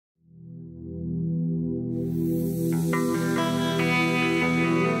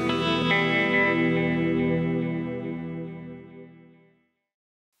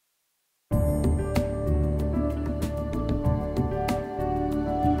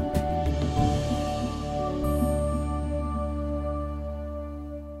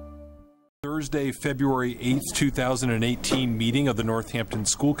Thursday, February 8th, 2018 meeting of the Northampton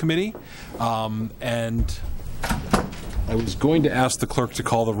School Committee. And I was going to ask the clerk to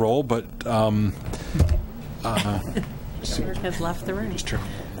call the roll, but the clerk has left the room. Just turn.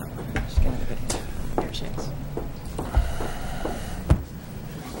 Here she is.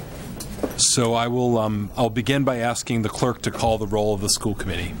 So I will. I'll begin by asking the clerk to call the roll of the school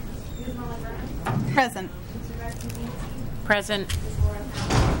committee. Present. Present.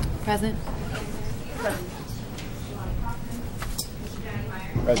 Present.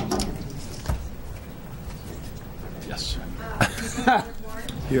 Present. Yes.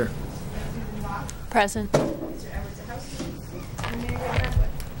 Here. Present.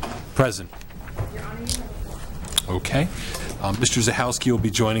 Present. Okay. Mr. Zahowski will be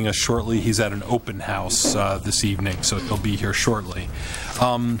joining us shortly. He's at an open house this evening, so he'll be here shortly.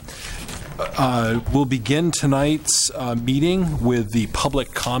 We'll begin tonight's meeting with the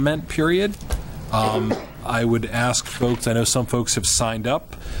public comment period. I would ask folks, I know some folks have signed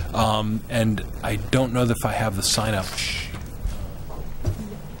up, and I don't know if I have the sign up.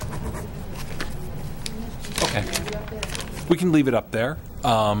 Okay. We can leave it up there.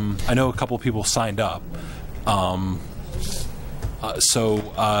 I know a couple of people signed up. I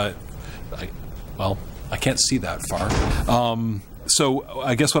can't see that far. So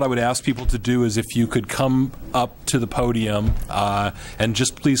I guess what I would ask people to do is if you could come up to the podium and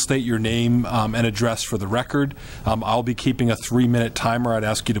just please state your name and address for the record. I'll be keeping a 3-minute timer. I'd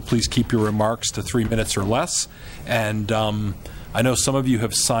ask you to please keep your remarks to 3 minutes or less. And I know some of you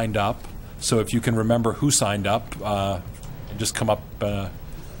have signed up, so if you can remember who signed up, just come up. Hi,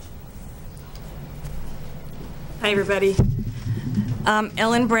 everybody. I'm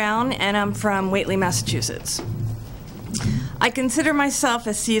Ellen Brown, and I'm from Whately, Massachusetts. I consider myself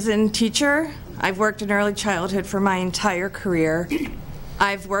a seasoned teacher. I've worked in early childhood for my entire career.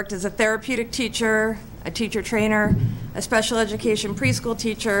 I've worked as a therapeutic teacher, a teacher trainer, a special education preschool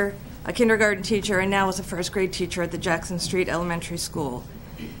teacher, a kindergarten teacher, and now as a first grade teacher at the Jackson Street Elementary School.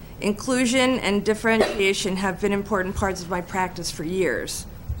 Inclusion and differentiation have been important parts of my practice for years,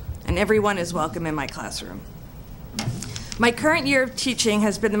 and everyone is welcome in my classroom. My current year of teaching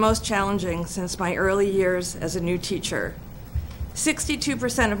has been the most challenging since my early years as a new teacher.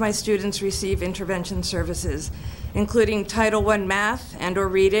 62% of my students receive intervention services, including Title I math and/or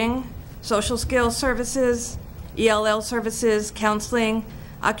reading, social skills services, ELL services, counseling,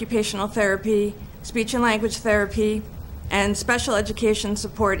 occupational therapy, speech and language therapy, and special education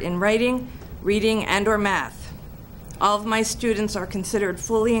support in writing, reading, and/or math. All of my students are considered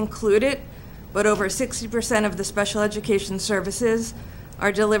fully included, but over 60% of the special education services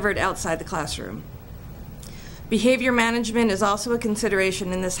are delivered outside the classroom. Behavior management is also a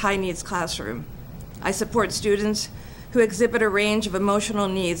consideration in this high-needs classroom. I support students who exhibit a range of emotional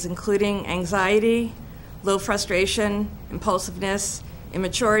needs, including anxiety, low frustration, impulsiveness,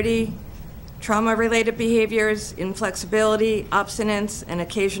 immaturity, trauma-related behaviors, inflexibility, obstinance, and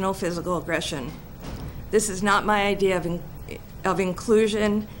occasional physical aggression. This is not my idea of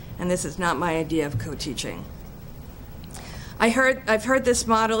inclusion, and this is not my idea of co-teaching. I've heard this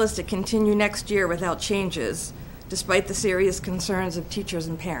model is to continue next year without changes, despite the serious concerns of teachers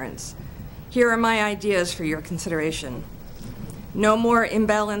and parents. Here are my ideas for your consideration. No more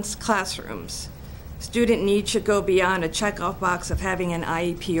imbalanced classrooms. Student needs should go beyond a checkoff box of having an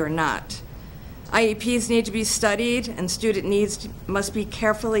IEP or not. IEPs need to be studied, and student needs must be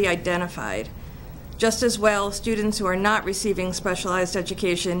carefully identified. Just as well, students who are not receiving specialized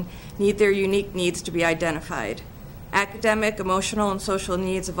education need their unique needs to be identified. Academic, emotional, and social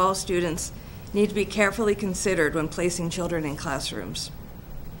needs of all students need to be carefully considered when placing children in classrooms.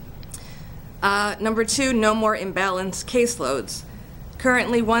 Number 2, no more imbalanced caseloads.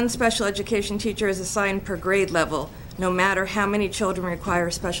 Currently, 1 special education teacher is assigned per grade level, no matter how many children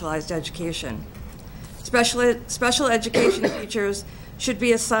require specialized education. Special education teachers should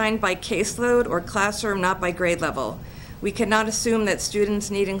be assigned by caseload or classroom, not by grade level. We cannot assume that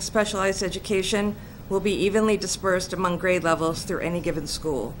students needing specialized education will be evenly dispersed among grade levels through any given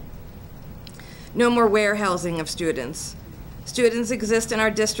school. No more warehousing of students. Students exist in our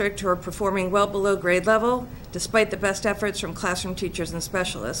district who are performing well below grade level, despite the best efforts from classroom teachers and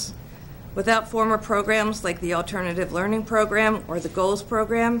specialists. Without former programs like the Alternative Learning Program or the Goals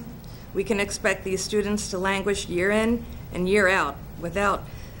Program, we can expect these students to languish year in and year out with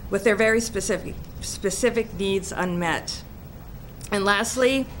their very specific needs unmet. And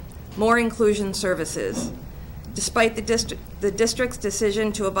lastly, more inclusion services. Despite the district's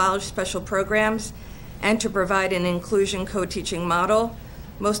decision to abolish special programs and to provide an inclusion co-teaching model,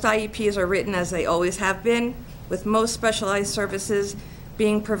 most IEPs are written as they always have been, with most specialized services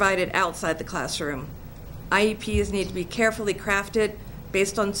being provided outside the classroom. IEPs need to be carefully crafted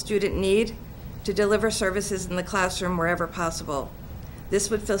based on student need to deliver services in the classroom wherever possible. This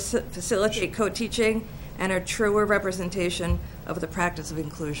would facilitate co-teaching and a truer representation of the practice of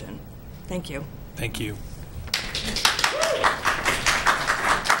inclusion. Thank you. Thank you.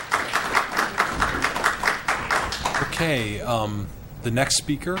 Okay, the next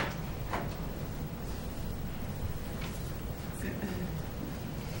speaker.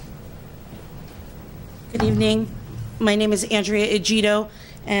 Good evening. My name is Andrea Egito,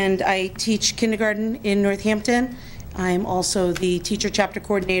 and I teach kindergarten in Northampton. I'm also the teacher chapter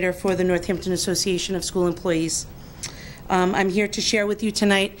coordinator for the Northampton Association of School Employees. I'm here to share with you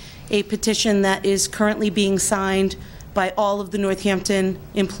tonight a petition that is currently being signed by all of the Northampton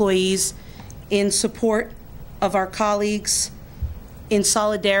employees in support of our colleagues, in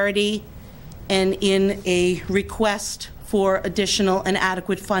solidarity, and in a request for additional and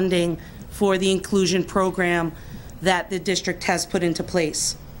adequate funding for the inclusion program that the district has put into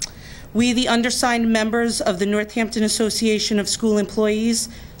place. We, the undersigned members of the Northampton Association of School Employees,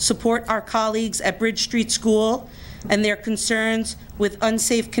 support our colleagues at Bridge Street School and their concerns with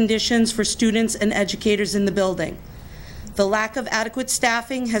unsafe conditions for students and educators in the building. The lack of adequate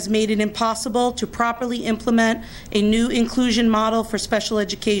staffing has made it impossible to properly implement a new inclusion model for special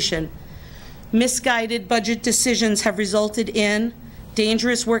education. Misguided budget decisions have resulted in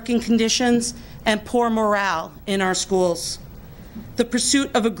dangerous working conditions and poor morale in our schools. The pursuit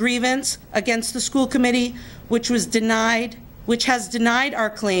of a grievance against the school committee, which has denied our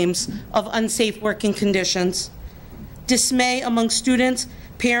claims of unsafe working conditions. Dismay among students,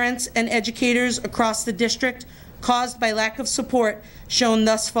 parents, and educators across the district caused by lack of support shown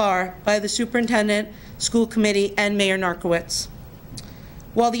thus far by the superintendent, school committee, and Mayor Narkowitz.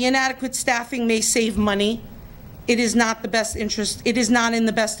 While the inadequate staffing may save money, it is not in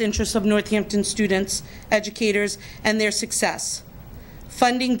the best interest of Northampton students, educators, and their success.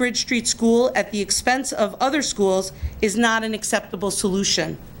 Funding Bridge Street School at the expense of other schools is not an acceptable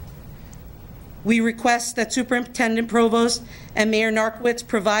solution. We request that Superintendent Provost and Mayor Narkowitz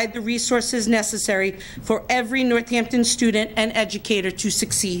provide the resources necessary for every Northampton student and educator to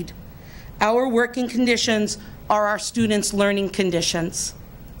succeed. Our working conditions are our students' learning conditions.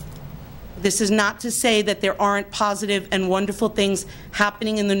 This is not to say that there aren't positive and wonderful things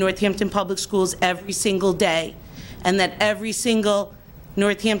happening in the Northampton Public Schools every single day, and that every single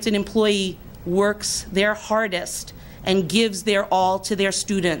Northampton employee works their hardest and gives their all to their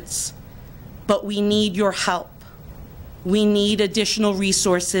students. But we need your help. We need additional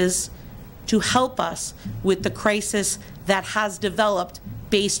resources to help us with the crisis that has developed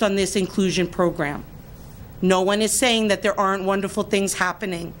based on this inclusion program. No one is saying that there aren't wonderful things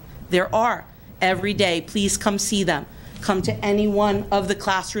happening. There are every day. Please come see them. Come to any one of the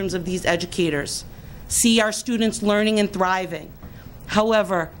classrooms of these educators. See our students learning and thriving.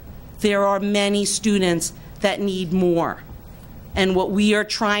 However, there are many students that need more. And what we are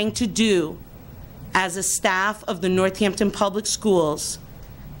trying to do as a staff of the Northampton Public Schools,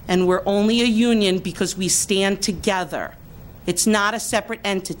 and we're only a union because we stand together. It's not a separate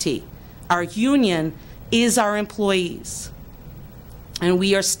entity. Our union is our employees. And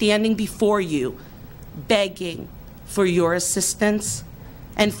we are standing before you, begging for your assistance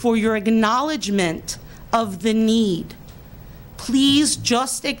and for your acknowledgement of the need. Please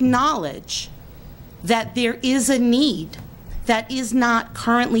just acknowledge that there is a need that is not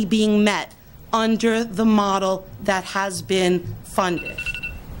currently being met under the model that has been funded.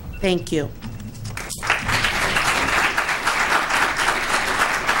 Thank you.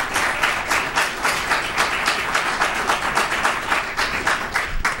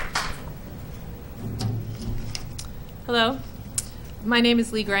 Hello, my name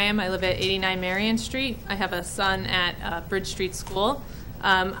is Lee Graham. I live at 89 Marion Street. I have a son at Bridge Street School.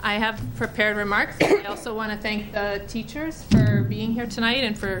 I have prepared remarks. I also want to thank the teachers for being here tonight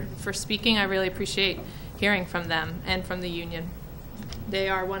and for speaking. I really appreciate hearing from them and from the union. They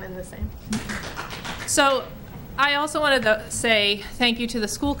are one and the same. So I also wanted to say thank you to the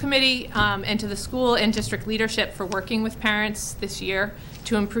school committee and to the school and district leadership for working with parents this year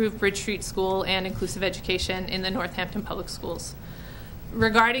to improve Bridge Street School and inclusive education in the Northampton Public Schools.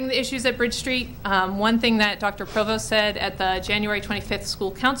 Regarding the issues at Bridge Street, one thing that Dr. Provost said at the January 25th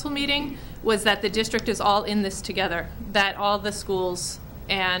school council meeting was that the district is all in this together, that all the schools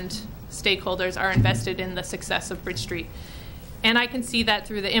and stakeholders are invested in the success of Bridge Street. And I can see that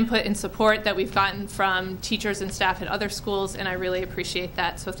through the input and support that we've gotten from teachers and staff at other schools, and I really appreciate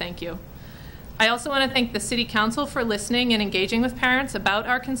that, so thank you. I also want to thank the City Council for listening and engaging with parents about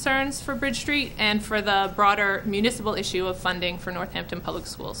our concerns for Bridge Street and for the broader municipal issue of funding for Northampton Public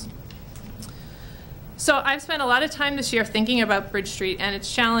Schools. So I've spent a lot of time this year thinking about Bridge Street and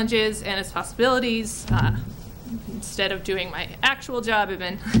its challenges and its possibilities. Instead of doing my actual job, I've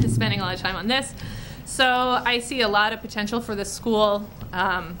been spending a lot of time on this. So I see a lot of potential for this school.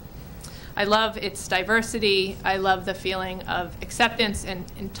 I love its diversity. I love the feeling of acceptance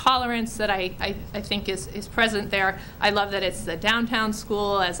and tolerance that I think is present there. I love that it's the downtown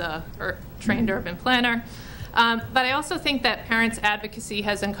school as a trained urban planner. But I also think that parents' advocacy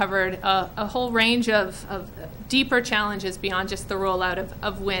has uncovered a whole range of deeper challenges beyond just the rollout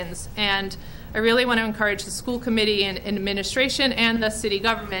of wins. And I really want to encourage the school committee and administration and the city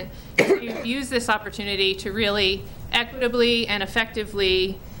government to use this opportunity to really equitably and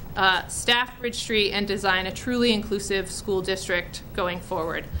effectively staff Bridge Street and design a truly inclusive school district going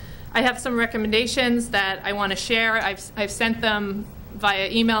forward. I have some recommendations that I want to share. I've sent them via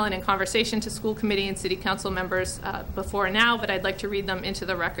email and in conversation to school committee and city council members before now, but I'd like to read them into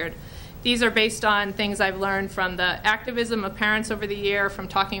the record. These are based on things I've learned from the activism of parents over the year, from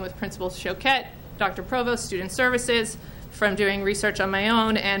talking with Principal Choquette, Dr. Provost, Student Services, from doing research on my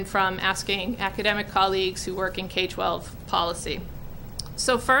own, and from asking academic colleagues who work in K-12 policy.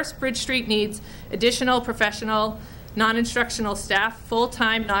 So first, Bridge Street needs additional professional, non-instructional staff,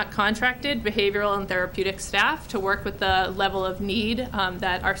 full-time, not contracted, behavioral and therapeutic staff to work with the level of need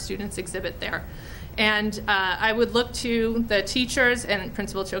that our students exhibit there. And I would look to the teachers and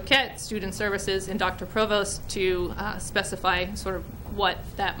Principal Choquette, Student Services, and Dr. Provost to specify sort of what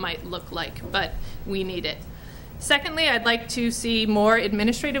that might look like, but we need it. Secondly, I'd like to see more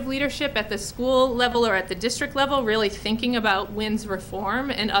administrative leadership at the school level or at the district level, really thinking about WINS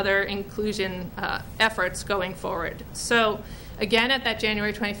reform and other inclusion efforts going forward. So again, at that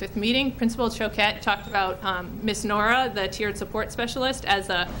January 25th meeting, Principal Choquette talked about Ms. Nora, the tiered support specialist, as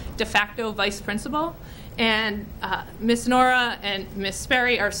a de facto vice principal. And Ms. Nora and Ms.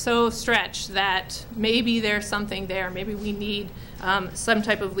 Sperry are so stretched that maybe there's something there. Maybe we need some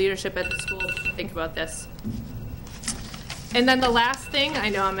type of leadership at the school to think about this. And then the last thing, I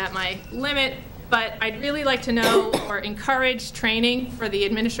know I'm at my limit, but I'd really like to know or encourage training for the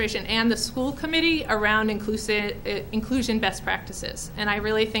administration and the school committee around inclusion best practices. And I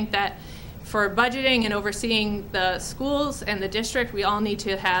really think that for budgeting and overseeing the schools and the district, we all need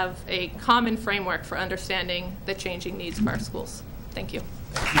to have a common framework for understanding the changing needs of our schools. Thank you.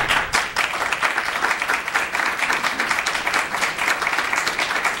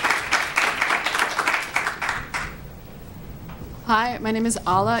 Hi, my name is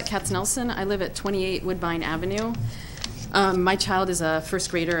Ala Katz-Nelson. I live at 28 Woodbine Avenue. My child is a first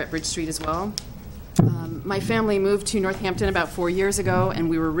grader at Bridge Street as well. My family moved to Northampton about 4 years ago, and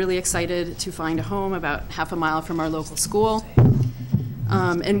we were really excited to find a home about half a mile from our local school.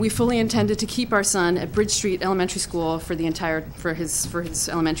 And we fully intended to keep our son at Bridge Street Elementary School for his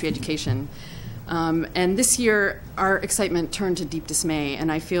elementary education. And this year, our excitement turned to deep dismay, and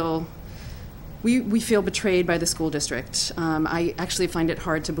I feel we feel betrayed by the school district. I actually find it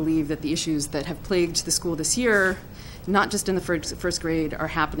hard to believe that the issues that have plagued the school this year, not just in the first grade, are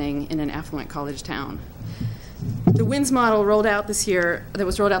happening in an affluent college town. The WINS model rolled out this year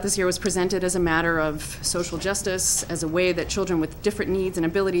was presented as a matter of social justice, as a way that children with different needs and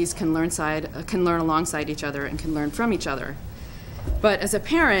abilities can learn alongside each other and can learn from each other. But as a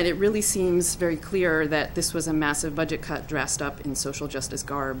parent, it really seems very clear that this was a massive budget cut dressed up in social justice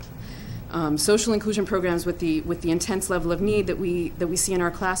garb. Social inclusion programs with the intense level of need that we see in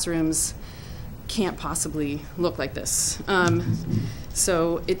our classrooms can't possibly look like this.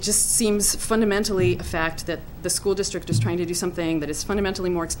 So it just seems fundamentally a fact that the school district is trying to do something that is fundamentally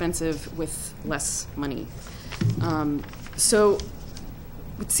more expensive with less money. So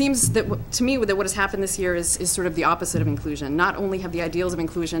it seems that to me that what has happened this year is sort of the opposite of inclusion. Not only have the ideals of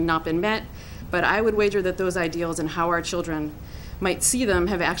inclusion not been met, but I would wager that those ideals and how our children might see them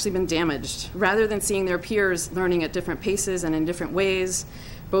have actually been damaged. Rather than seeing their peers learning at different paces and in different ways,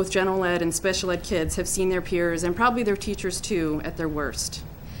 both general ed and special ed kids have seen their peers, and probably their teachers too, at their worst.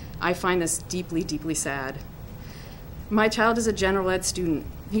 I find this deeply, deeply sad. My child is a general ed student.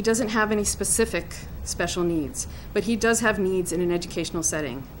 He doesn't have any specific special needs, but he does have needs in an educational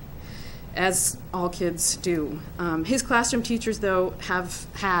setting, as all kids do. His classroom teachers, though, have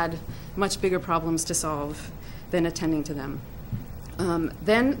had much bigger problems to solve than attending to them.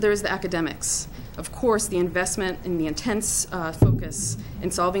 Then there's the academics. Of course, the investment in the intense focus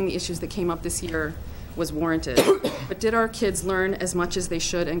in solving the issues that came up this year was warranted. But did our kids learn as much as they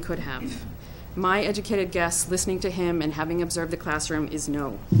should and could have? My educated guess, listening to him and having observed the classroom, is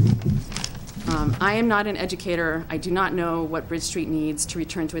no. I am not an educator. I do not know what Bridge Street needs to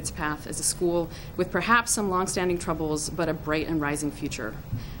return to its path as a school with perhaps some longstanding troubles, but a bright and rising future.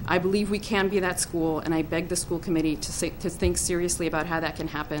 I believe we can be that school, and I beg the school committee to think seriously about how that can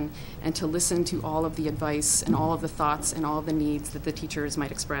happen and to listen to all of the advice and all of the thoughts and all of the needs that the teachers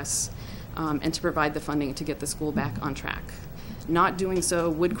might express, and to provide the funding to get the school back on track. Not doing so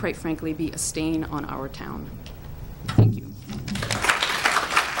would, quite frankly, be a stain on our town. Thank you.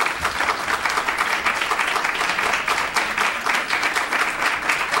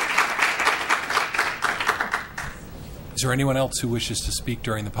 Is there anyone else who wishes to speak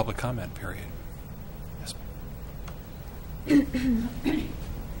during the public comment period? Yes.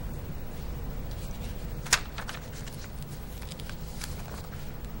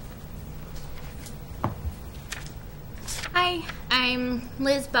 Hi, I'm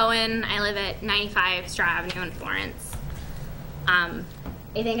Liz Bowen. I live at 95 Straw Avenue in Florence. I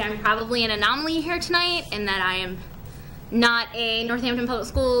think I'm probably an anomaly here tonight in that I am not a Northampton Public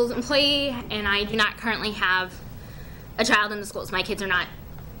Schools employee, and I do not currently have a child in the schools. My kids are not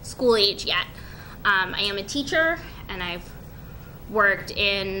school age yet. I am a teacher, and I've worked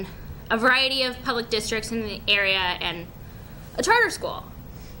in a variety of public districts in the area and a charter school.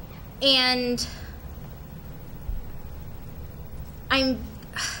 And I'm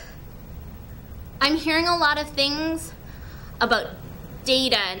hearing a lot of things about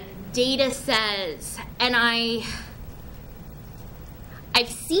data and data says, and I've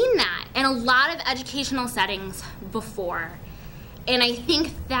seen that in a lot of educational settings before. And I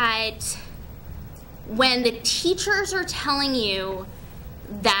think that when the teachers are telling you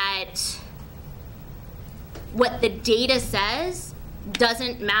that what the data says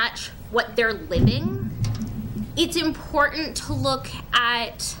doesn't match what they're living, it's important to look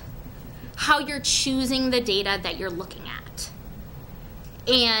at how you're choosing the data that you're looking at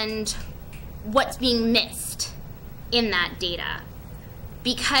and what's being missed in that data.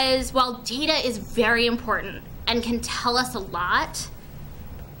 Because while data is very important and can tell us a lot,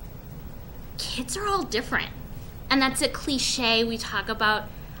 kids are all different. And that's a cliche. We talk about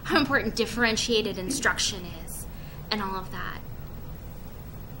how important differentiated instruction is and all of that.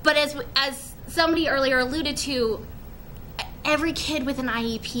 But as somebody earlier alluded to, every kid with an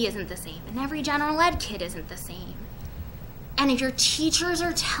IEP isn't the same, and every general ed kid isn't the same. And if your teachers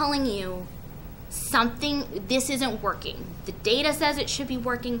are telling you this isn't working, the data says it should be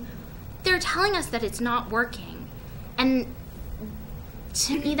working, they're telling us that it's not working. And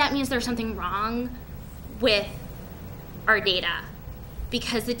to me, that means there's something wrong with our data,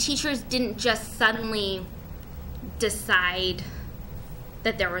 because the teachers didn't just suddenly decide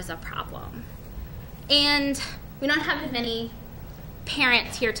that there was a problem. And we don't have many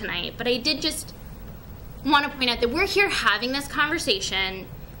parents here tonight, but I did just want to point out that we're here having this conversation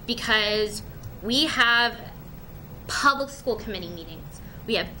because we have public school committee meetings.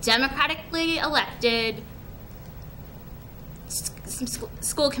 We have democratically elected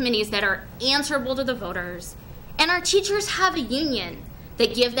school committees that are answerable to the voters, and our teachers have a union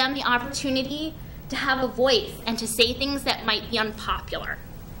that give them the opportunity to have a voice and to say things that might be unpopular.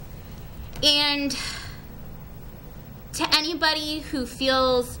 And to anybody who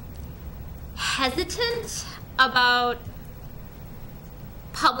feels hesitant about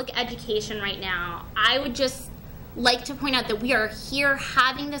public education right now, I would just like to point out that we are here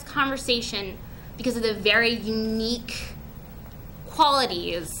having this conversation because of the very unique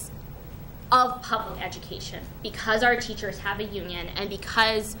qualities of public education, because our teachers have a union and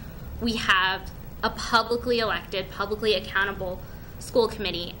because we have a publicly elected, publicly accountable school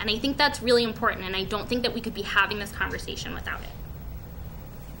committee. And I think that's really important, and I don't think that we could be having this conversation without it.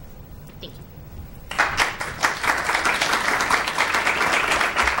 Thank you.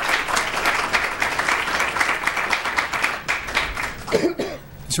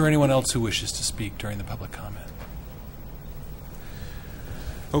 Is there anyone else who wishes to speak during the public comment?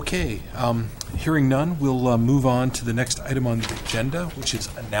 Okay, hearing none, we'll move on to the next item on the agenda, which is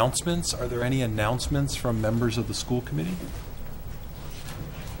announcements. Are there any announcements from members of the school committee?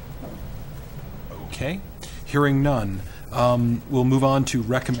 Okay, hearing none, we'll move on to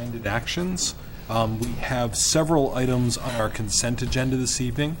recommended actions. We have several items on our consent agenda this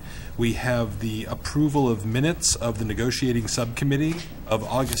evening. We have the approval of minutes of the negotiating subcommittee of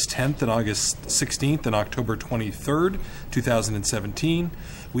August 10th and August 16th and October 23rd, 2017.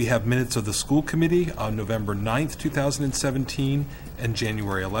 We have minutes of the school committee on November 9th, 2017 and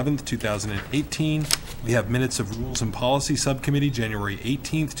January 11th, 2018. We have minutes of Rules and Policy Subcommittee, January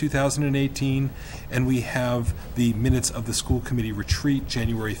 18th, 2018. And we have the minutes of the school committee retreat,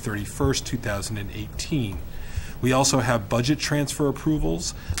 January 31st, 2018. We also have budget transfer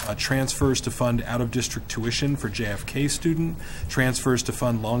approvals, transfers to fund out-of-district tuition for JFK student, transfers to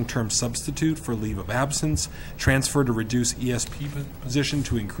fund long-term substitute for leave of absence, transfer to reduce ESP position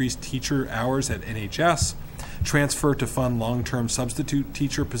to increase teacher hours at NHS, transfer to fund long-term substitute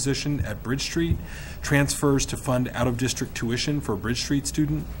teacher position at Bridge Street, transfers to fund out-of-district tuition for Bridge Street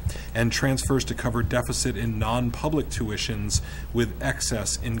student, and transfers to cover deficit in non-public tuitions with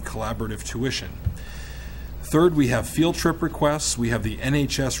excess in collaborative tuition. Third, we have field trip requests. We have the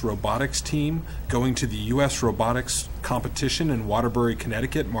NHS robotics team going to the U.S. robotics competition in Waterbury,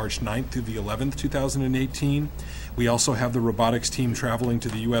 Connecticut, March 9th through the 11th, 2018. We also have the robotics team traveling to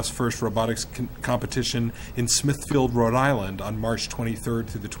the U.S. First Robotics competition in Smithfield, Rhode Island on March 23rd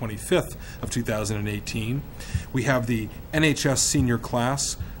through the 25th of 2018. We have the NHS senior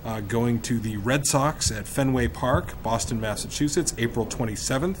class going to the Red Sox at Fenway Park, Boston, Massachusetts, April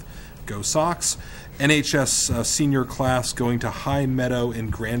 27th. Go Sox. NHS senior class going to High Meadow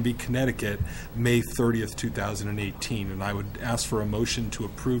in Granby, Connecticut, May 30th, 2018. And I would ask for a motion to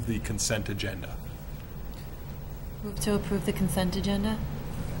approve the consent agenda. Move to approve the consent agenda.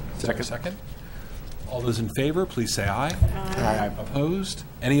 Second. All those in favor, please say aye. Aye. Opposed?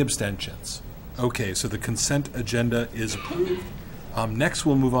 Any abstentions? Okay, so the consent agenda is approved. Next,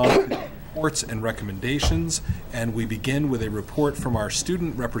 we'll move on to reports and recommendations, and we begin with a report from our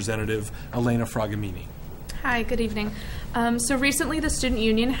student representative, Elena Fragamini. Hi, good evening. So recently the Student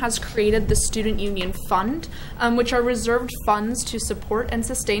Union has created the Student Union Fund, which are reserved funds to support and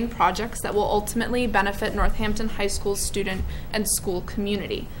sustain projects that will ultimately benefit Northampton High School's student and school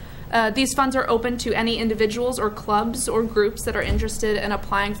community. These funds are open to any individuals or clubs or groups that are interested in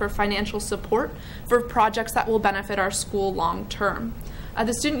applying for financial support for projects that will benefit our school long term.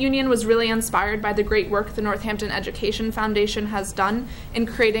 The Student Union was really inspired by the great work the Northampton Education Foundation has done in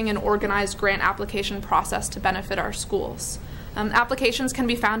creating an organized grant application process to benefit our schools. Applications can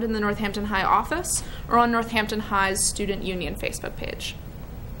be found in the Northampton High office or on Northampton High's Student Union Facebook page.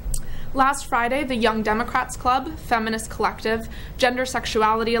 Last Friday, the Young Democrats Club, Feminist Collective, Gender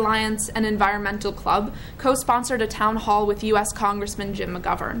Sexuality Alliance, and Environmental Club co-sponsored a town hall with U.S. Congressman Jim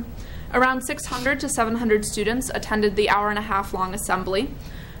McGovern. Around 600 to 700 students attended the hour-and-a-half-long assembly.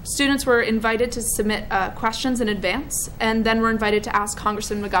 Students were invited to submit questions in advance, and then were invited to ask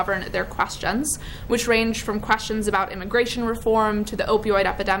Congressman McGovern their questions, which ranged from questions about immigration reform to the opioid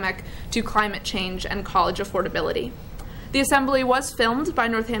epidemic to climate change and college affordability. The assembly was filmed by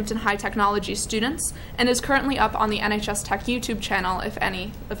Northampton High Technology students and is currently up on the NHS Tech YouTube channel if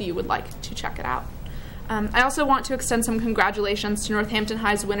any of you would like to check it out. I also want to extend some congratulations to Northampton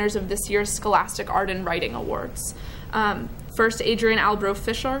High's winners of this year's Scholastic Art and Writing Awards. First, Adrian Albro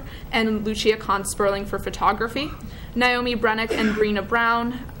Fisher and Lucia Kahn-Sperling for photography, Naomi Brennick and Brina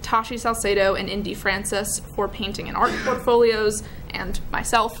Brown, Tashi Salcedo and Indy Francis for painting and art portfolios, and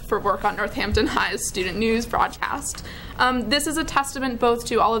myself for work on Northampton High's student news broadcast. This is a testament both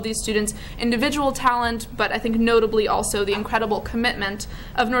to all of these students' individual talent, but I think notably also the incredible commitment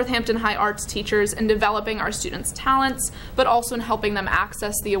of Northampton High arts teachers in developing our students' talents, but also in helping them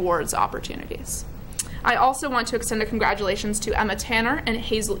access the awards opportunities. I also want to extend a congratulations to Emma Tanner and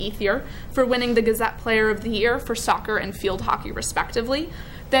Hazel Ethier for winning the Gazette Player of the Year for soccer and field hockey respectively.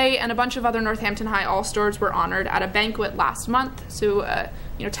 They and a bunch of other Northampton High All-Stars were honored at a banquet last month, so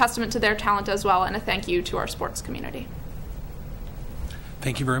testament to their talent as well, and a thank you to our sports community.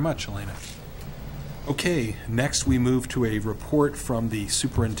 Thank you very much, Elena. Okay, next we move to a report from the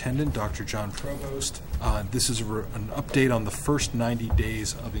superintendent, Dr. John Provost. This is an update on the first 90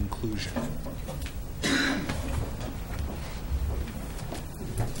 days of inclusion.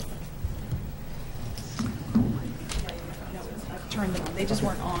 Turn them on. They just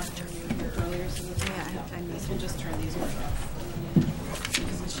weren't on earlier, so we'll just turn these ones off.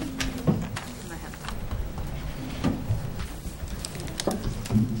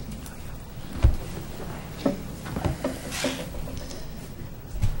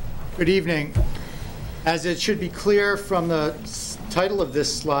 Good evening. As it should be clear from the title of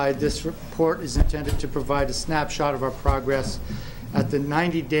this slide, this report is intended to provide a snapshot of our progress at the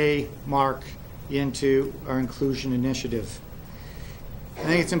 90-day mark into our inclusion initiative. I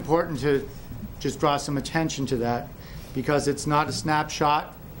think it's important to just draw some attention to that because it's not a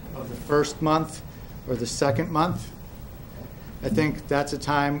snapshot of the first month or the second month. I think that's a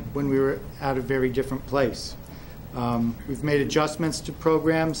time when we were at a very different place. We've made adjustments to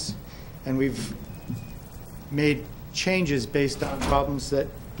programs and we've made changes based on problems that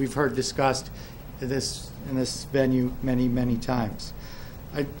we've heard discussed in this venue many, many times.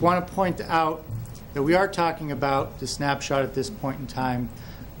 I want to point out that we are talking about the snapshot at this point in time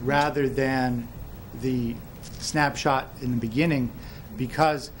rather than the snapshot in the beginning,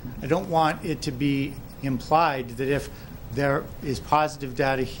 because I don't want it to be implied that if there is positive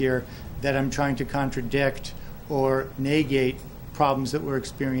data here that I'm trying to contradict or negate problems that were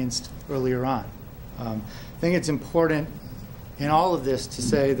experienced earlier on. I think it's important in all of this to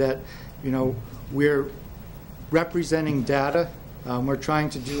say that, we're representing data. We're trying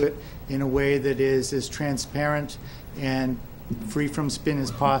to do it in a way that is as transparent and free from spin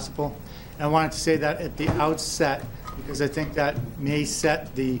as possible. And I wanted to say that at the outset, because I think that may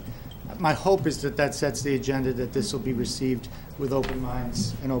set my hope is that that sets the agenda, that this will be received with open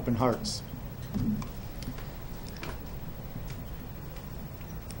minds and open hearts.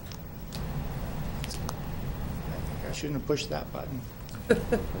 I shouldn't have pushed that button.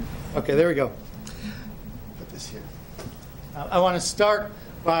 Okay, there we go. Put this here. I want to start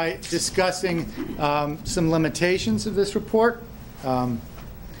by discussing some limitations of this report.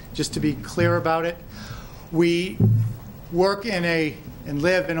 Just to be clear about it, we work and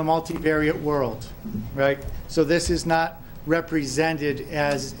live in a multivariate world, right? So this is not represented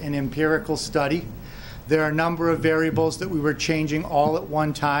as an empirical study. There are a number of variables that we were changing all at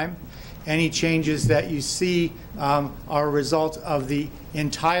one time. Any changes that you see are a result of the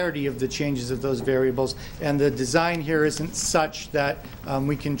entirety of the changes of those variables, and the design here isn't such that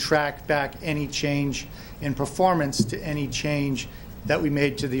we can track back any change in performance to any change that we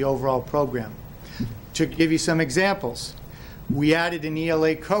made to the overall program. To give you some examples, we added an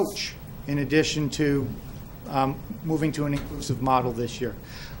ELA coach in addition to moving to an inclusive model this year.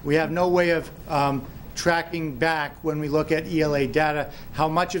 We have no way of tracking back when we look at ELA data how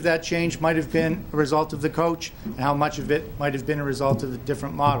much of that change might have been a result of the coach and how much of it might have been a result of the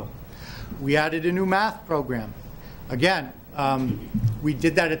different model. We added a new math program. Again, we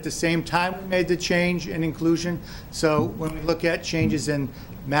did that at the same time we made the change in inclusion. So when we look at changes in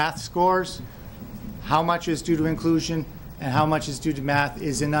math scores, how much is due to inclusion and how much is due to math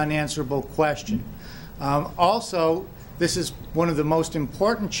is an unanswerable question. Also, this is one of the most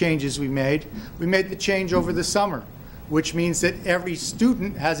important changes we made. We made the change over the summer, which means that every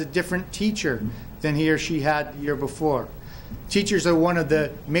student has a different teacher than he or she had the year before. Teachers are one of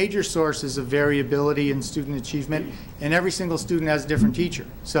the major sources of variability in student achievement, and every single student has a different teacher.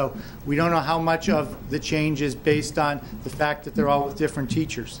 So we don't know how much of the change is based on the fact that they're all with different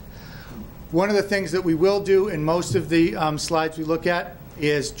teachers. One of the things that we will do in most of the slides we look at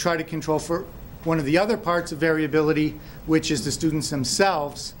is try to control for one of the other parts of variability, which is the students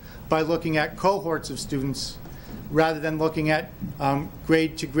themselves, by looking at cohorts of students rather than looking at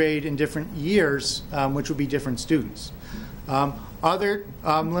grade to grade in different years, which would be different students. Other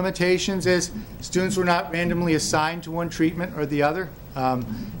limitations is students were not randomly assigned to one treatment or the other.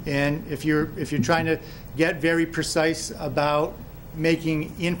 And if you're trying to get very precise about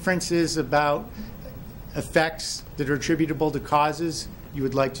making inferences about effects that are attributable to causes, you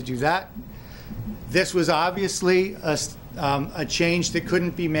would like to do that. This was obviously a change that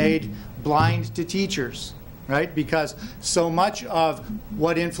couldn't be made blind to teachers, right? Because so much of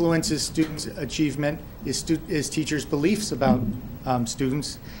what influences students' achievement is teachers' beliefs about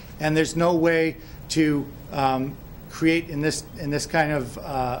students, and there's no way to create in this kind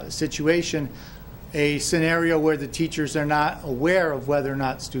of situation a scenario where the teachers are not aware of whether or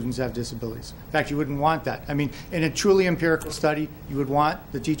not students have disabilities. In fact, you wouldn't want that. I mean, in a truly empirical study, you would want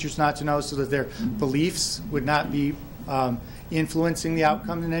the teachers not to know so that their beliefs would not be influencing the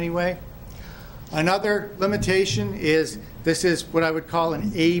outcome in any way. Another limitation is this is what I would call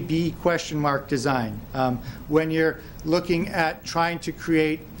an A-B question mark design. When you're looking at trying to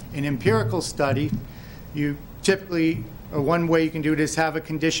create an empirical study, you typically, or one way you can do it is have a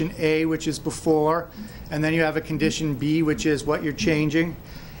condition A, which is before, and then you have a condition B, which is what you're changing.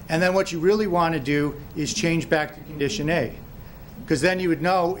 And then what you really want to do is change back to condition A, because then you would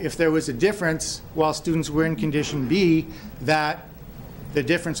know if there was a difference while students were in condition B, that the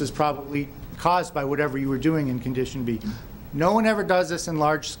difference was probably caused by whatever you were doing in condition B. No one ever does this in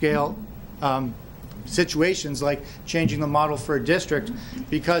large-scale situations like changing the model for a district,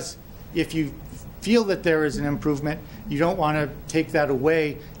 because if you feel that there is an improvement, you don't want to take that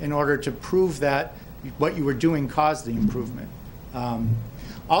away in order to prove that what you were doing caused the improvement.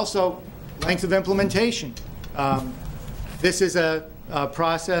 Also, length of implementation. This is a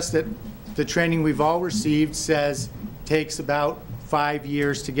process that the training we've all received says takes about 5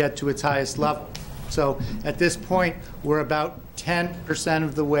 years to get to its highest level. So at this point, we're about 10%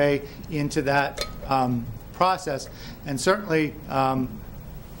 of the way into that process. And certainly,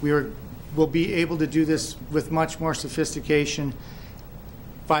 we'll be able to do this with much more sophistication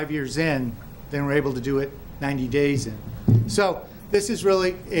 5 years in than we're able to do it 90 days in. So this is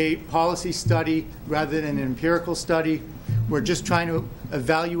really a policy study rather than an empirical study. We're just trying to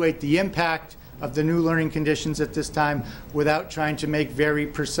evaluate the impact of the new learning conditions at this time without trying to make very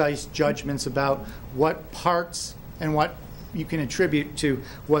precise judgments about what parts and what you can attribute to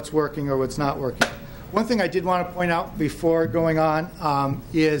what's working or what's not working. One thing I did want to point out before going on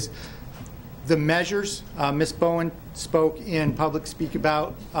is the measures. Ms. Bowen spoke in public speak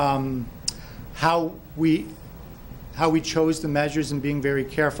about how we chose the measures and being very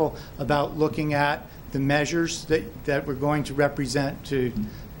careful about looking at the measures that we're going to represent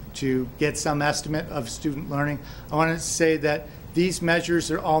to get some estimate of student learning. I want to say that these measures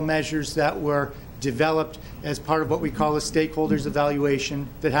are all measures that were developed as part of what we call a stakeholders evaluation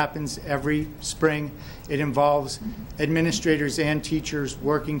that happens every spring. It involves administrators and teachers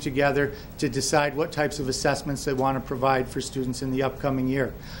working together to decide what types of assessments they want to provide for students in the upcoming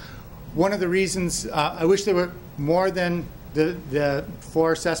year. One of the reasons, I wish there were more than the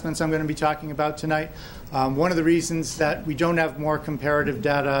 4 assessments I'm going to be talking about tonight. One of the reasons that we don't have more comparative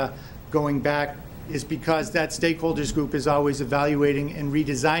data going back is because that stakeholders group is always evaluating and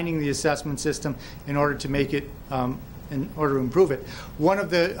redesigning the assessment system in order to make it, in order to improve it. One of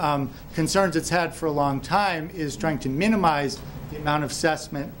the concerns it's had for a long time is trying to minimize the amount of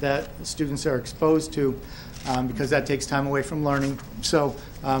assessment that students are exposed to because that takes time away from learning. So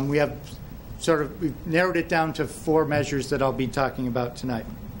we've narrowed it down to 4 measures that I'll be talking about tonight.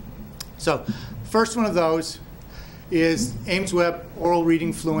 So first one of those is Ames-Webb oral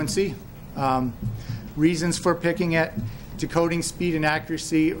reading fluency. Reasons for picking it: decoding speed and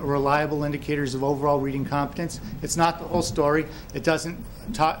accuracy are reliable indicators of overall reading competence. It's not the whole story. It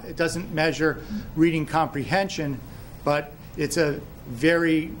doesn't measure reading comprehension, but it's a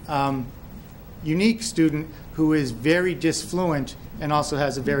very unique student who is very disfluent and also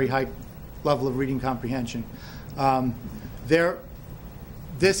has a very high level of reading comprehension.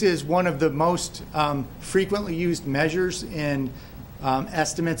 This is one of the most frequently used measures in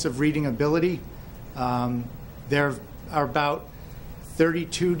estimates of reading ability. There are about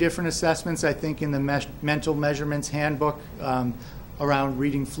 32 different assessments, I think, in the Mental Measurements Handbook around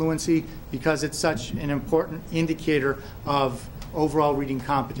reading fluency because it's such an important indicator of overall reading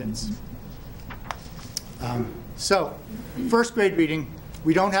competence. So, first grade reading,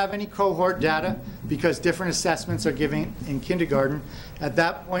 we don't have any cohort data because different assessments are given in kindergarten. At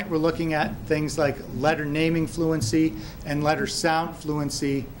that point, we're looking at things like letter naming fluency and letter sound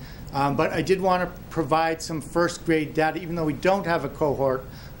fluency. But I did want to provide some first grade data, even though we don't have a cohort,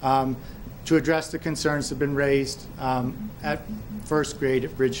 to address the concerns that have been raised at first grade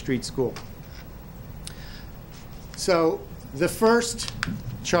at Bridge Street School. So the first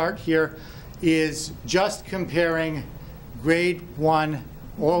chart here is just comparing grade 1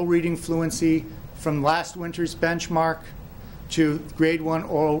 oral reading fluency from last winter's benchmark to grade 1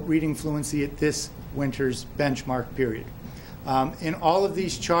 oral reading fluency at this winter's benchmark period. In all of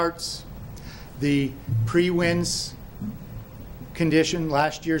these charts, the pre-wins condition,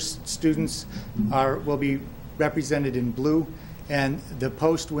 last year's students will be represented in blue, and the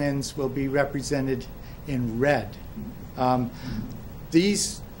post-wins will be represented in red.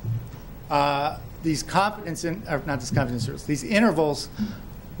 These confidence, these intervals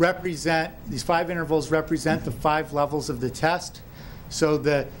represent, these 5 intervals represent the 5 levels of the test. So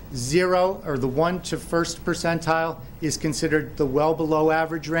the 0 or the 1 to first percentile is considered the well below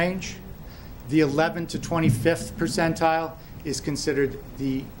average range. The 11 to 25th percentile is considered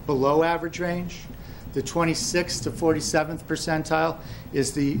the below average range. The 26th to 47th percentile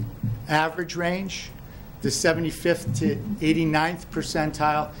is the average range. The 75th to 89th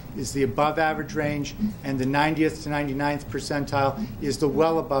percentile is the above average range, and the 90th to 99th percentile is the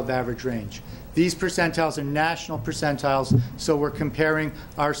well above average range. These percentiles are national percentiles, so we're comparing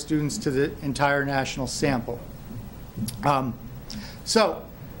our students to the entire national sample. So,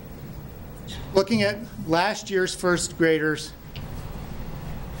 looking at last year's first graders,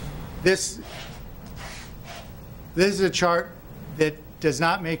 this is a chart that does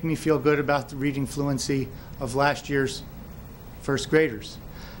not make me feel good about the reading fluency of last year's first graders.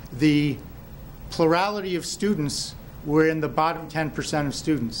 The plurality of students were in the bottom 10% of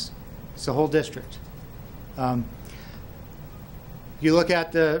students. It's the whole district. You look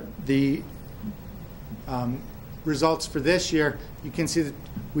at the results for this year, you can see that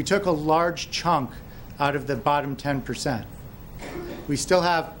we took a large chunk out of the bottom 10%. We still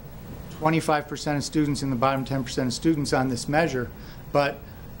have 25% of students in the bottom 10% of students on this measure, but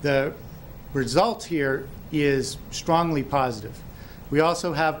the result here is strongly positive. We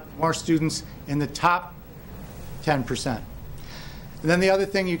also have more students in the top 10%. And then the other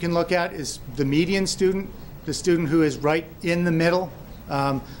thing you can look at is the median student the student who is right in the middle.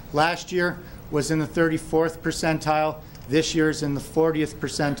 Last year was in the 34th percentile. This year is in the 40th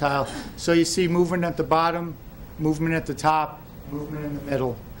percentile. So you see movement at the bottom, movement at the top, movement in the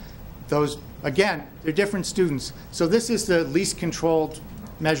middle. Those, again, they're different students. So this is the least controlled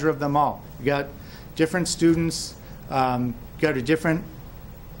measure of them all. You got different students, got a different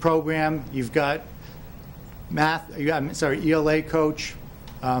program, you've got math, ELA coach.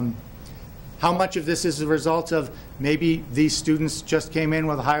 How much of this is a result of maybe these students just came in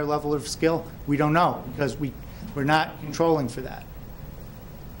with a higher level of skill? We don't know, because we're not controlling for that.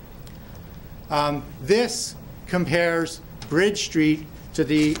 This compares Bridge Street to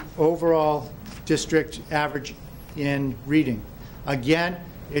the overall district average in reading. Again,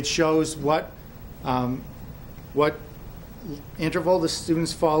 it shows what interval the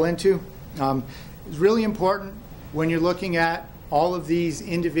students fall into. It's really important when you're looking at all of these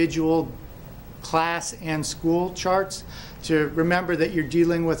individual class and school charts to remember that you're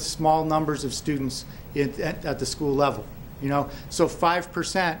dealing with small numbers of students at the school level. So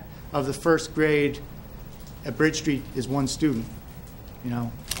 5% of the first grade at Bridge Street is one student.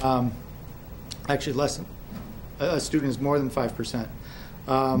 Actually, less than a student is more than 5%.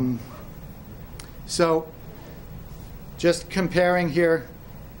 So just comparing here,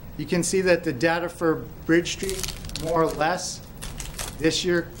 you can see that the data for Bridge Street, more or less, this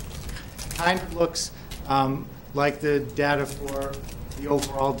year kind of looks like the data for the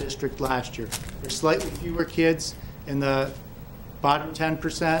overall district last year. There's slightly fewer kids in the bottom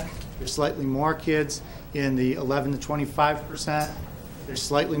 10%. There's slightly more kids in the 11 to 25%. There's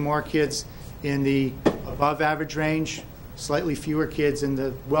slightly more kids in the above average range, slightly fewer kids in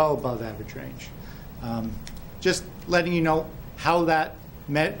the well above average range. Just letting you know how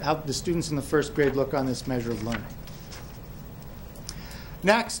how the students in the first grade look on this measure of learning.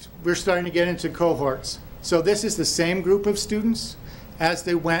 Next, we're starting to get into cohorts. So this is the same group of students as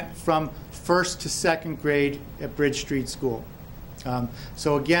they went from first to second grade at Bridge Street School.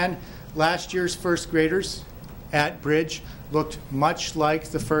 So again, last year's first graders at Bridge looked much like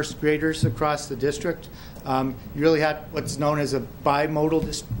the first graders across the district. You really had what's known as a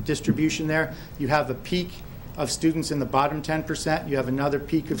bimodal distribution there. You have a peak of students in the bottom 10%. You have another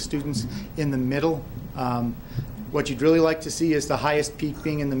peak of students in the middle. What you'd really like to see is the highest peak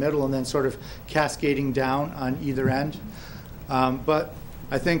being in the middle and then sort of cascading down on either end. But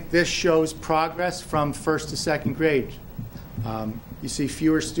I think this shows progress from first to second grade. You see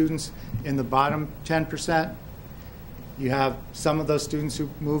fewer students in the bottom 10%. You have some of those students who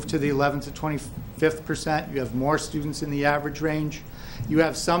move to the 11th to 25th percent. You have more students in the average range. You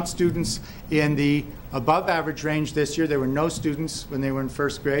have some students in the above average range this year. There were no students when they were in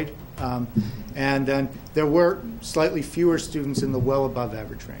first grade. And then there were slightly fewer students in the well above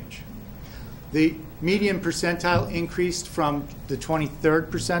average range. The median percentile increased from the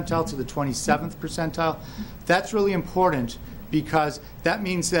 23rd percentile to the 27th percentile. That's really important because that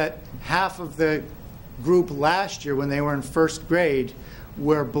means that half of the group last year when they were in first grade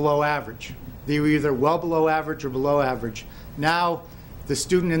were below average. They were either well below average or below average. Now the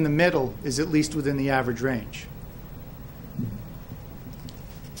student in the middle is at least within the average range.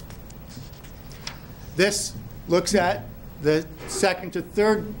 This looks at the second to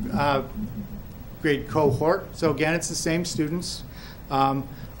third grade cohort. So again, it's the same students.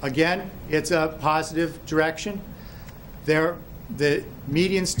 Again, it's a positive direction. The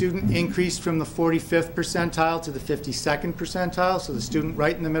median student increased from the 45th percentile to the 52nd percentile. So the student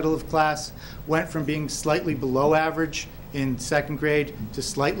right in the middle of class went from being slightly below average in second grade to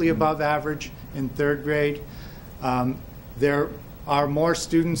slightly above average in third grade. There are more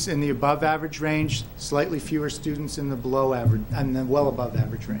students in the above average range, slightly fewer students in the below average and the well above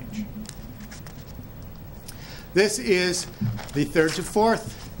average range. This is the third to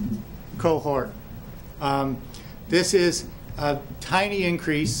fourth cohort. This is a tiny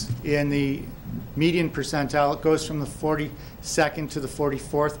increase in the median percentile. It goes from the 42nd to the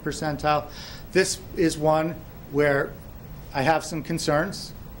 44th percentile. This is one where I have some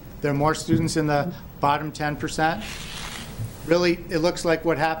concerns. There are more students in the bottom 10%. Really, it looks like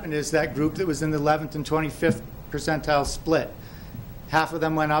what happened is that group that was in the 11th and 25th percentile split. Half of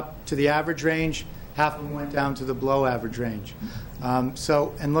them went up to the average range, half of them went down to the below average range.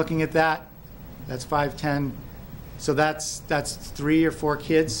 And looking at that, that's 5, 10. So that's 3 or 4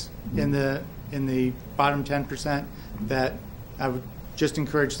 kids in the bottom 10% that I would just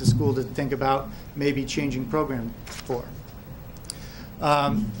encourage the school to think about maybe changing program for.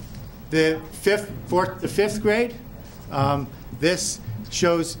 The fifth grade, this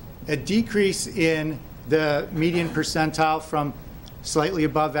shows a decrease in the median percentile from slightly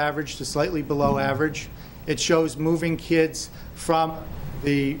above average to slightly below average. it shows moving kids from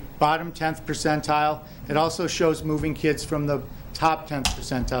the bottom 10th percentile. It also shows moving kids from the top 10th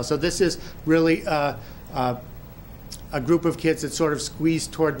percentile. So this is really a group of kids that sort of squeeze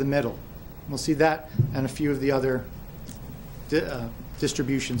toward the middle. We'll see that and a few of the other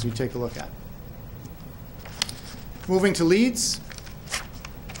distributions we take a look at. Moving to leads.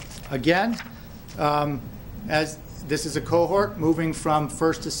 Again, as this is a cohort moving from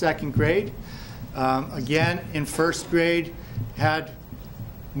first to second grade. Again, in first grade, had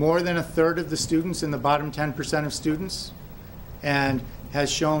more than a third of the students in the bottom 10% of students, and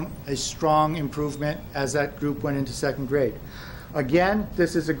has shown a strong improvement as that group went into second grade. Again,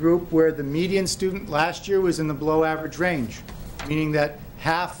 this is a group where the median student last year was in the below average range, meaning that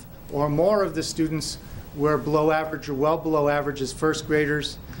half or more of the students were below average or well below average as first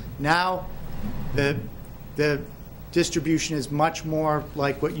graders. Now, the distribution is much more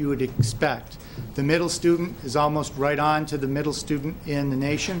like what you would expect. The middle student is almost right on to the middle student in the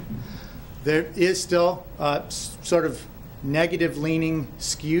nation. There is still a sort of negative leaning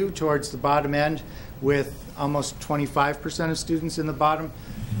skew towards the bottom end, with almost 25% of students in the bottom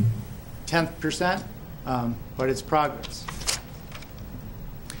 10th%, but it's progress.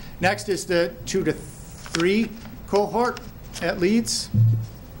 Next is the 2 to 3 cohort at Leeds.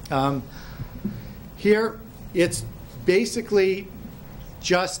 Here, it's basically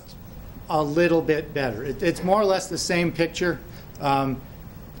just a little bit better. It's more or less the same picture,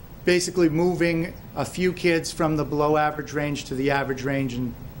 basically moving a few kids from the below average range to the average range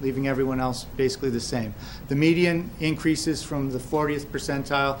and leaving everyone else basically the same. The median increases from the 40th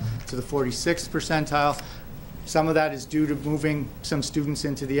percentile to the 46th percentile. Some of that is due to moving some students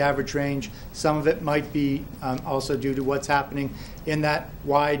into the average range. Some of it might be also due to what's happening in that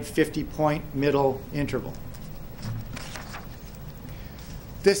wide 50-point middle interval.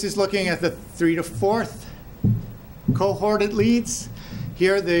 This is looking at the 3 to 4th cohort at Leeds.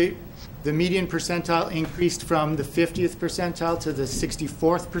 Here, the median percentile increased from the 50th percentile to the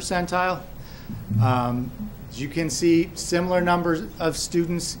 64th percentile. As you can see, similar numbers of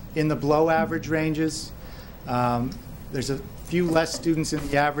students in the below average ranges. There's a few less students in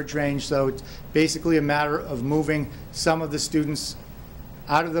the average range, so it's basically a matter of moving some of the students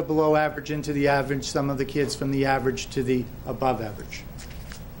out of the below average into the average, some of the kids from the average to the above average.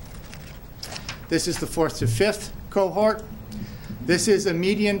 This is the 4th to 5th cohort. This is a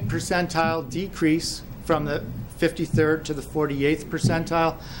median percentile decrease from the 53rd to the 48th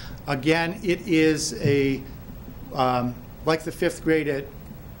percentile. Again, it is a, like the 5th grade at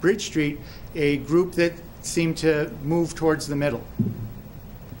Bridge Street, a group that seemed to move towards the middle.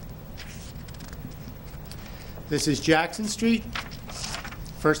 This is Jackson Street,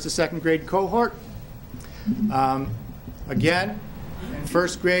 1st to 2nd grade cohort. Again, in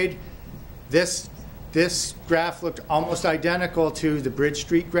 1st grade, this graph looked almost identical to the Bridge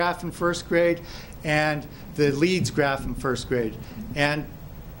Street graph in 1st grade and the Leeds graph in 1st grade. And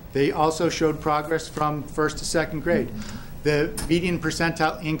they also showed progress from 1st to 2nd grade. The median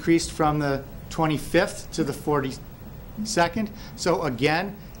percentile increased from the 25th to the 42nd. So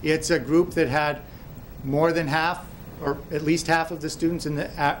again, it's a group that had more than half, or at least half of the students in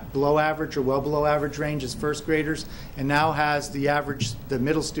the below average or well below average range as first graders, and now has the average, the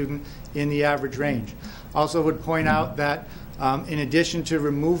middle student in the average range. Also would point out that in addition to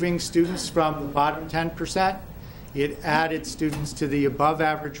removing students from the bottom 10%, it added students to the above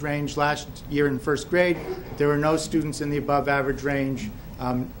average range last year in 1st grade. There were no students in the above average range.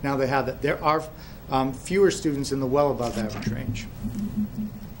 Now they have that. There are fewer students in the well above average range.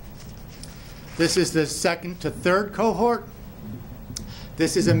 This is the 2nd to 3rd cohort.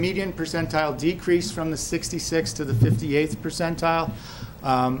 This is a median percentile decrease from the 66th to the 58th percentile.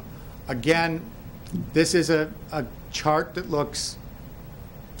 Again, this is a chart that looks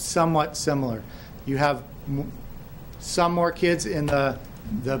somewhat similar. You have some more kids in the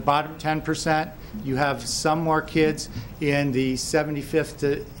bottom 10%. You have some more kids in the 75th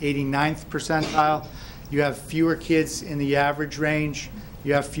to 89th percentile. You have fewer kids in the average range.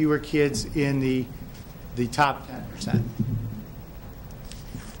 You have fewer kids in the top 10%.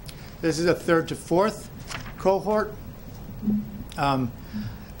 This is a 3rd to 4th cohort.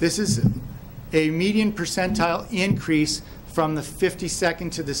 This is a median percentile increase from the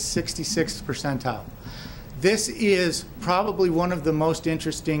 52nd to the 66th percentile. This is probably one of the most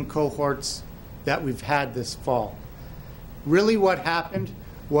interesting cohorts that we've had this fall. Really what happened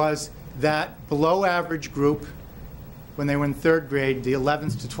was that below average group, when they were in 3rd grade, the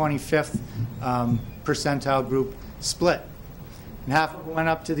 11th to 25th percentile group split. And half of them went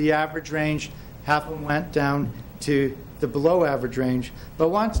up to the average range, half of them went down to the below average range. But I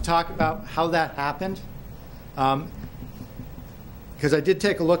wanted to talk about how that happened. because I did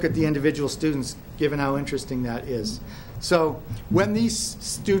take a look at the individual students, given how interesting that is. So when these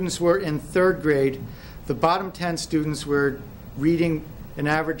students were in 3rd grade, the bottom 10 students were reading an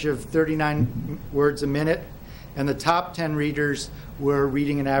average of 39 words a minute, and the top 10 readers were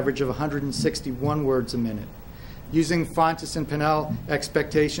reading an average of 161 words a minute. Using Fontes and Pinnell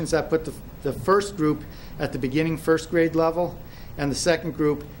expectations, that put the first group at the beginning 1st grade level and the second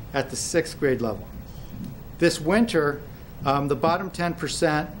group at the 6th grade level. This winter, the bottom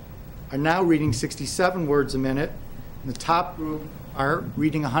 10% are now reading 67 words a minute, and the top group are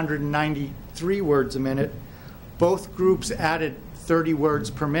reading 193 words a minute. Both groups added 30 words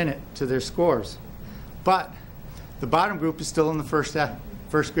per minute to their scores. But the bottom group is still in the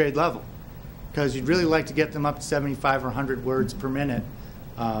first grade level, because you'd really like to get them up to 75 or 100 words per minute.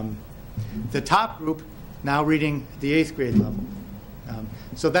 The top group now reading the 8th grade level.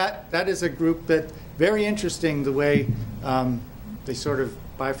 So that is a group that, very interesting the way they sort of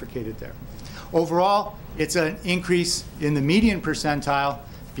bifurcated there. Overall, it's an increase in the median percentile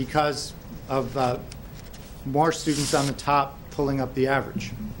because of more students on the top pulling up the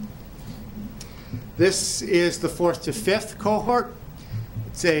average. This is the 4th to 5th cohort.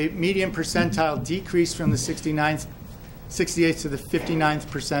 It's a median percentile decrease from the 68th to the 59th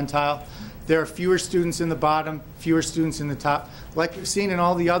percentile. There are fewer students in the bottom, fewer students in the top. Like we've seen in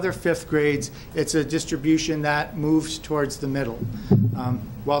all the other 5th grades, it's a distribution that moves towards the middle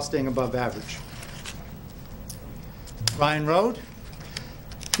while staying above average. Ryan Road.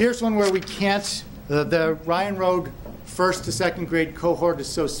 Here's one where we can't, the Ryan Road 1st to 2nd grade cohort is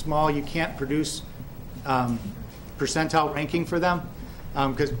so small you can't produce percentile ranking for them.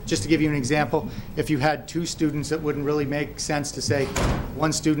 Because just to give you an example, if you had 2 students, it wouldn't really make sense to say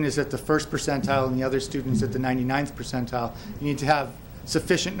one student is at the 1st percentile and the other student is at the 99th percentile. You need to have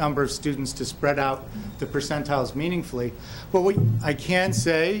sufficient number of students to spread out the percentiles meaningfully. But what I can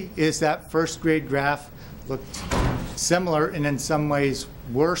say is that 1st grade graph looked similar and in some ways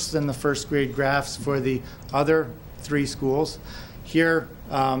worse than the 1st grade graphs for the other 3 schools. Here,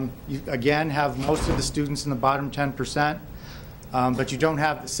 you again have most of the students in the bottom 10%. But you don't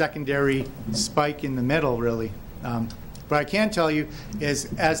have the secondary spike in the middle, really. What I can tell you is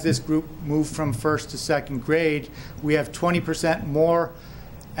as this group moved from 1st to 2nd grade, we have 20% more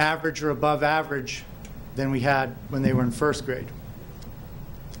average or above average than we had when they were in 1st grade.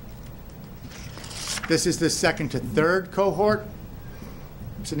 This is the 2nd to 3rd cohort.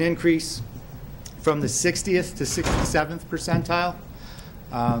 It's an increase from the 60th to 67th percentile.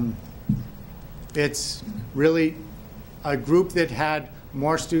 It's really a group that had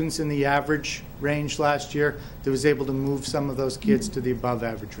more students in the average range last year that was able to move some of those kids to the above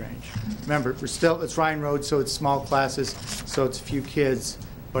average range. Remember, it's Ryan Road, so it's small classes, so it's few kids,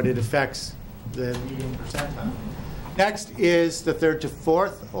 but it affects the median percentile. Next is the 3rd to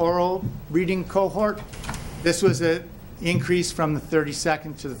 4th oral reading cohort. This was an increase from the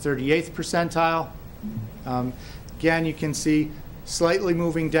 32nd to the 38th percentile. Again, you can see slightly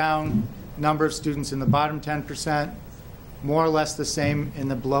moving down number of students in the bottom 10%, more or less the same in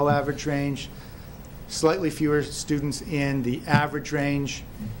the below average range, slightly fewer students in the average range,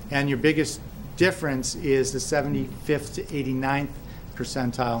 and your biggest difference is the 75th to 89th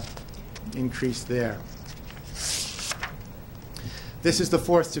percentile increase there. This is the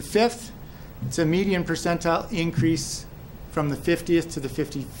 4th to 5th. It's a median percentile increase from the 50th to the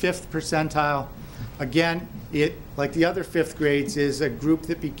 55th percentile. Again, it, like the other 5th grades, is a group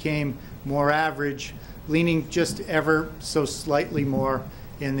that became more average, leaning just ever so slightly more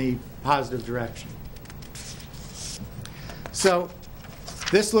in the positive direction. So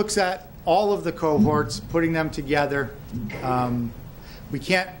this looks at all of the cohorts, putting them together. We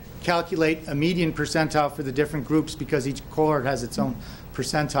can't calculate a median percentile for the different groups because each cohort has its own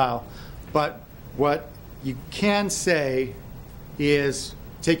percentile. But what you can say is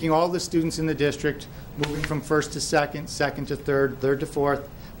taking all the students in the district, moving from 1st to 2nd, 2nd to 3rd, 3rd to 4th,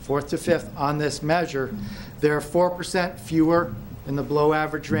 4th to 5th on this measure, there are 4% fewer in the below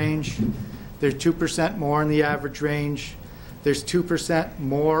average range. There's 2% more in the average range. There's 2%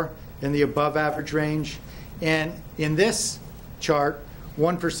 more in the above average range. And in this chart,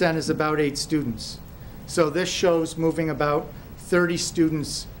 1% is about 8 students. So this shows moving about 30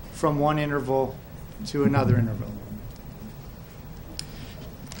 students from one interval to another interval.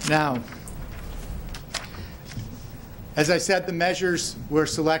 Now, as I said, the measures were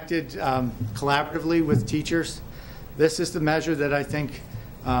selected collaboratively with teachers. This is the measure that I think,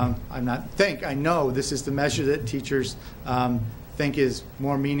 I know this is the measure that teachers think is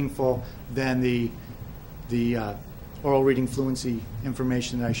more meaningful than the oral reading fluency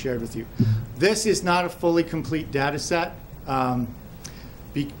information that I shared with you. This is not a fully complete data set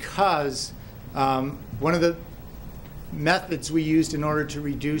because one of the methods we used in order to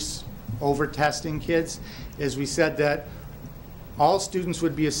reduce over-testing kids is we said that all students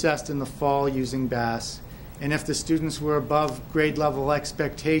would be assessed in the fall using BAS, and if the students were above grade level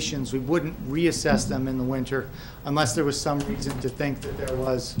expectations, we wouldn't reassess them in the winter unless there was some reason to think that there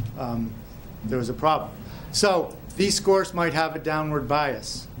was a problem. So these scores might have a downward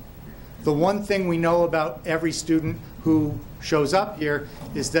bias. The one thing we know about every student who shows up here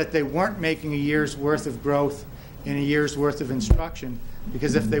is that they weren't making a year's worth of growth in a year's worth of instruction,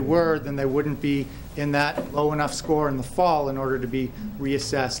 because if they were, then they wouldn't be in that low enough score in the fall in order to be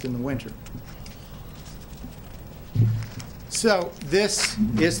reassessed in the winter. So this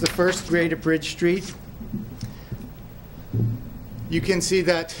is the first grade at Bridge Street. You can see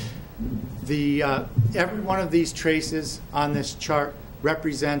that every one of these traces on this chart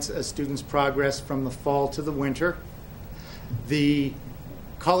represents a student's progress from the fall to the winter. The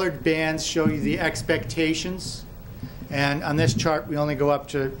colored bands show you the expectations. And on this chart, we only go up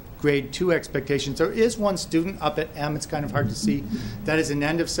to grade 2 expectations. There is one student up at M. It's kind of hard to see. That is an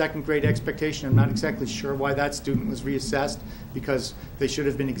end of second grade expectation. I'm not exactly sure why that student was reassessed, because they should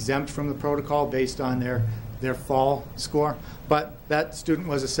have been exempt from the protocol based on their fall score. But that student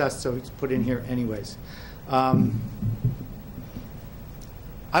was assessed, so it's put in here anyways. I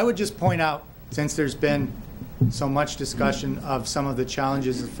would just point out, since there's been so much discussion of some of the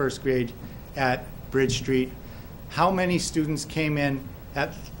challenges of first grade at Bridge Street, how many students came in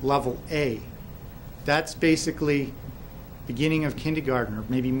at level A? That's basically beginning of kindergarten or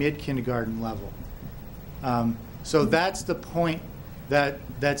maybe mid-kindergarten level. So that's the point that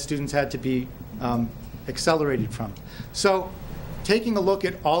students had to be accelerated from. So taking a look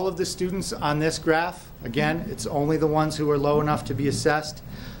at all of the students on this graph, again, it's only the ones who are low enough to be assessed.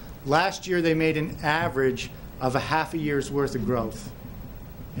 Last year they made an average of a half a year's worth of growth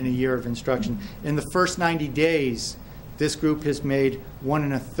in a year of instruction. In the first 90 days, this group has made 1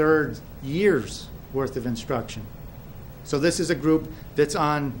 1/3 years worth of instruction. So this is a group that's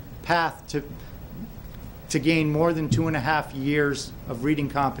on path to gain more than 2.5 years of reading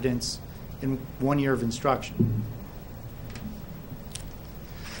competence in 1 year of instruction.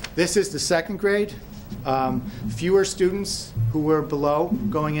 This is the second grade. Fewer students who were below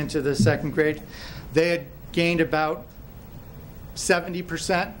going into the second grade. They had gained about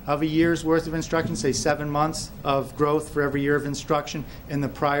 70% of a year's worth of instruction, say 7 months of growth for every year of instruction in the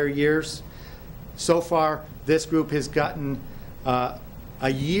prior years. So far, this group has gotten a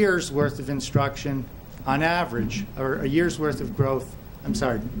year's worth of instruction on average, or a year's worth of growth,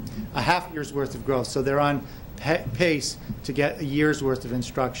 a half year's worth of growth. So they're on pace to get a year's worth of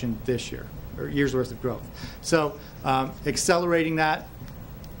instruction this year, or a year's worth of growth. So accelerating that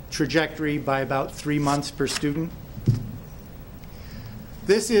trajectory by about 3 months per student.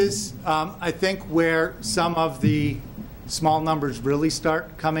 This is, I think, where some of the small numbers really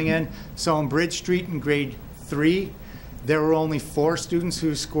start coming in. So in Bridge Street in grade 3, there were only 4 students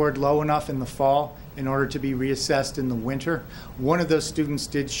who scored low enough in the fall in order to be reassessed in the winter. One of those students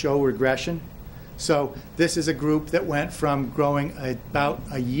did show regression. So this is a group that went from growing about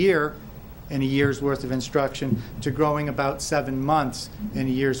a year in a year's worth of instruction to growing about 7 months in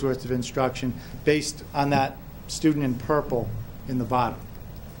a year's worth of instruction based on that student in purple in the bottom.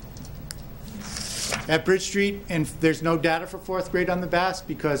 At Bridge Street, and there's no data for 4th grade on the BAS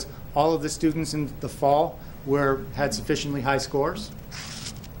because all of the students in the fall had sufficiently high scores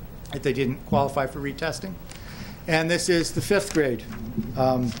that they didn't qualify for retesting. And this is the 5th grade.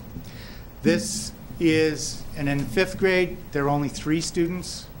 This is, and in 5th grade, there are only 3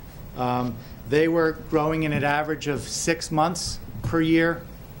 students. They were growing in an average of 6 months per year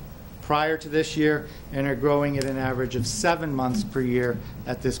prior to this year, and are growing at an average of 7 months per year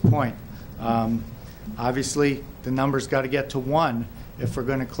at this point. Obviously, the number's got to get to 1 if we're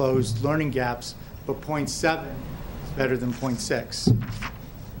going to close learning gaps, but 0.7 is better than 0.6.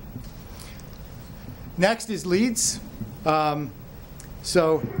 Next is Leeds.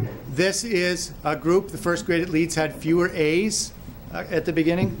 So this is a group. The 1st grade at Leeds had fewer A's at the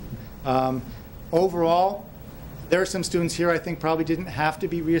beginning. Overall, there are some students here I think probably didn't have to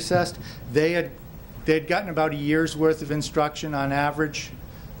be reassessed. They had gotten about a year's worth of instruction on average,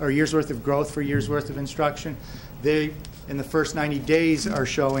 or a year's worth of growth for a year's worth of instruction. They, in the first 90 days, are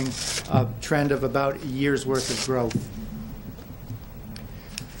showing a trend of about a year's worth of growth.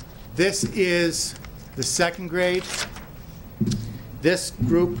 This is the 2nd grade. This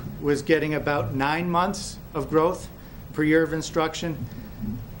group was getting about 9 months of growth per year of instruction.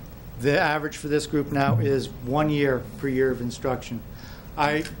 The average for this group now is 1 year per year of instruction.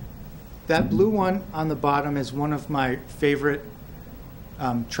 That blue one on the bottom is one of my favorite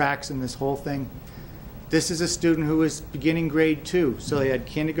tracks in this whole thing. This is a student who was beginning grade 2, so they had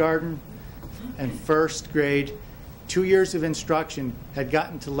kindergarten and first grade, 2 years of instruction, had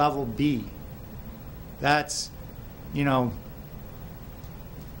gotten to level B. That's, you know,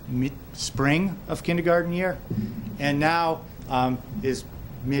 spring of kindergarten year, and now is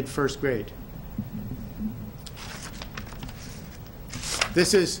mid first grade.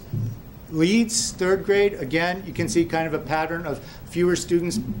 This is Leeds, third grade. Again, you can see kind of a pattern of fewer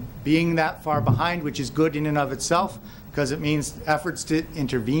students being that far behind, which is good in and of itself, because it means efforts to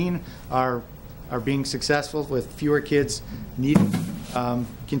intervene are being successful with fewer kids needing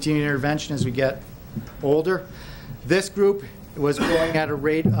continuing intervention as we get older. This group was growing at a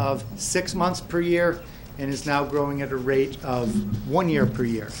rate of 6 months per year and is now growing at a rate of 1 year per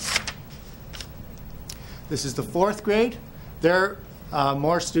year. This is the fourth grade. There are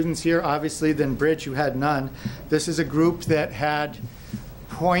more students here, obviously, than Bridge, who had none. This is a group that had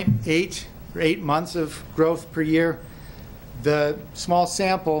 0.8 or 8 months of growth per year. The small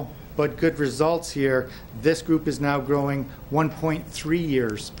sample, but good results here, this group is now growing 1.3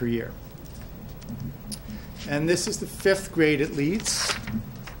 years per year. And this is the fifth grade at Leeds.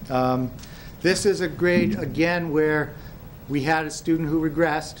 This is a grade, again, where we had a student who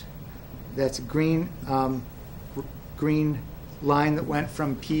regressed. That's a green line that went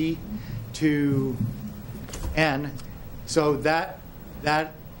from P to N. So that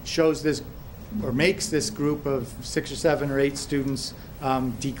shows this, or makes this group of 6 or 7 or 8 students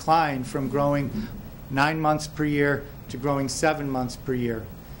decline from growing 9 months per year to growing 7 months per year.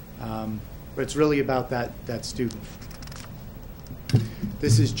 But it's really about that student.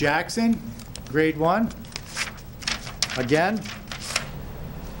 This is Jackson, grade 1. Again,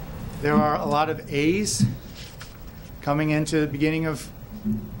 there are a lot of A's coming into the beginning of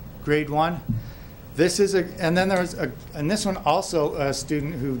grade 1. This is and then there was and this one also a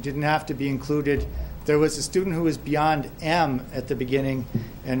student who didn't have to be included. There was a student who was beyond M at the beginning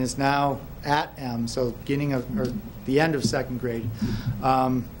and is now at M, so beginning of, or the end of second grade.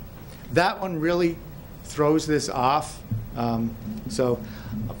 That one really throws this off. So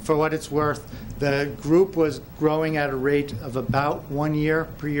for what it's worth, the group was growing at a rate of about 1 year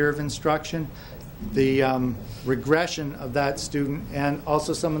per year of instruction. The regression of that student, and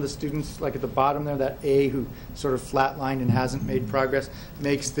also some of the students, like at the bottom there, that A who sort of flatlined and hasn't made progress,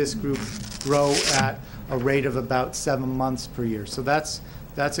 makes this group grow at a rate of about 7 months per year. So that's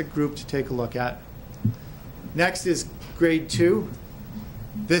a group to take a look at. Next is grade 2.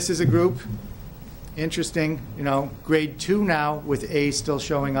 This is a group, interesting, you know, grade 2 now with A still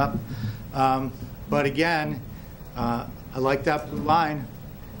showing up. But again, I like that blue line.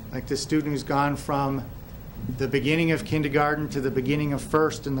 Like the student who's gone from the beginning of kindergarten to the beginning of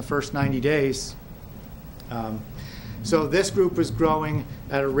first in the first 90 days. So this group was growing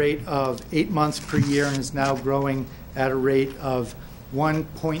at a rate of 8 months per year and is now growing at a rate of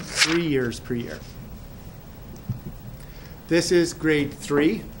 1.3 years per year. This is grade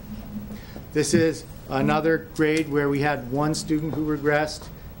 3. This is another grade where we had 1 student who regressed,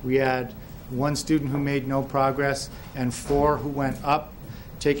 we had 1 student who made no progress, and 4 who went up.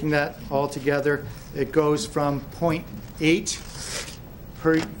 Taking that all together, it goes from 0.8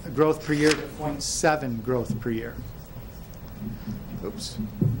 growth per year to 0.7 growth per year. Oops.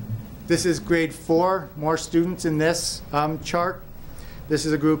 This is grade 4, more students in this chart. This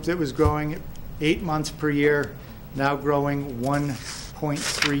is a group that was growing 8 months per year, now growing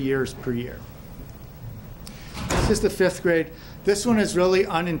 1.3 years per year. This is the 5th grade. This one is really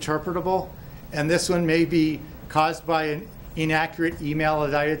uninterpretable, and this one may be caused by an inaccurate email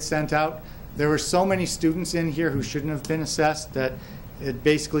that I had sent out. There were so many students in here who shouldn't have been assessed that it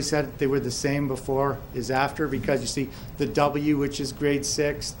basically said that they were the same before is after, because you see the W, which is grade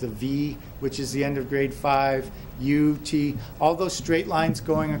 6, the V, which is the end of grade 5, U, T, all those straight lines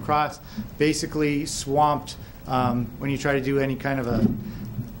going across basically swamped, when you try to do any kind of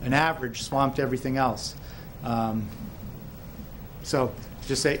an average, swamped everything else. So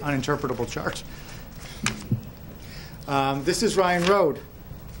just say uninterpretable chart. This is Ryan Road.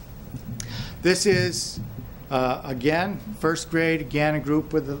 This is, again, first grade, again, a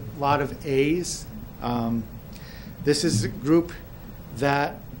group with a lot of A's. This is a group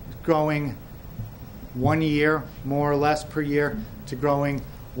that is growing 1 year, more or less per year, to growing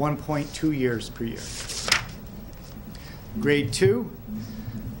 1.2 years per year. Grade 2,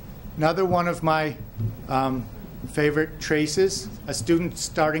 another one of my favorite traces, a student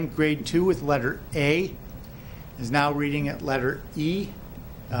starting grade 2 with letter A is now reading at letter E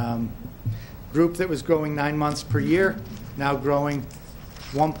Group that was growing 9 months per year, now growing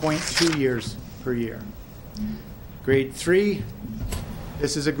 1.2 years per year. Grade 3,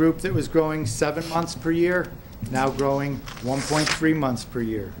 this is a group that was growing 7 months per year, now growing 1.3 months per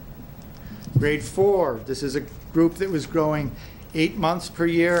year. Grade 4, this is a group that was growing 8 months per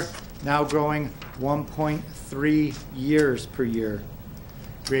year, now growing 1.3 years per year.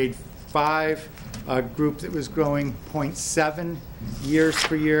 Grade 5, a group that was growing 0.7 years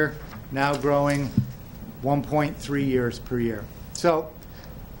per year, now growing 1.3 years per year. So,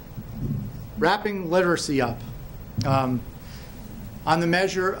 wrapping literacy up. On the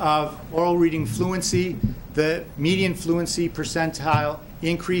measure of oral reading fluency, the median fluency percentile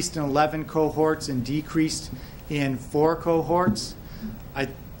increased in 11 cohorts and decreased in 4 cohorts.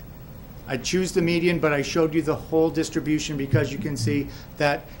 I choose the median, but I showed you the whole distribution because you can see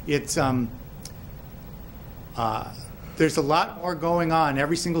that it's there's a lot more going on.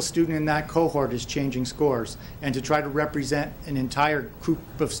 Every single student in that cohort is changing scores, and to try to represent an entire group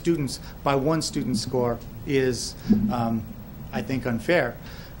of students by one student's score is, I think, unfair.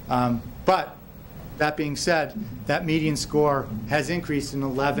 But that being said, that median score has increased in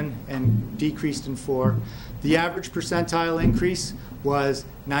 11 and decreased in 4. The average percentile increase was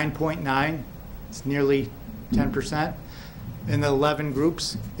 9.9. It's nearly 10% in the 11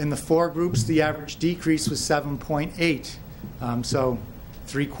 groups. In the 4 groups, the average decrease was 7.8. So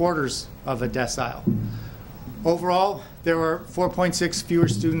 3/4 of a decile. Overall, there were 4.6 fewer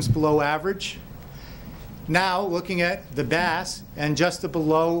students below average. Now, looking at the BAS and just the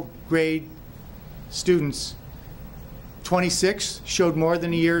below grade students, 26 showed more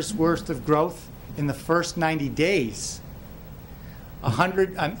than a year's worth of growth in the first 90 days.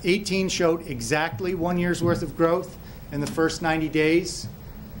 18 showed exactly 1 year's worth of growth in the first 90 days.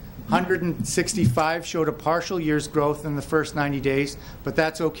 165 showed a partial year's growth in the first 90 days, but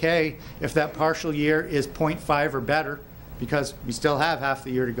that's okay if that partial year is 0.5 or better, because we still have half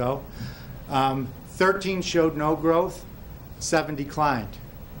the year to go. 13 showed no growth, 7 declined.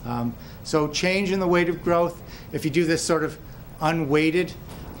 So change in the weight of growth, if you do this sort of unweighted,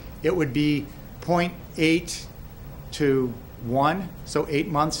 it would be 0.8 to 1, so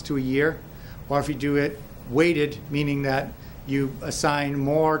 8 months to a year. Or if you do it weighted, meaning that you assign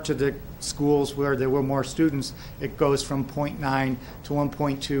more to the schools where there were more students, it goes from 0.9 to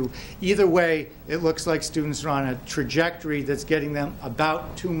 1.2. Either way, it looks like students are on a trajectory that's getting them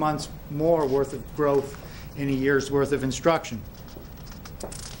about 2 months more worth of growth in a year's worth of instruction.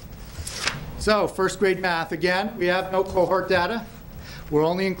 So, first grade math, again, we have no cohort data. We're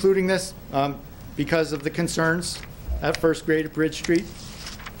only including this because of the concerns at first grade at Bridge Street.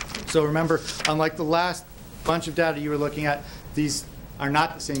 So remember, unlike the last bunch of data you were looking at, these are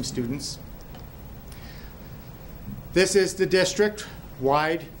not the same students. This is the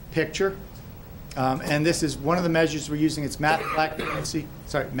district-wide picture, and this is one of the measures we're using. It's math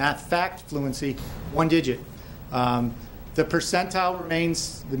fact fluency, 1 digit. The percentile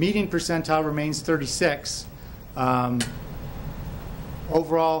remains, the median percentile remains 36.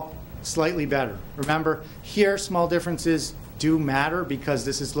 Overall, slightly better. Remember, here small differences do matter because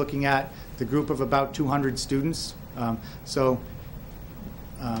this is looking at the group of about 200 students.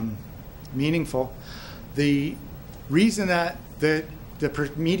 Meaningful. The reason that the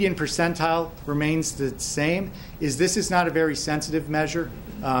median percentile remains the same is this is not a very sensitive measure.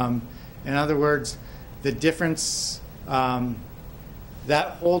 In other words, the difference, that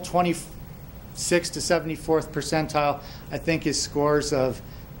whole 26 to 74th percentile, I think, is scores of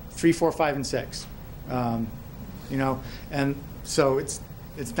 3, 4, 5, and 6. And so it's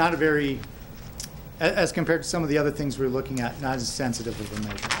not a very, as compared to some of the other things we're looking at, not as sensitive of a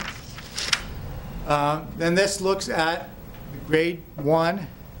measure. Then this looks at grade 1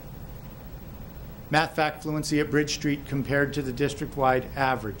 math fact fluency at Bridge Street compared to the district-wide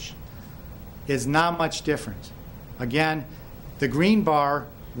average. Is not much different. Again, the green bar,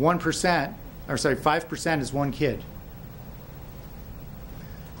 1%, or sorry, 5% is 1 kid.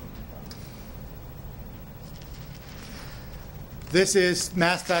 This is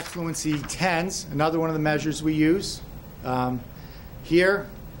math fact fluency 10s, another one of the measures we use. Here,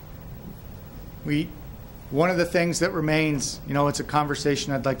 one of the things that remains, it's a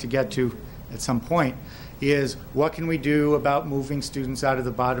conversation I'd like to get to at some point, is what can we do about moving students out of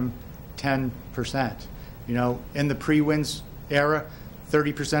the bottom 10%? In the pre-WINS era,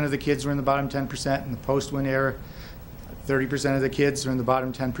 30% of the kids were in the bottom 10%. In the post-WIN era, 30% of the kids are in the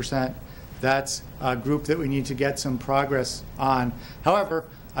bottom 10%. That's a group that we need to get some progress on. However,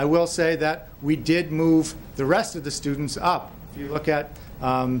 I will say that we did move the rest of the students up. If you look at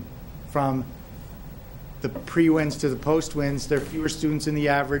from the pre-wins to the post-wins, there are fewer students in the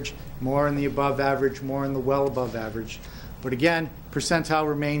average, more in the above average, more in the well above average. But again, percentile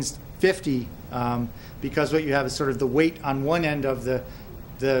remains 50 because what you have is sort of the weight on one end of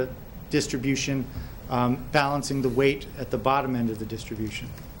the distribution balancing the weight at the bottom end of the distribution.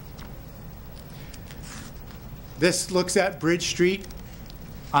 This looks at Bridge Street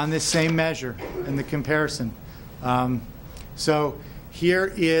on this same measure in the comparison. So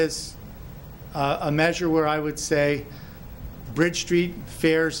here is a measure where I would say Bridge Street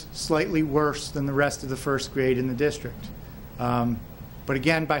fares slightly worse than the rest of the first grade in the district. But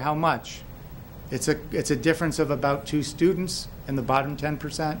again, by how much? It's a difference of about 2 students in the bottom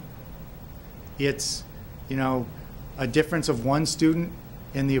 10%. It's, you know, a difference of 1 student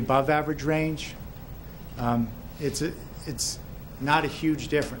in the above average range. It's not a huge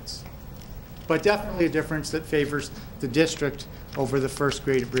difference, but definitely a difference that favors the district over the first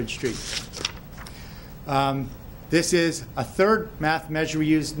grade at Bridge Street. This is a third math measure we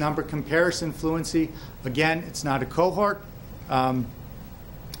use, number comparison fluency. Again, it's not a cohort.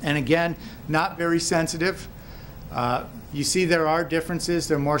 And again, not very sensitive. You see there are differences.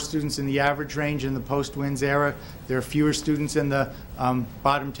 There are more students in the average range in the post-wins era. There are fewer students in the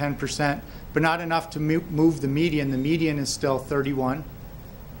bottom 10%, but not enough to move the median. The median is still 31.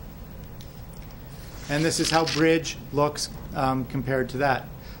 And this is how Bridge looks compared to that.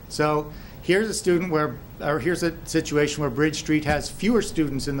 So here's a student where, or here's a situation where Bridge Street has fewer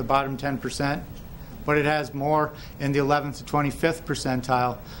students in the bottom 10%, but it has more in the 11th to 25th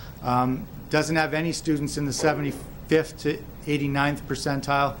percentile. Doesn't have any students in the 75th to 89th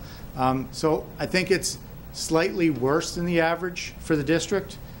percentile. So I think it's slightly worse than the average for the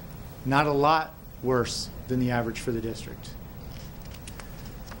district, not a lot worse than the average for the district.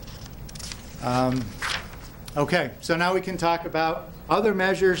 Okay, so now we can talk about other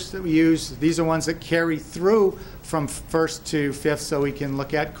measures that we use. These are ones that carry through from 1st to 5th, so we can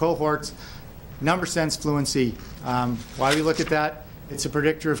look at cohorts. Number sense fluency. Why do we look at that? It's a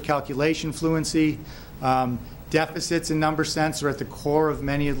predictor of calculation fluency. Deficits in number sense are at the core of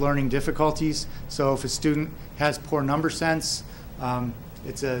many learning difficulties. So if a student has poor number sense,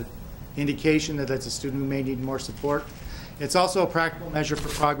 it's an indication that that's a student who may need more support. It's also a practical measure for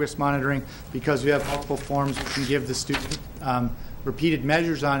progress monitoring because we have multiple forms we can give the student repeated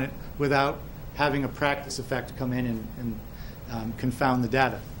measures on it without having a practice effect come in and confound the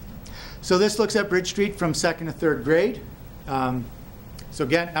data. So this looks at Bridge Street from 2nd to 3rd grade. So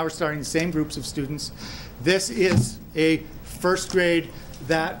again, now we're starting the same groups of students. This is a first grade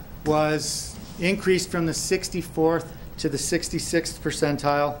that was increased from the 64th to the 66th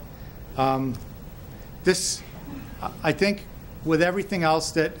percentile. This, I think, with everything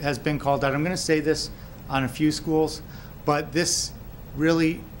else that has been called out, I'm going to say this on a few schools, but this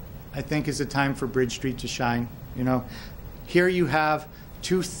really, I think, is a time for Bridge Street to shine. You know, here you have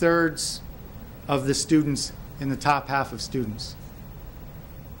 2/3 of the students in the top half of students.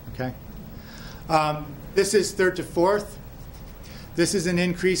 Okay. This is 3rd to 4th. This is an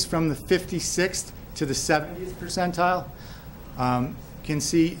increase from the 56th to the 70th percentile. Can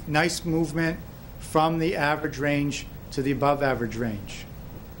see nice movement from the average range to the above average range.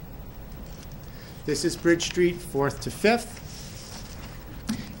 This is Bridge Street, 4th to 5th.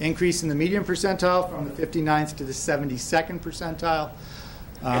 Increase in the median percentile from the 59th to the 72nd percentile.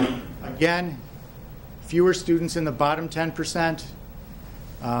 Again, fewer students in the bottom 10%.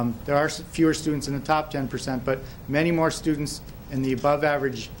 There are fewer students in the top 10%, but many more students in the above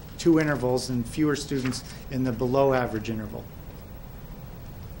average 2 intervals and fewer students in the below average interval.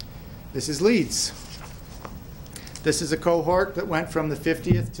 This is Leeds. This is a cohort that went from the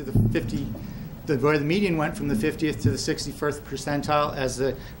 50th to the 50th, where the median went from the 50th to the 61st percentile as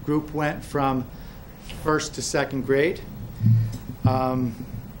the group went from 1st to 2nd grade.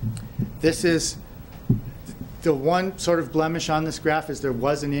 This is the one sort of blemish on this graph is there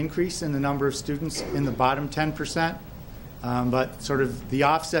was an increase in the number of students in the bottom 10%, but sort of the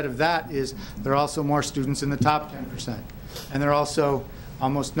offset of that is there are also more students in the top 10%. And there are also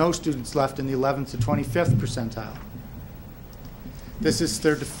almost no students left in the 11th to 25th percentile. This is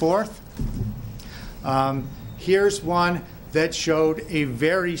 3rd to 4th. Here's one that showed a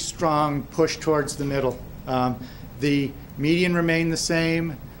very strong push towards the middle. The median remained the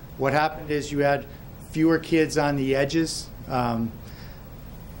same. What happened is you had fewer kids on the edges.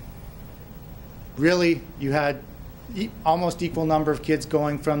 Really, you had almost equal number of kids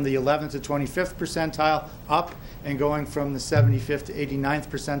going from the 11th to 25th percentile up and going from the 75th to 89th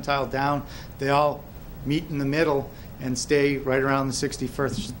percentile down. They all meet in the middle and stay right around the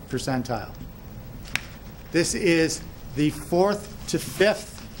 61st percentile. This is the 4th to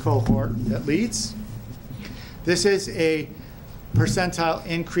 5th cohort that leads. This is a percentile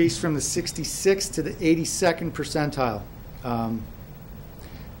increase from the 66th to the 82nd percentile.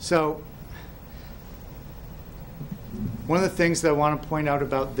 So one of the things that I want to point out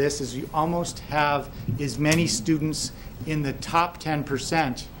about this is you almost have as many students in the top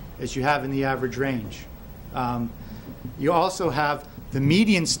 10% as you have in the average range. You also have the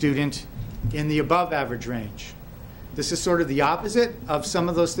median student in the above average range. This is sort of the opposite of some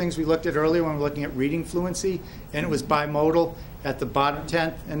of those things we looked at earlier when we were looking at reading fluency, and it was bimodal at the bottom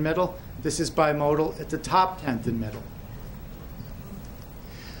 10th and middle. This is bimodal at the top 10th and middle.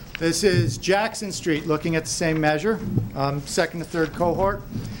 This is Jackson Street looking at the same measure, second to third cohort.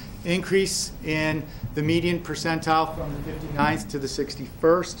 Increase in the median percentile from the 59th to the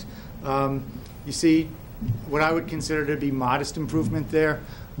 61st. You see what I would consider to be modest improvement there,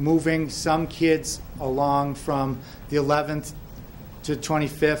 moving some kids along from the 11th to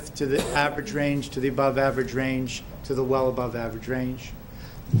 25th to the average range, to the above average range, to the well above average range.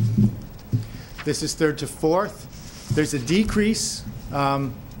 This is third to fourth. There's a decrease,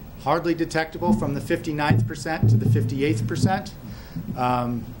 hardly detectable, from the 59th percent to the 58th percent.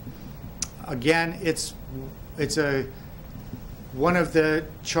 Again, it's one of the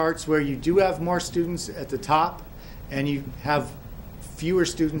charts where you do have more students at the top and you have fewer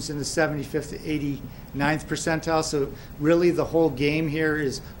students in the 75th to 89th percentile. So really the whole game here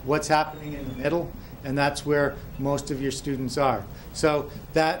is what's happening in the middle, and that's where most of your students are. So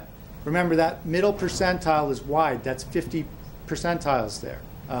that, remember, that middle percentile is wide. That's 50 percentiles there.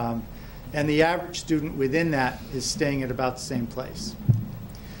 And the average student within that is staying at about the same place.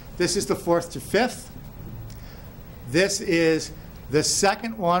 This is the fourth to fifth. This is the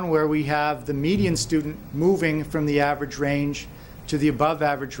second one where we have the median student moving from the average range to the above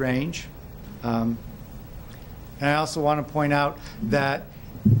average range. And I also want to point out that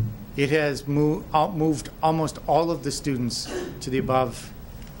it has moved almost all of the students to the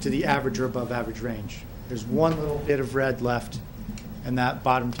average or above average range. There's one little bit of red left in that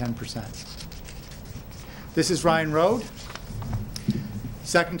bottom 10%. This is Ryan Road.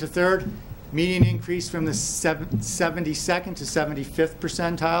 Second to third, median increase from the 72nd to 75th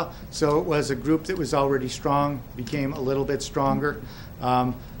percentile. So it was a group that was already strong, became a little bit stronger.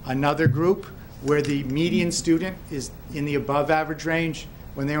 Another group where the median student is in the above average range.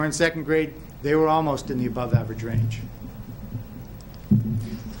 When they were in second grade, they were almost in the above average range.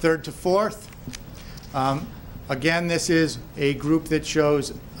 Third to fourth, again, this is a group that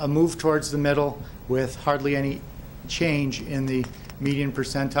shows a move towards the middle with hardly any change in the median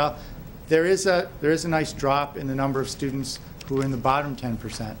percentile. There is a nice drop in the number of students who are in the bottom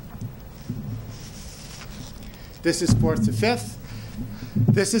 10%. This is fourth to fifth.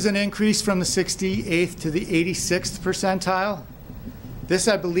 This is an increase from the 68th to the 86th percentile. This,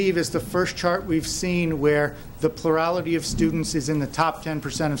 I believe, is the first chart we've seen where the plurality of students is in the top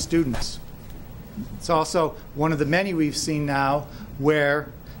 10% of students. It's also one of the many we've seen now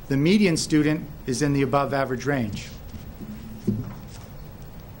where the median student is in the above average range.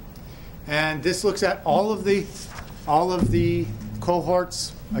 And this looks at all of the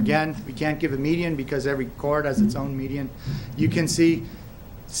cohorts. Again, we can't give a median because every cohort has its own median. You can see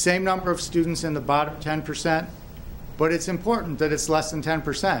same number of students in the bottom 10%, but it's important that it's less than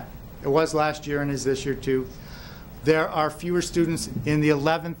 10%. It was last year and is this year too. There are fewer students in the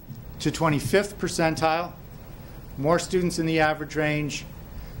 11th to 25th percentile, more students in the average range,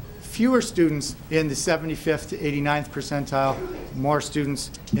 fewer students in the 75th to 89th percentile, more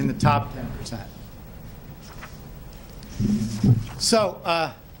students in the top 10%. So,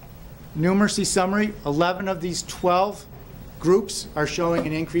 numeracy summary, 11 of these 12 groups are showing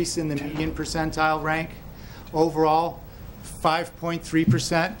an increase in the median percentile rank. Overall,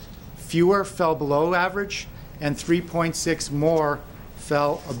 5.3% fewer fell below average, and 3.6 more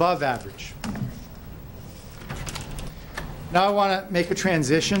fell above average. Now I want to make a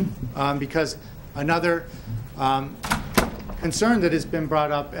transition because another concern that has been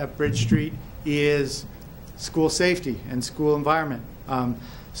brought up at Bridge Street is school safety and school environment.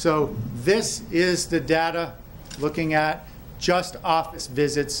 So this is the data looking at just office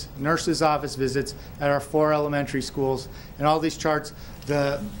visits, nurses' office visits at our 4 elementary schools. And all these charts,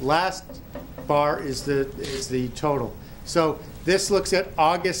 the last bar is the total. So this looks at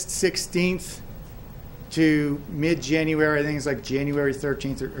August 16th to mid-January. I think it's like January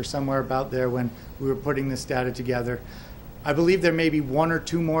 13th or somewhere about there when we were putting this data together. I believe there may be 1 or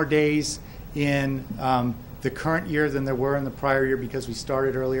 2 more days in the current year than there were in the prior year because we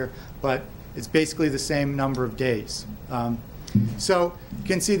started earlier, but it's basically the same number of days. So you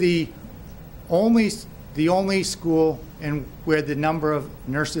can see the only school where the number of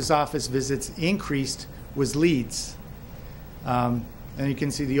nurses' office visits increased was Leeds. And you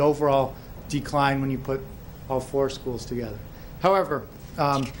can see the overall decline when you put all 4 schools together. However,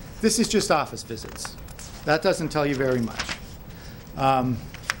 this is just office visits. That doesn't tell you very much.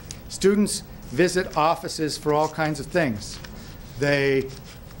 Students visit offices for all kinds of things. They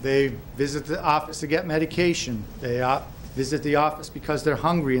visit the office to get medication. They visit the office because they're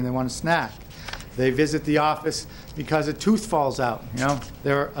hungry and they want a snack. They visit the office because a tooth falls out. You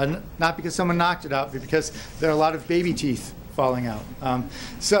know, not because someone knocked it out, but because there are a lot of baby teeth falling out.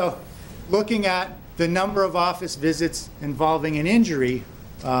 So, looking at the number of office visits involving an injury,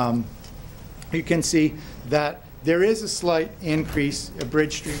 you can see that there is a slight increase at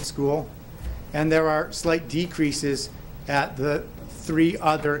Bridge Street School, and there are slight decreases at the 3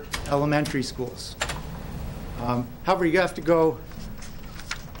 other elementary schools. However, you have to go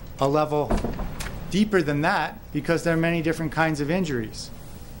a level deeper than that because there are many different kinds of injuries,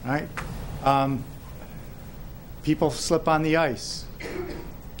 right? People slip on the ice.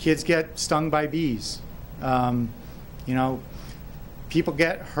 Kids get stung by bees. You know, people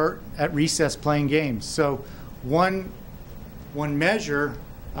get hurt at recess playing games. So one measure,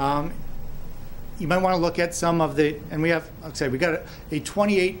 you might want to look at some of the, and we have, like I said, we got a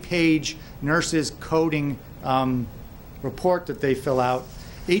 28-page nurses coding report that they fill out.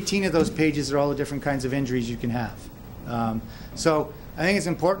 18 of those pages are all the different kinds of injuries you can have. So I think it's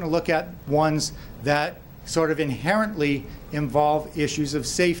important to look at ones that sort of inherently involve issues of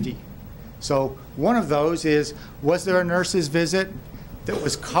safety. So one of those is, was there a nurse's visit that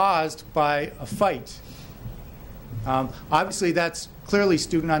was caused by a fight? Obviously, that's clearly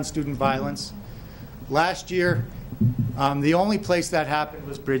student-on-student violence. Last year, the only place that happened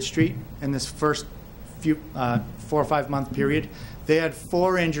was Bridge Street in this first 4 or 5 month period. They had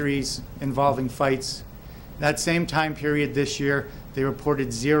 4 injuries involving fights. That same time period this year, they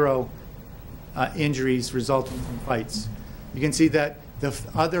reported 0 injuries resulting from fights. You can see that the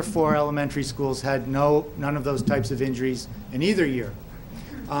other 4 elementary schools had none of those types of injuries in either year.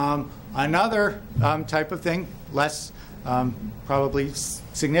 Another type of thing, less probably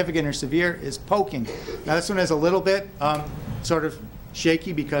significant or severe, is poking. Now this one is a little bit sort of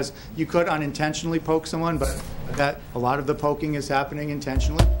shaky because you could unintentionally poke someone, but that a lot of the poking is happening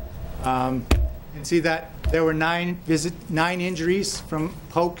intentionally. You can see that there were 9 injuries from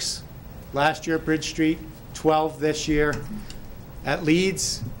pokes last year at Bridge Street, 12 this year. At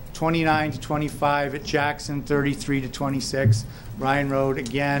Leeds, 29 to 25. At Jackson, 33 to 26. Ryan Road,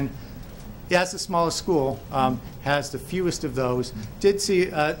 again, that's the smallest school, has the fewest of those. Did see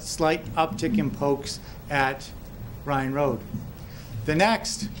a slight uptick in pokes at Ryan Road. The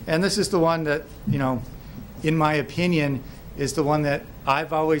next, and this is the one that, you know, in my opinion, is the one that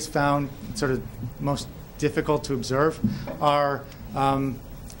I've always found sort of most difficult to observe, are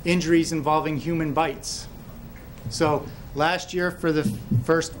injuries involving human bites. So last year, for the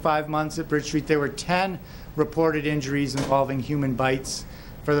first 5 months at Bridge Street, there were 10 reported injuries involving human bites.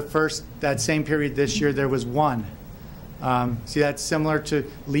 For that same period this year, there was 1. See, that's similar to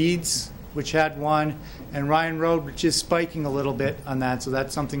Leeds, which had 1, and Ryan Road, which is spiking a little bit on that, so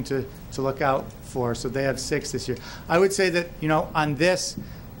that's something to look out for. So they have 6 this year. I would say that, you know, on this,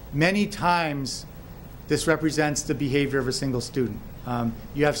 many times this represents the behavior of a single student.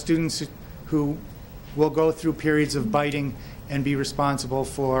 You have students who will go through periods of biting and be responsible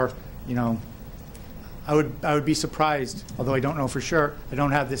for, you know, I would be surprised, although I don't know for sure, I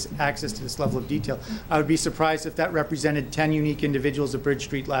don't have this access to this level of detail, I would be surprised if that represented 10 unique individuals at Bridge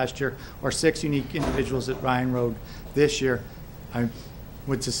Street last year or 6 unique individuals at Ryan Road this year. I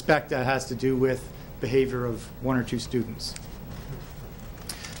would suspect that has to do with behavior of 1 or 2 students.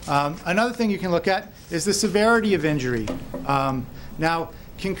 Another thing you can look at is the severity of injury. Now,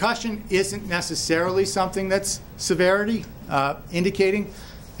 concussion isn't necessarily something that's severity indicating,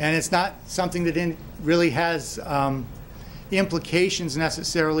 and it's not something that really has implications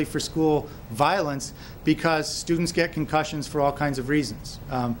necessarily for school violence, because students get concussions for all kinds of reasons.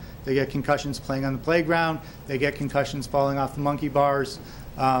 They get concussions playing on the playground, they get concussions falling off the monkey bars,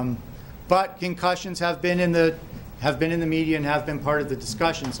 but concussions have been in the media and have been part of the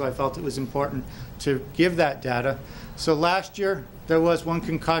discussion, so I felt it was important to give that data. So last year, there was 1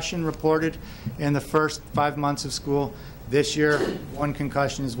 concussion reported in the first 5 months of school. This year, 1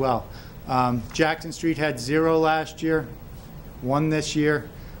 concussion as well. Jackson Street had 0 last year, 1 this year.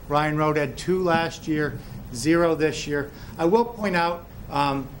 Ryan Road had 2 last year, 0 this year. I will point out,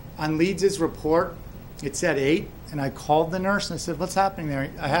 on Leeds' report, it said 8, and I called the nurse and I said, what's happening there?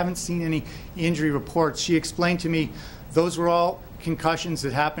 I haven't seen any injury reports. She explained to me those were all concussions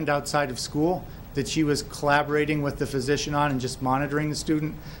that happened outside of school, that she was collaborating with the physician on and just monitoring the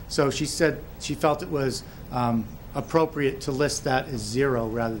student. So she said she felt it was appropriate to list that as 0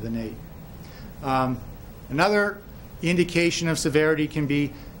 rather than 8. Another indication of severity can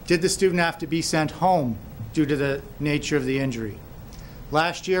be, did the student have to be sent home due to the nature of the injury?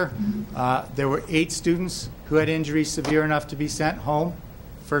 Last year, there were 8 students who had injuries severe enough to be sent home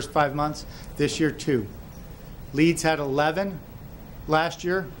first 5 months. This year, 2. Leeds had 11 last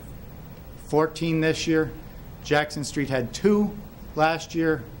year, 14 this year. Jackson Street had 2 last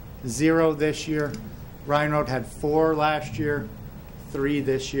year, 0 this year. Ryan Road had 4 last year, 3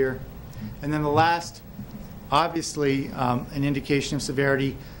 this year. And then the last, obviously, an indication of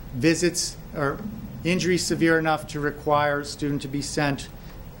severity, visits or injuries severe enough to require a student to be sent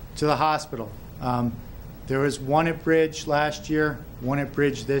to the hospital. There was 1 at Bridge last year, 1 at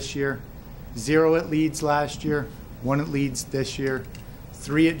Bridge this year, 0 at Leeds last year, 1 at Leeds this year,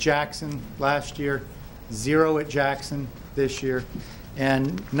 3 at Jackson last year, 0 at Jackson this year,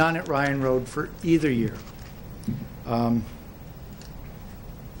 and none at Ryan Road for either year.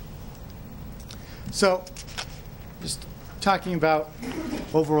 So just talking about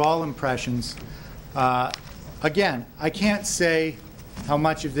overall impressions, again, I can't say how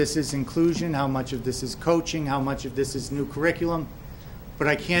much of this is inclusion, how much of this is coaching, how much of this is new curriculum, but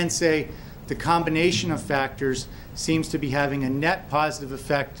I can say the combination of factors seems to be having a net positive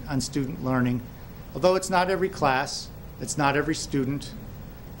effect on student learning, although it's not every class, it's not every student,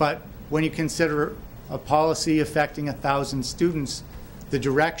 but when you consider a policy affecting 1,000 students, the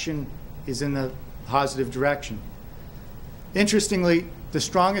direction is in the positive direction. Interestingly, the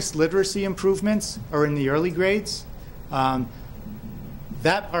strongest literacy improvements are in the early grades.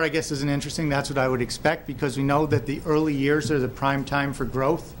 That part, I guess, isn't interesting. That's what I would expect, because we know that the early years are the prime time for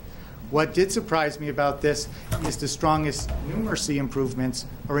growth. What did surprise me about this is the strongest numeracy improvements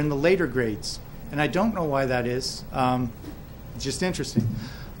are in the later grades. And I don't know why that is. It's just interesting.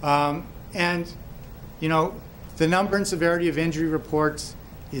 And, you know, the number and severity of injury reports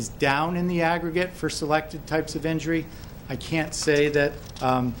is down in the aggregate for selected types of injury. I can't say that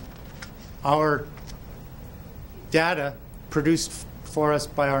our data produced for us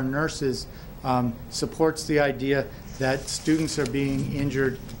by our nurses supports the idea that students are being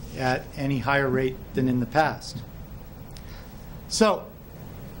injured at any higher rate than in the past. So,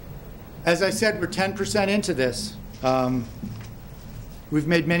 as I said, we're 10% into this. We've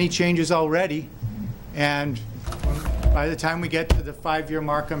made many changes already, and by the time we get to the 5-year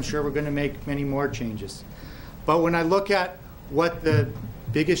mark, I'm sure we're going to make many more changes. But when I look at what the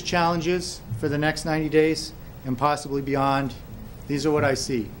biggest challenge is for the next 90 days and possibly beyond, these are what I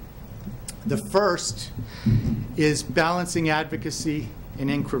see. The first is balancing advocacy and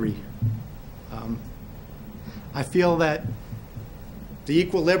inquiry. I feel that the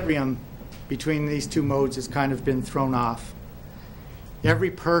equilibrium between these two modes has kind of been thrown off.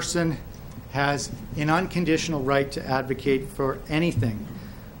 Every person has an unconditional right to advocate for anything,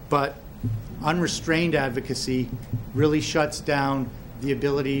 but unrestrained advocacy really shuts down the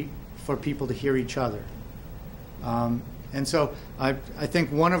ability for people to hear each other. And so I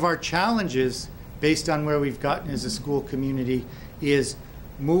think one of our challenges, based on where we've gotten as a school community, is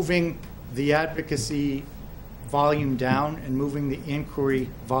moving the advocacy volume down and moving the inquiry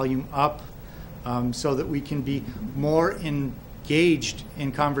volume up, so that we can be more engaged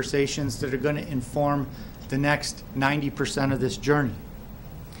in conversations that are going to inform the next 90% of this journey.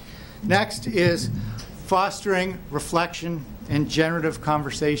 Next is fostering reflection and generative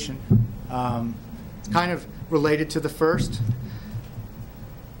conversation. It's kind of related to the first.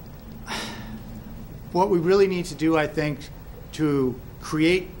 What we really need to do, I think, to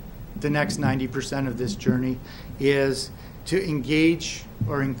create the next 90% of this journey is to engage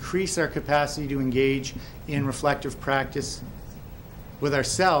or increase our capacity to engage in reflective practice with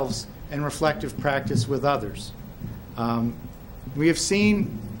ourselves and reflective practice with others. We have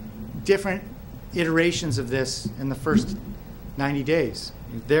seen different iterations of this in the first 90 days.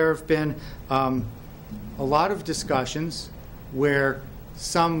 There have been a lot of discussions where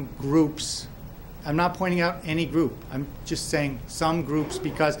some groups, I'm not pointing out any group, I'm just saying some groups,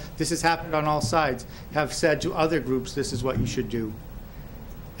 because this has happened on all sides, have said to other groups, this is what you should do.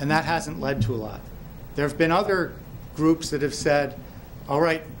 And that hasn't led to a lot. There have been other groups that have said, all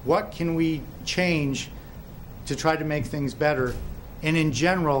right, what can we change to try to make things better? And in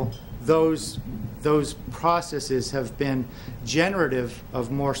general, those processes have been generative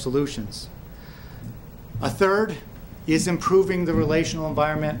of more solutions. A third is improving the relational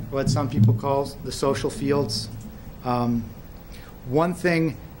environment, what some people call the social fields. One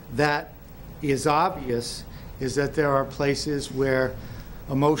thing that is obvious is that there are places where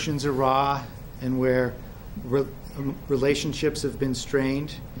emotions are raw and where relationships have been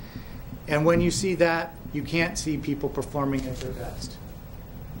strained. And when you see that, you can't see people performing at their best,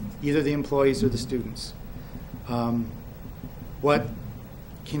 either the employees or the students. What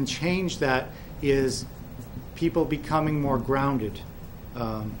can change that is people becoming more grounded,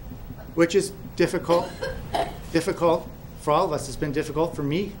 which is difficult for all of us. It's been difficult for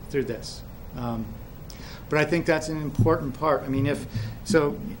me through this. But I think that's an important part. I mean,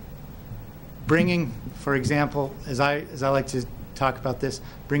 bringing, for example, as I like to talk about this,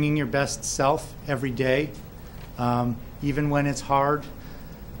 bringing your best self every day, even when it's hard,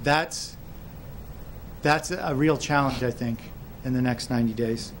 that's a real challenge, I think, in the next 90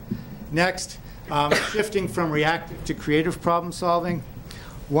 days. Next, shifting from reactive to creative problem solving.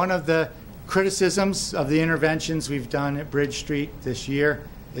 One of the criticisms of the interventions we've done at Bridge Street this year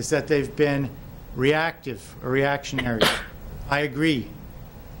is that they've been reactive or reactionary. I agree.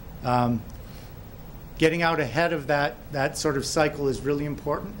 Getting out ahead of that sort of cycle is really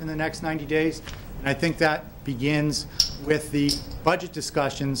important in the next 90 days. And I think that begins with the budget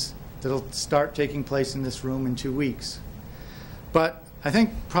discussions that'll start taking place in this room in 2 weeks. But I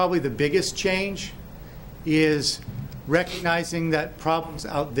think probably the biggest change is recognizing that problems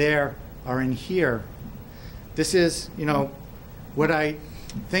out there are in here. This is, what I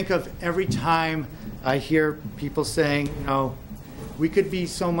think of every time I hear people saying, we could be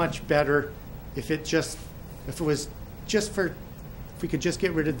so much better if we could just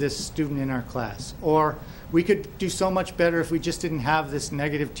get rid of this student in our class, or we could do so much better if we just didn't have this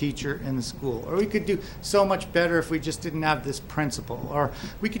negative teacher in the school, or we could do so much better if we just didn't have this principal, or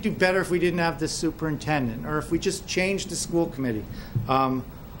we could do better if we didn't have this superintendent, or if we just changed the school committee.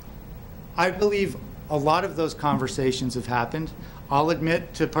 I believe a lot of those conversations have happened. I'll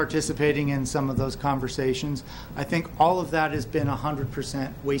admit to participating in some of those conversations. I think all of that has been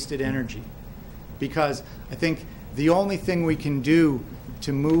 100% wasted energy, because I think the only thing we can do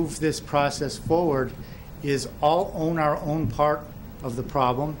to move this process forward is all own our own part of the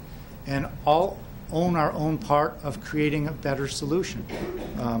problem and all own our own part of creating a better solution.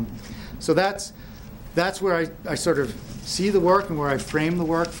 So that's where I sort of see the work and where I frame the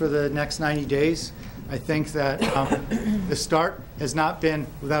work for the next 90 days. I think that the start has not been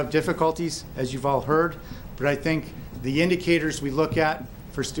without difficulties, as you've all heard, but I think the indicators we look at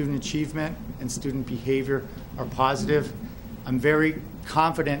for student achievement and student behavior are positive. I'm very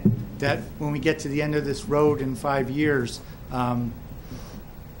confident that when we get to the end of this road in 5 years,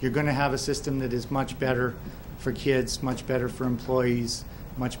 you're going to have a system that is much better for kids, much better for employees,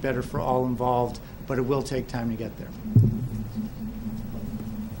 much better for all involved, but it will take time to get there.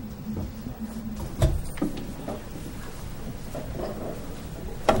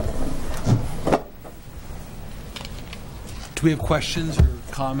 Do we have questions or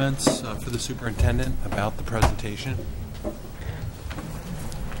comments for the superintendent about the presentation?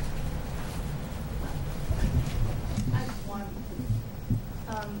 I have one.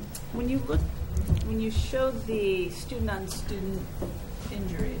 When you showed the student-on-student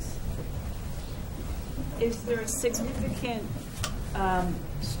injuries, is there a significant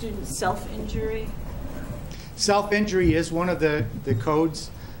student self-injury? Self-injury is one of the codes.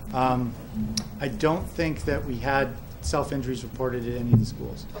 I don't think that we had self-injuries reported at any of the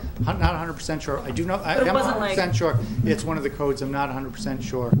schools. Not 100% sure. I do know. I am 100% sure it's one of the codes. I'm not 100%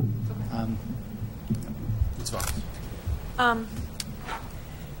 sure. That's fine.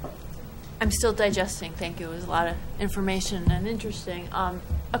 I'm still digesting. Thank you. It was a lot of information and interesting.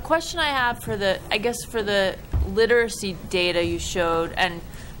 A question I have for the literacy data you showed and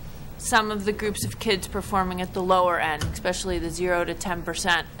some of the groups of kids performing at the lower end, especially the 0 to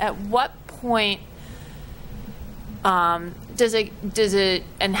 10%. At what point does it,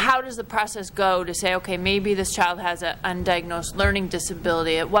 and how does the process go to say, okay, maybe this child has an undiagnosed learning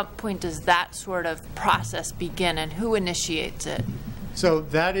disability? At what point does that sort of process begin, and who initiates it? So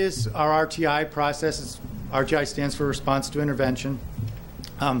that is our RTI process. RTI stands for Response to Intervention.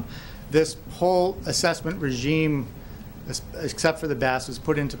 This whole assessment regime, except for the BAS, was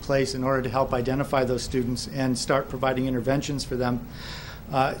put into place in order to help identify those students and start providing interventions for them.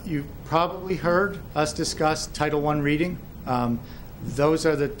 You probably heard us discuss Title I reading. Those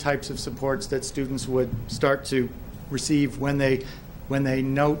are the types of supports that students would start to receive when they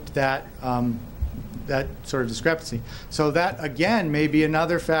note that that sort of discrepancy. So that, again, may be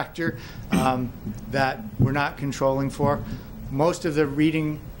another factor that we're not controlling for. Most of the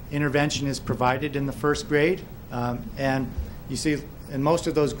reading intervention is provided in the first grade, and you see in most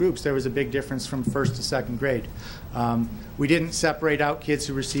of those groups there was a big difference from first to second grade. We didn't separate out kids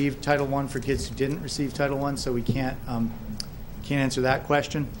who received Title I for kids who didn't receive Title I, so we can't answer that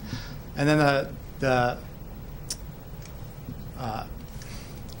question. And then the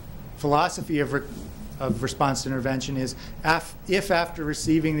philosophy of response to intervention is if after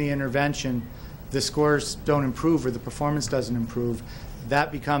receiving the intervention the scores don't improve or the performance doesn't improve,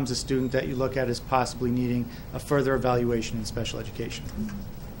 that becomes a student that you look at as possibly needing a further evaluation in special education.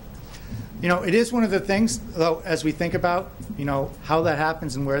 You know, it is one of the things, though, as we think about, you know, how that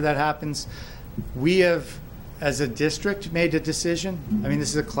happens and where that happens, we have, as a district, made a decision. I mean, this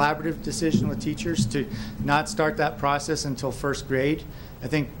is a collaborative decision with teachers to not start that process until first grade. I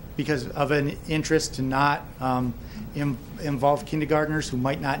think because of an interest to not involve kindergartners who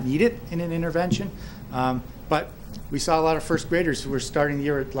might not need it in an intervention. But we saw a lot of first graders who were starting the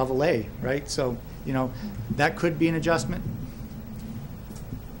year at level A, right? So, you know, that could be an adjustment.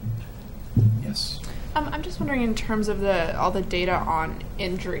 Yes. I'm just wondering, in terms of all the data on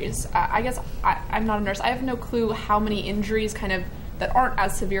injuries, I guess I'm not a nurse. I have no clue how many injuries kind of that aren't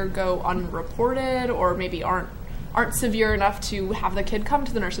as severe go unreported, or maybe aren't severe enough to have the kid come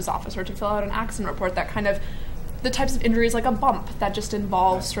to the nurse's office or to fill out an accident report. That kind of the types of injuries, like a bump that just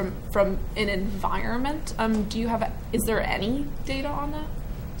involves from an environment. Is there any data on that?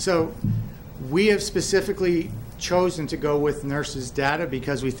 So we have specifically chosen to go with nurses' data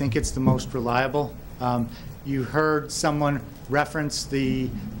because we think it's the most reliable. You heard someone reference the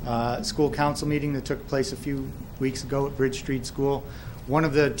school council meeting that took place a few weeks ago at Bridge Street School. One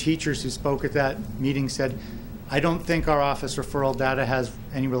of the teachers who spoke at that meeting said, "I don't think our office referral data has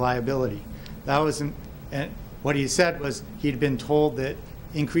any reliability." That wasn't, and what he said was he'd been told that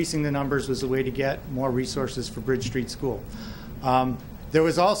increasing the numbers was a way to get more resources for Bridge Street School. There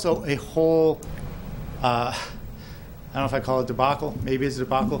was also a whole, I don't know if I call it debacle, maybe it's a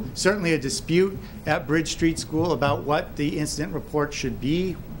debacle, certainly a dispute at Bridge Street School about what the incident report should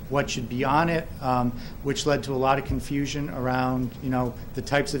be, what should be on it, which led to a lot of confusion around, you know, the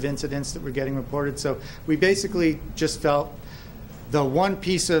types of incidents that were getting reported. So we basically just felt the one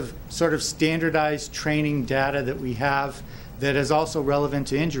piece of sort of standardized training data that we have that is also relevant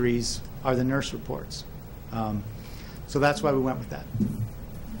to injuries are the nurse reports. So that's why we went with that.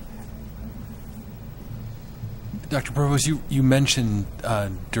 Dr. Provost, you mentioned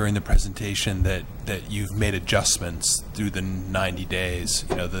during the presentation that you've made adjustments through the 90 days,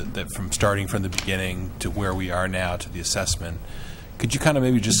 you know, that from starting from the beginning to where we are now to the assessment. Could you kind of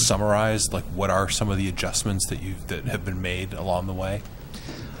maybe just summarize, like, what are some of the adjustments that have been made along the way?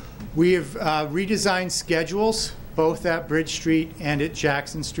 We have redesigned schedules both at Bridge Street and at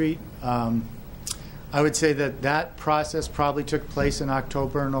Jackson Street. I would say that process probably took place in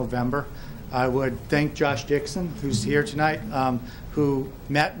October or November. I would thank Josh Dixon, who's here tonight, who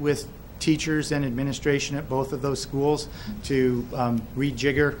met with teachers and administration at both of those schools to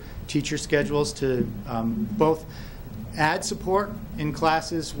rejigger teacher schedules to both add support in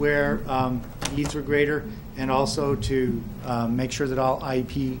classes where needs were greater, and also to make sure that all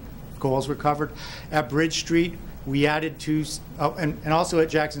IEP goals were covered. At Bridge Street, we added and also at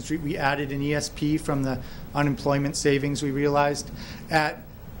Jackson Street, we added an ESP from the unemployment savings we realized. At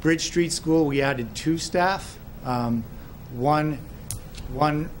Bridge Street School, we added 2 staff. One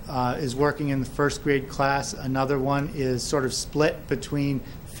is working in the first grade class. Another one is sort of split between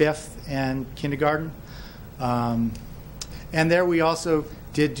 5th and kindergarten. And there we also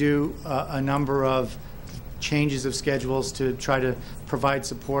did do a number of changes of schedules to try to provide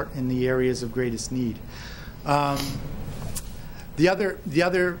support in the areas of greatest need. The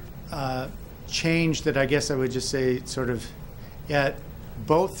other change that I guess I would just say sort of at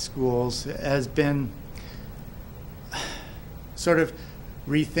both schools has been sort of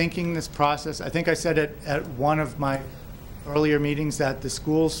rethinking this process. I think I said it at one of my earlier meetings that the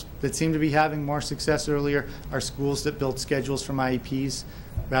schools that seem to be having more success earlier are schools that built schedules from IEPs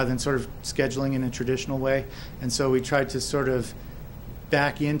rather than sort of scheduling in a traditional way. And so we tried to sort of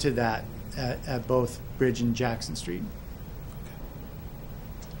back into that at both Bridge and Jackson Street.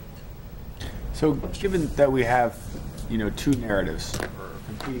 So given that we have, you know, 2 narratives, or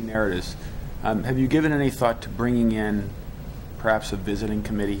competing narratives, have you given any thought to bringing in perhaps a visiting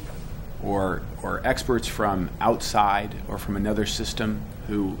committee or experts from outside or from another system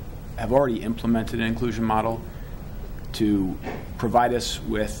who have already implemented an inclusion model to provide us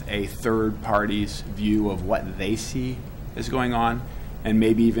with a third party's view of what they see is going on, and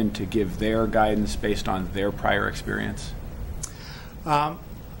maybe even to give their guidance based on their prior experience?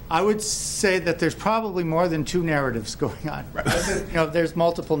 I would say that there's probably more than 2 narratives going on. Right. You know, there's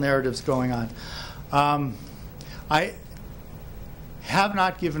multiple narratives going on. I have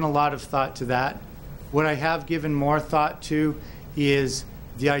not given a lot of thought to that. What I have given more thought to is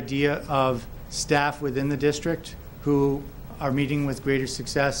the idea of staff within the district who are meeting with greater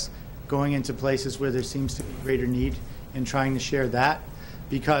success going into places where there seems to be greater need and trying to share that,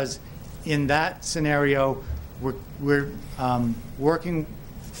 because in that scenario, we're working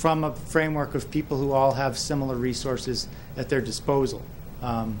from a framework of people who all have similar resources at their disposal.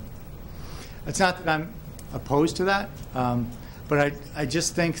 It's not that I'm opposed to that, but I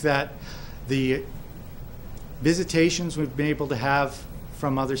just think that the visitations we've been able to have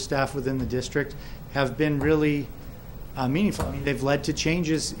from other staff within the district have been really meaningful. I mean, they've led to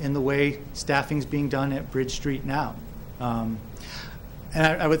changes in the way staffing's being done at Bridge Street now. And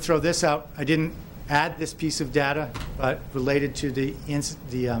I would throw this out. I didn't add this piece of data, but related to the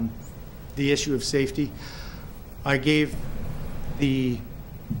issue of safety, I gave the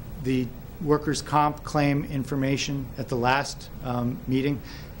workers' comp claim information at the last meeting.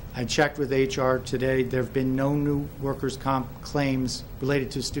 I checked with HR today. There have been no new workers' comp claims related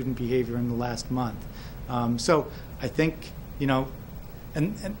to student behavior in the last month. So I think,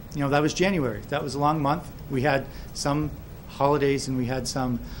 and that was January. That was a long month. We had some holidays and we had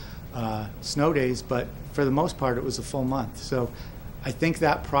some snow days, but for the most part, it was a full month. So I think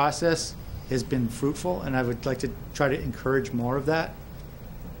that process has been fruitful, and I would like to try to encourage more of that.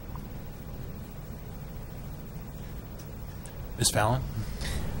 Ms. Fallon?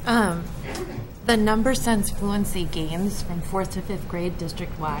 The number sense fluency gains from 4th to 5th grade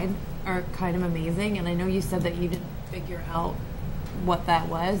district-wide are kind of amazing, and I know you said that you didn't figure out what that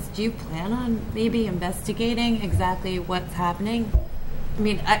was. Do you plan on maybe investigating exactly what's happening? I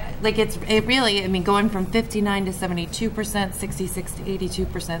mean, going from 59 to 72%, 66 to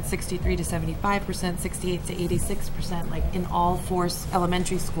 82%, 63 to 75%, 68 to 86%, like in all 4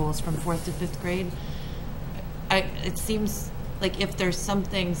 elementary schools from 4th to 5th grade, it seems like if there's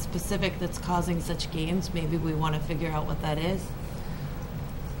something specific that's causing such gains, maybe we want to figure out what that is.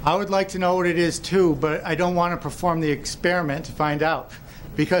 I would like to know what it is too, but I don't want to perform the experiment to find out,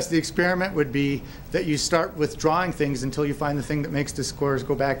 because the experiment would be that you start withdrawing things until you find the thing that makes the scores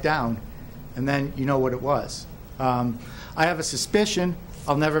go back down, and then you know what it was. I have a suspicion.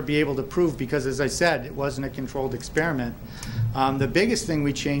 I'll never be able to prove, because, as I said, it wasn't a controlled experiment. The biggest thing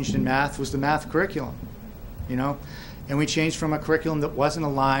we changed in math was the math curriculum, and we changed from a curriculum that wasn't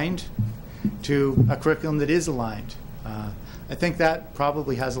aligned to a curriculum that is aligned. I think that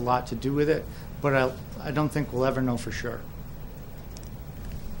probably has a lot to do with it, but I don't think we'll ever know for sure.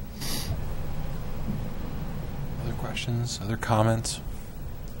 Other questions? Other comments?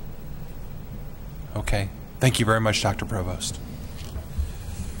 Okay. Thank you very much, Dr. Provost.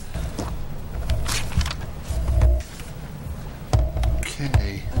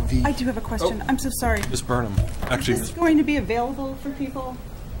 Okay. I do have a question. I'm so sorry. Ms. Burnham. Actually, Is this going to be available for people?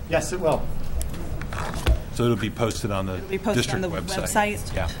 Yes, it will. So it'll be posted on the It'll be posted district on the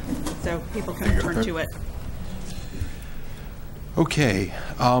website. Yeah. So people can return to it. Okay.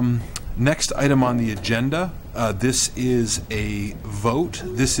 Next item on the agenda. This is a vote.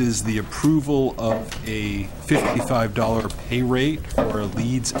 This is the approval of a $55 pay rate for a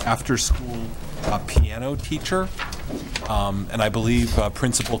Leeds after-school piano teacher. And I believe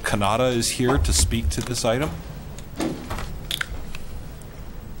Principal Kanata is here to speak to this item.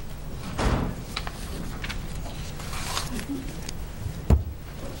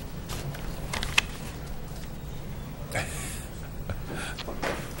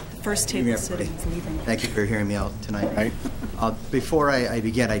 First table sitting is leaving. Thank you for hearing me out tonight. Before I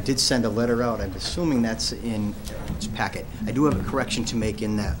begin, I did send a letter out. I'm assuming that's in its packet. I do have a correction to make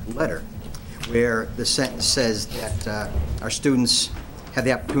in that letter, where the sentence says that our students have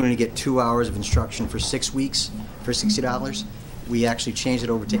the opportunity to get 2 hours of instruction for 6 weeks for $60. We actually changed it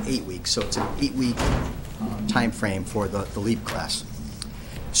over to 8 weeks, so it's an 8-week time frame for the LEAP class.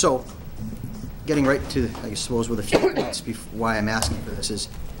 So, getting right to, I suppose, with a few points why I'm asking for this is,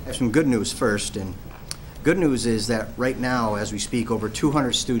 I have some good news first, and good news is that right now, as we speak, over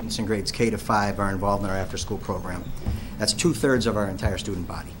 200 students in grades K to 5 are involved in our after-school program. That's 2/3 of our entire student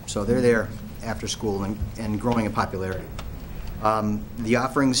body. So they're there after school and growing in popularity. The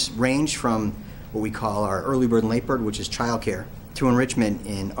offerings range from what we call our early bird and late bird, which is childcare, to enrichment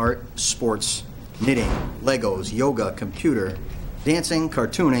in art, sports, knitting, Legos, yoga, computer, dancing,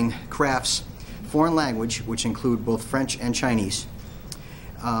 cartooning, crafts, foreign language, which include both French and Chinese.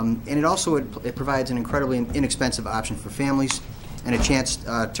 And it also it provides an incredibly inexpensive option for families and a chance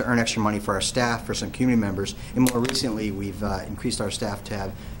to earn extra money for our staff, for some community members. And more recently, we've increased our staff to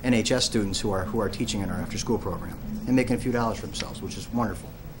have NHS students who are teaching in our after-school program and making a few dollars for themselves, which is wonderful.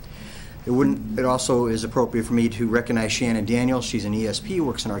 It also is appropriate for me to recognize Shannon Daniel. She's an ESP,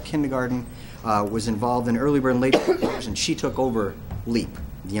 works in our kindergarten, was involved in early bird and late bird, and she took over LEAP,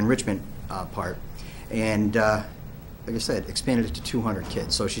 the enrichment part. And like I said, expanded it to 200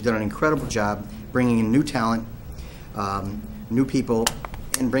 kids. So she's done an incredible job bringing in new talent, new people,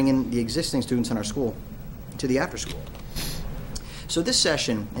 and bringing the existing students in our school to the after school. So this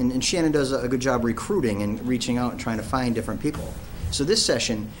session, and Shannon does a good job recruiting and reaching out and trying to find different people. So this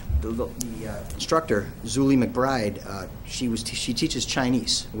session, the instructor, Zuli McBride, she teaches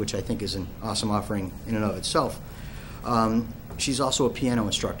Chinese, which I think is an awesome offering in and of itself. She's also a piano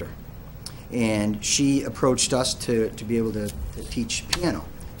instructor, and she approached us to be able to teach piano.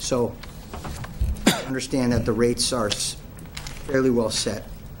 So understand that the rates are fairly well set.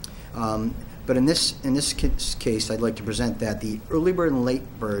 But in this case, I'd like to present that the early bird and late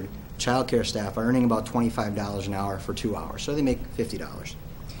bird childcare staff are earning about $25 an hour for 2 hours, so they make $50.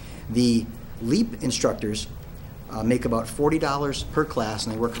 The LEAP instructors make about $40 per class,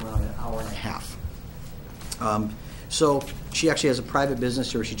 and they work around an hour and a half. So she actually has a private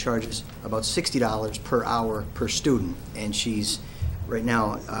business where she charges about $60 per hour per student, and she's right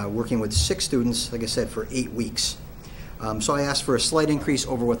now working with 6 students, like I said, for 8 weeks. So I asked for a slight increase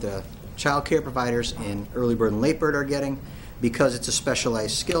over what the child care providers in early bird and late bird are getting, because it's a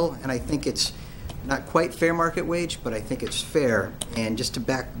specialized skill, and I think it's not quite fair market wage, but I think it's fair. And just to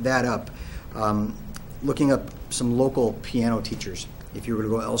back that up, looking up some local piano teachers, if you were to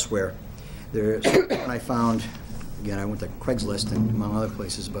go elsewhere, there's one I found, again, I went to Craigslist and among other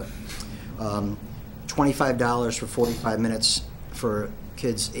places, but $25 for 45 minutes for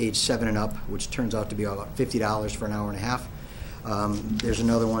kids age 7 and up, which turns out to be about $50 for an hour and a half. There's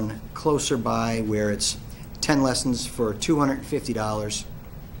another one closer by where it's 10 lessons for $250,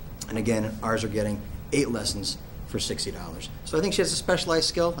 and again, ours are getting 8 lessons for $60. So I think she has a specialized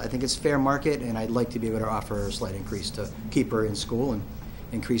skill. I think it's fair market, and I'd like to be able to offer her a slight increase to keep her in school and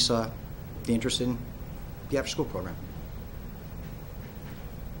increase the interest in the after-school program.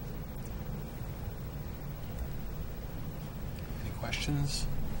 Any questions?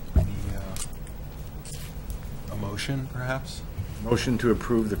 A motion, perhaps? Motion to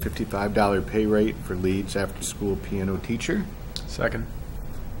approve the $55 pay rate for Leeds after-school piano teacher. Second.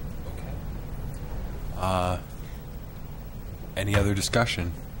 Okay. Any other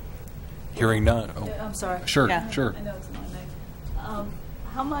discussion? Hearing none. Oh, I'm sorry. Sure, Yeah, sure. I know it's a long night.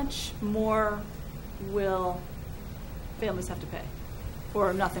 How much more will families have to pay?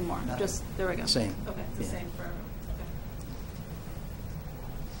 Or nothing more? Just, there we go. Same. Okay, it's the same for everyone.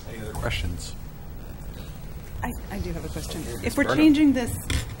 Okay. Any other questions? I do have a question. If we're changing this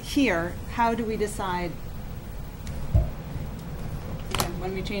here, how do we decide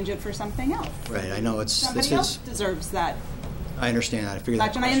when we change it for something else? Right, I know it's, Somebody else deserves that. I understand that. I figured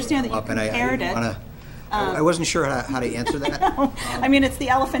that. And I understand that you compared it. I wasn't sure how to answer that. No. I mean, it's the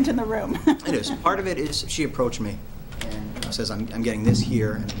elephant in the room. It is. Part of it is she approached me and says, I'm getting this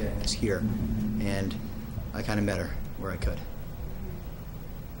here and I'm getting this here. And I kind of met her where I could.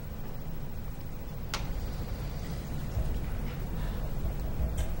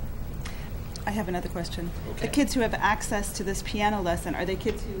 I have another question. Okay. The kids who have access to this piano lesson, are they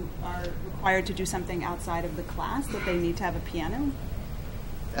kids who are required to do something outside of the class that they need to have a piano?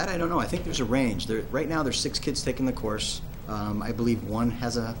 That I don't know. I think there's a range. Right now there's 6 kids taking the course. I believe 1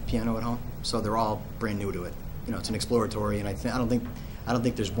 has a piano at home, so they're all brand new to it. You know, it's an exploratory, and I don't think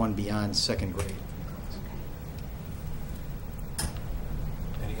there's one beyond 2nd grade.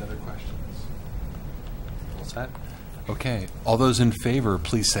 Any other questions? All set? Okay. All those in favor,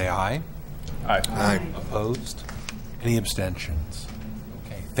 please say aye. Aye. Aye. Opposed? Any abstentions?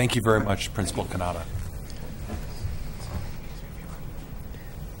 Okay. Thank you very much, Principal Kanata.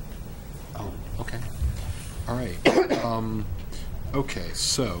 Oh, okay. All right. Okay,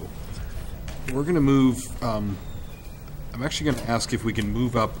 so we're going to move, I'm actually going to ask if we can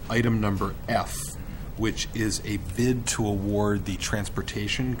move up item number F, which is a bid to award the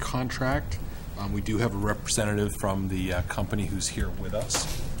transportation contract. We do have a representative from the company who's here with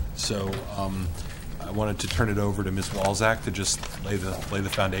us. So I wanted to turn it over to Ms. Walzak to just lay the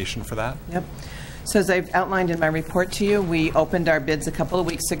foundation for that. Yep. So as I've outlined in my report to you, we opened our bids a couple of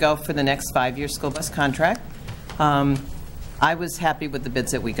weeks ago for the next 5-year school bus contract. I was happy with the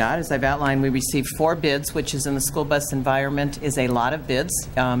bids that we got. As I've outlined, we received 4 bids, which is in the school bus environment is a lot of bids.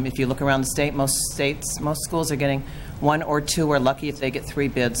 If you look around the state, most schools are getting 1 or 2, or lucky if they get 3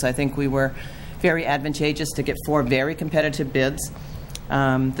 bids. So I think we were very advantageous to get 4 very competitive bids.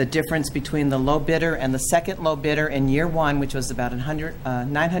 The difference between the low bidder and the second low bidder in year 1, which was about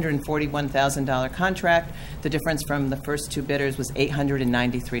 $941,000 contract, the difference from the first 2 bidders was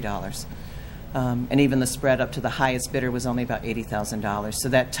 $893. And even the spread up to the highest bidder was only about $80,000. So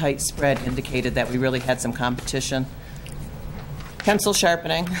that tight spread indicated that we really had some competition. Pencil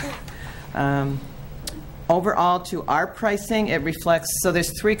sharpening. Overall, to our pricing, it reflects, so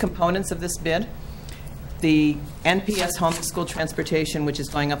there's 3 components of this bid. The NPS home to school transportation, which is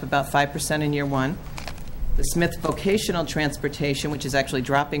going up about 5% in year 1. The Smith vocational transportation, which is actually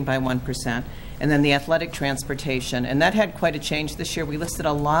dropping by 1%. And then the athletic transportation. And that had quite a change this year. We listed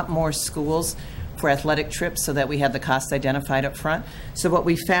a lot more schools for athletic trips so that we had the cost identified up front. So what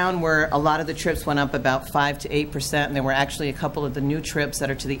we found were a lot of the trips went up about 5 to 8%, and there were actually a couple of the new trips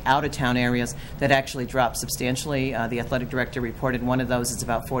that are to the out-of-town areas that actually dropped substantially. The athletic director reported one of those is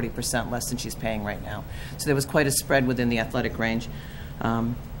about 40% less than she's paying right now. So there was quite a spread within the athletic range.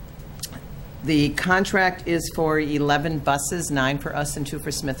 The contract is for 11 buses, 9 for us and 2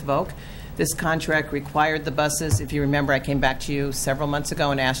 for Smith Voc. This contract required the buses, if you remember, I came back to you several months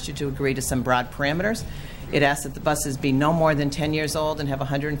ago and asked you to agree to some broad parameters. It asked that the buses be no more than 10 years old and have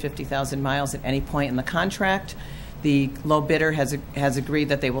 150,000 miles at any point in the contract. The low bidder has agreed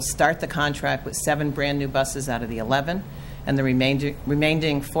that they will start the contract with 7 brand new buses out of the 11, and the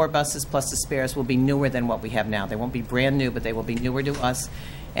remaining 4 buses plus the spares will be newer than what we have now. They won't be brand new, but they will be newer to us.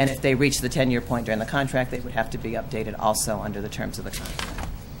 And if they reach the 10-year point during the contract, they would have to be updated also under the terms of the contract.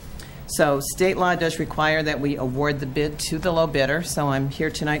 So state law does require that we award the bid to the low bidder. So I'm here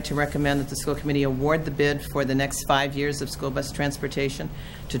tonight to recommend that the school committee award the bid for the next 5 years of school bus transportation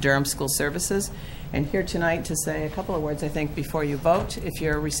to Durham School Services. And here tonight to say a couple of words, I think, before you vote, if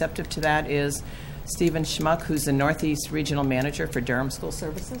you're receptive to that, is Stephen Schmuck, who's the Northeast Regional Manager for Durham School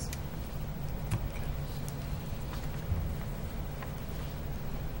Services.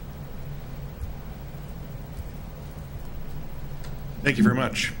 Thank you very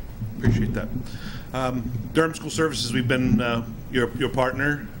much. Appreciate that. Durham School Services, we've been your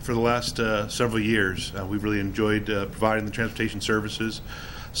partner for the last several years. We've really enjoyed providing the transportation services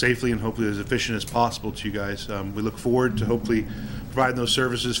safely and hopefully as efficient as possible to you guys. We look forward to hopefully providing those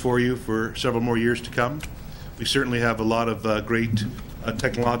services for you for several more years to come. We certainly have a lot of great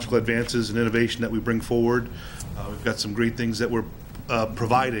technological advances and innovation that we bring forward. We've got some great things that we're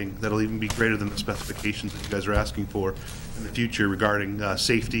providing that'll even be greater than the specifications that you guys are asking for in the future regarding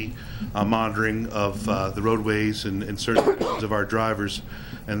safety, monitoring of the roadways and certain of our drivers.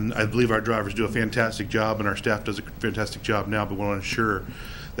 And I believe our drivers do a fantastic job and our staff does a fantastic job now, but we want to ensure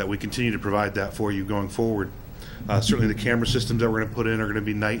that we continue to provide that for you going forward. Certainly the camera systems that we're going to put in are going to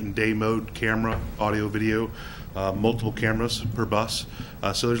be night and day mode camera, audio, video, multiple cameras per bus.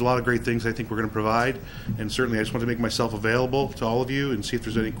 So there's a lot of great things I think we're going to provide, and certainly I just want to make myself available to all of you and see if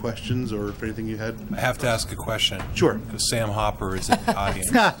there's any questions or if anything you had. I have to ask a question. Sure. Because Sam Hopper is in the audience.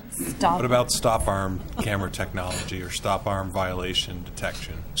 Stop. What about stop arm camera technology or stop arm violation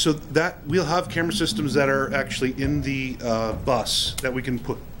detection? So that we'll have camera systems that are actually in the bus that we can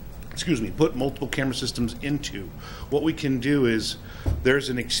put multiple camera systems into. What we can do is there's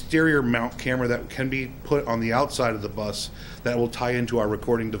an exterior mount camera that can be put on the outside of the bus that will tie into our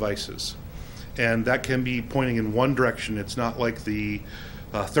recording devices. And that can be pointing in one direction. It's not like the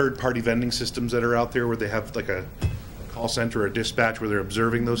third-party vending systems that are out there where they have like a call center or a dispatch where they're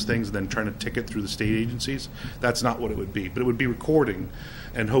observing those things and then trying to ticket through the state agencies. That's not what it would be. But it would be recording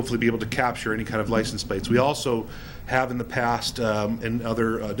and hopefully be able to capture any kind of license plates. We also have in the past in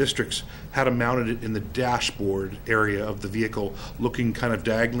other districts had them mounted in the dashboard area of the vehicle looking kind of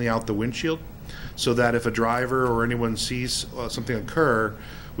diagonally out the windshield so that if a driver or anyone sees something occur,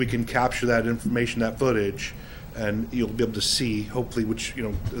 we can capture that information, that footage, and you'll be able to see hopefully which,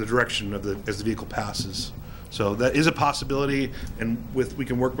 the direction of as the vehicle passes. So that is a possibility, and we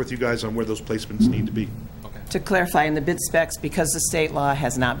can work with you guys on where those placements need to be. To clarify, in the bid specs, because the state law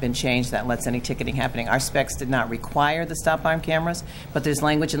has not been changed that lets any ticketing happening, our specs did not require the stop arm cameras, but there's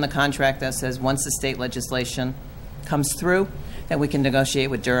language in the contract that says once the state legislation comes through, that we can negotiate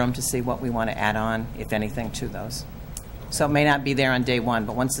with Durham to see what we want to add on, if anything, to those. So it may not be there on day one,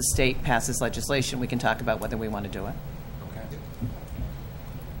 but once the state passes legislation, we can talk about whether we want to do it.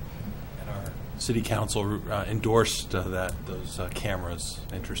 City Council endorsed those cameras,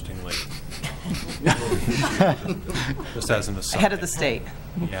 interestingly. Just as an aside. Head of the state.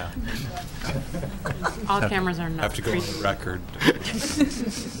 Yeah. All cameras are not. Have to go on the record.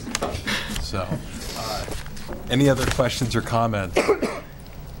 So, any other questions or comments?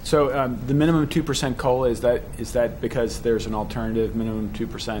 So the minimum 2% COLA, is that because there's an alternative minimum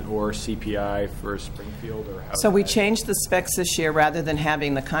 2% or CPI for Springfield, or how? So we changed the specs this year. Rather than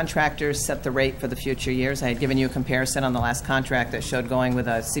having the contractors set the rate for the future years, I had given you a comparison on the last contract that showed going with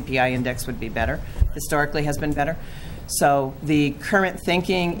a CPI index would be better. Historically has been better. So the current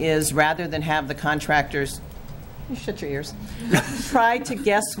thinking is rather than have the contractors, you shut your ears, try to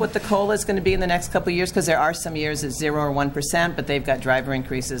guess what the COLA is going to be in the next couple of years, because there are some years at 0 or 1%, but they've got driver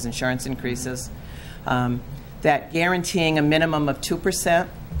increases, insurance increases. that guaranteeing a minimum of 2%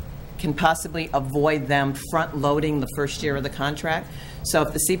 can possibly avoid them front-loading the first year of the contract. So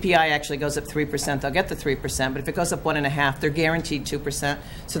if the CPI actually goes up 3%, they'll get the 3%, but if it goes up 1.5%, they're guaranteed 2%.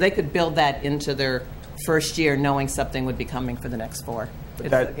 So they could build that into their first year knowing something would be coming for the next 4.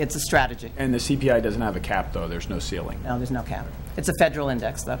 It's a strategy. And the CPI doesn't have a cap, though. There's no ceiling. No, there's no cap. It's a federal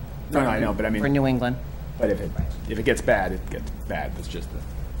index, though. No, I know, but I mean... For New England. But if it gets bad, it gets bad. That's just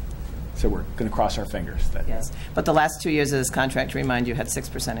so we're going to cross our fingers. Yes. But the last 2 years of this contract, to remind you, had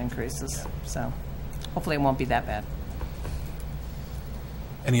 6% increases. So hopefully it won't be that bad.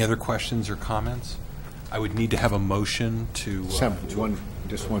 Any other questions or comments? I would need to have a motion to...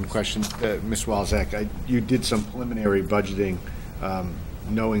 Just one question. Ms. Walczak, you did some preliminary budgeting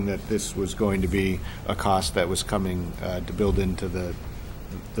knowing that this was going to be a cost that was coming to build into the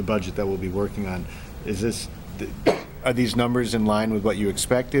budget that we'll be working on. Are these numbers in line with what you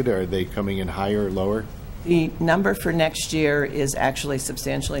expected, or are they coming in higher or lower? The number for next year is actually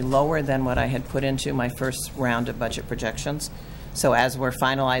substantially lower than what I had put into my first round of budget projections. So as we're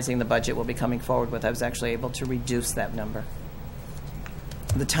finalizing the budget we'll be coming forward with, I was actually able to reduce that number.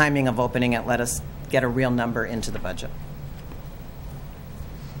 The timing of opening it let us get a real number into the budget.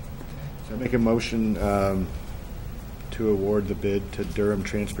 So I make a motion to award the bid to Durham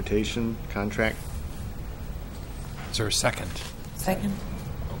Transportation contract. Is there a second? Second.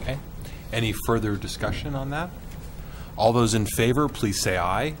 Okay. Any further discussion on that? All those in favor, please say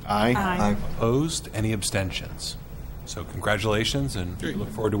aye. Aye. Aye. Opposed? Any abstentions? So congratulations, and we look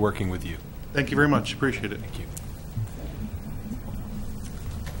forward to working with you. Thank you very much. Appreciate it. Thank you.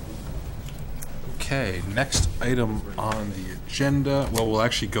 Okay, next item on the agenda, well, we'll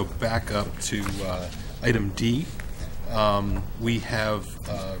actually go back up to item D. We have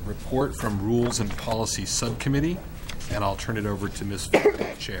a report from Rules and Policy Subcommittee, and I'll turn it over to Ms.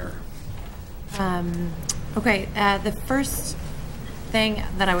 Chair. Okay, the first thing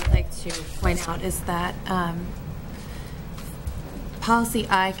that I would like to point out is that policy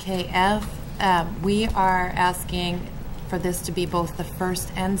IKF, we are asking for this to be both the first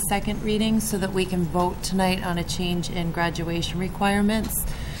and second reading so that we can vote tonight on a change in graduation requirements.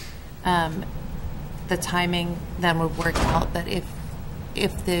 The timing then would work out that if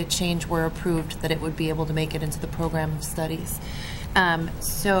the change were approved, that it would be able to make it into the program of studies.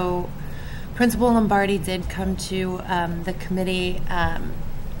 So Principal Lombardi did come to the committee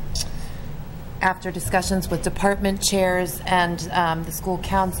after discussions with department chairs and the school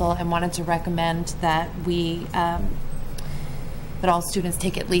council, and wanted to recommend that that all students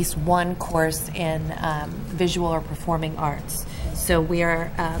take at least one course in visual or performing arts. So we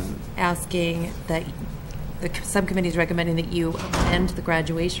are asking that the subcommittee is recommending that you amend the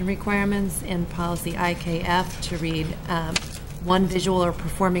graduation requirements in policy IKF to read one visual or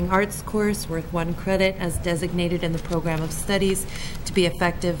performing arts course worth 1 credit as designated in the program of studies to be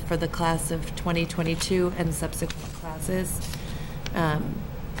effective for the class of 2022 and subsequent classes.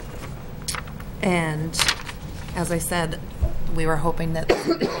 And as I said, we were hoping that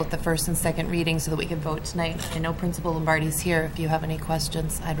both the first and second reading so that we could vote tonight. I know Principal Lombardi's here. If you have any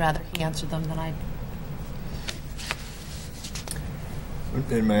questions, I'd rather he answer them than I.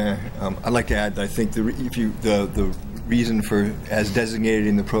 I'd like to add that I think the reason for as designated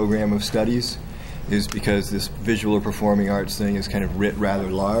in the program of studies is because this visual or performing arts thing is kind of writ rather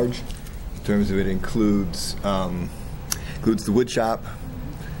large. In terms of it includes the wood shop,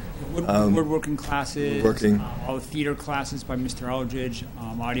 woodworking classes, all the theater classes by Mr. Eldridge,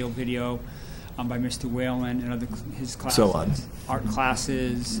 audio video by Mr. Whalen and other his classes, so on. Art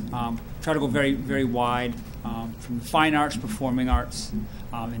classes. Try to go very, very wide from the fine arts, performing arts,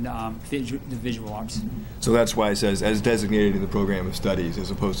 and the visual arts. So that's why it says as designated in the program of studies,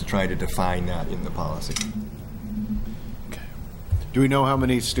 as opposed to trying to define that in the policy. Do we know how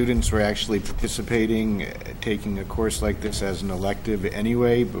many students were actually participating, taking a course like this as an elective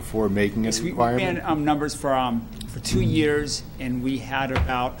anyway before making it a requirement? We ran numbers for 2 years, and we had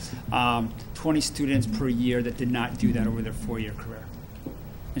about 20 students per year that did not do that over their 4-year career.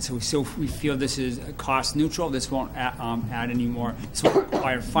 And so we feel this is cost neutral. This won't add any more. This will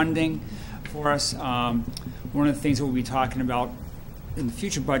require funding for us. One of the things that we'll be talking about in the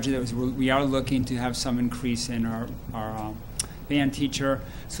future budget is we are looking to have some increase in our band teacher,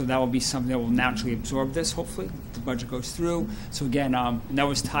 so that will be something that will naturally absorb this, hopefully, if the budget goes through. So again, and that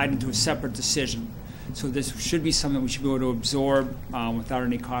was tied into a separate decision. So this should be something that we should be able to absorb without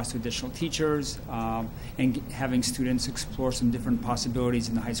any cost to additional teachers, and having students explore some different possibilities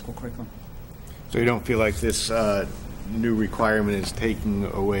in the high school curriculum. So you don't feel like this new requirement is taking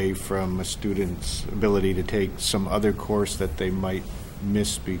away from a student's ability to take some other course that they might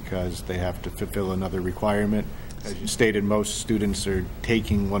miss because they have to fulfill another requirement? As you stated, most students are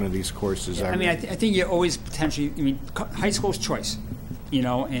taking one of these courses. I mean, I think you always potentially, high school's choice,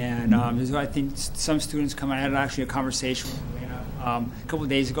 and I think some students come. I had actually a conversation with Elena, a couple of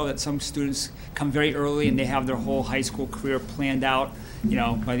days ago that some students come very early and they have their whole high school career planned out,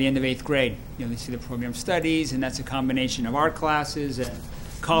 by the end of 8th grade. They see the program of studies, and that's a combination of art classes and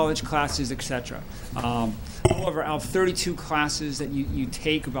college classes, etc. However, out of 32 classes that you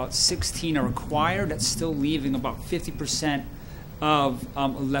take, about 16 are required. That's still leaving about 50% of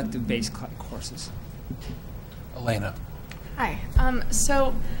elective-based courses. Elena. Hi.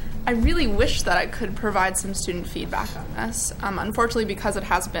 So I really wish that I could provide some student feedback on this. Unfortunately, because it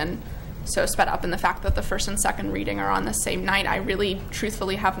has been so sped up and the fact that the first and second reading are on the same night, I really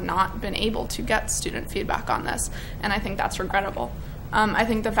truthfully have not been able to get student feedback on this, and I think that's regrettable. I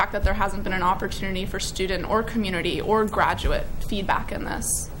think the fact that there hasn't been an opportunity for student or community or graduate feedback in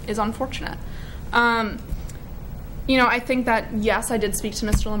this is unfortunate. I think that, yes, I did speak to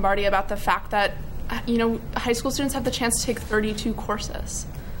Mr. Lombardi about the fact that, high school students have the chance to take 32 courses.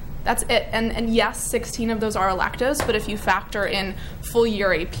 That's it. And yes, 16 of those are electives, but if you factor in full year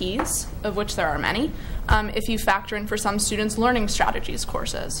APs, of which there are many, if you factor in for some students learning strategies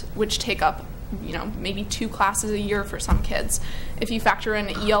courses, which take up maybe 2 classes a year for some kids. If you factor in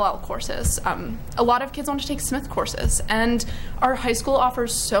ELL courses, a lot of kids want to take Smith courses, and our high school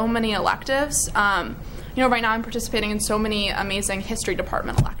offers so many electives. Right now I'm participating in so many amazing history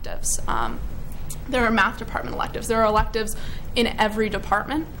department electives. There are math department electives. There are electives in every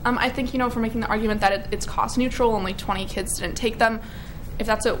department. I think, if we're making the argument that it's cost neutral, only 20 kids didn't take them, if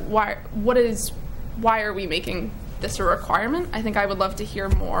that's it, why are we making this a requirement? I think I would love to hear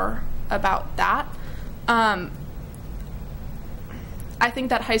more about that. I think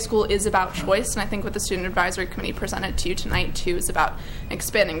that high school is about choice, and I think what the Student Advisory Committee presented to you tonight, too, is about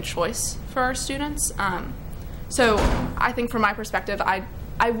expanding choice for our students. So I think from my perspective,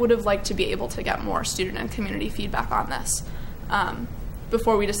 I would have liked to be able to get more student and community feedback on this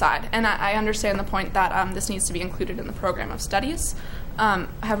before we decide. And I understand the point that this needs to be included in the program of studies.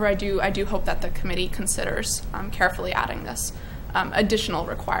 However, I do hope that the committee considers carefully adding this additional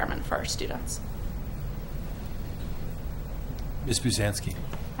requirement for our students. Ms. Buzansky.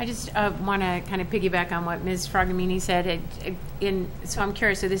 I just want to kind of piggyback on what Ms. Frogomini said. So I'm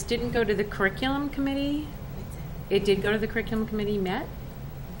curious, so this didn't go to the curriculum committee? It did go to the curriculum committee, met?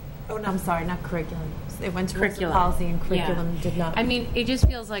 Oh, no, I'm sorry, not curriculum. It went to curriculum policy, and curriculum did not. I mean, it just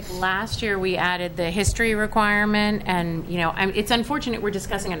feels like last year we added the history requirement, and, it's unfortunate we're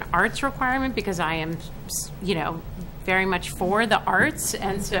discussing an arts requirement because I am, very much for the arts,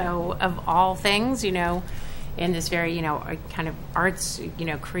 and so of all things, in this very, kind of arts,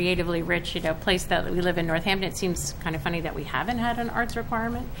 creatively rich, place that we live in Northampton, it seems kind of funny that we haven't had an arts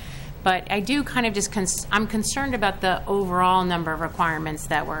requirement. But I do kind of just, I'm concerned about the overall number of requirements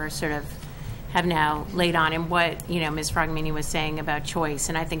that we're sort of have now laid on, and what, Ms. Frogomini was saying about choice,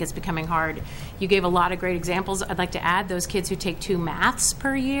 and I think it's becoming hard. You gave a lot of great examples. I'd like to add those kids who take 2 maths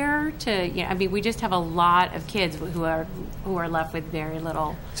per year to, we just have a lot of kids who are left with very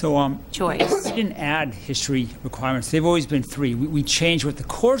little choice. We didn't add history requirements. They've always been 3. We changed what the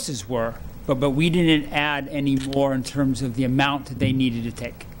courses were, but we didn't add any more in terms of the amount that they needed to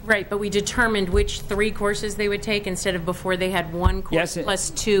take. Right, but we determined which 3 courses they would take instead of before they had 1 course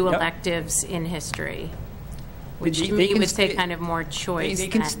plus 2 electives in history, which to me would say kind of more choice.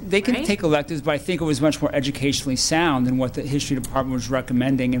 They can take electives, but I think it was much more educationally sound than what the history department was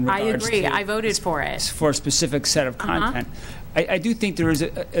recommending in regards to. I agree. I voted for it. For a specific set of content. I do think there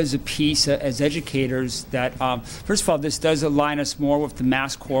is a piece as educators that, first of all, this does align us more with the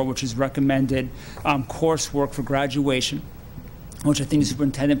Mass Core, which is recommended coursework for graduation, which I think the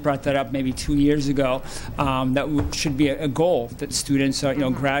superintendent brought that up maybe 2 years ago. That should be a goal that students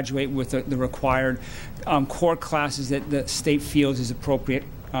graduate with the required core classes that the state feels is appropriate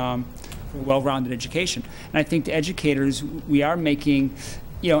for a well-rounded education. And I think the educators, we are making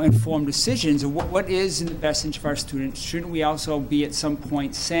informed decisions of what is in the best interest of our students. Shouldn't we also be at some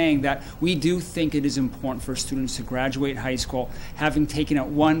point saying that we do think it is important for students to graduate high school having taken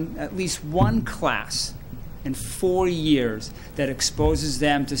at least one class in 4 years that exposes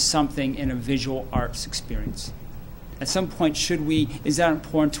them to something in a visual arts experience? At some point, is that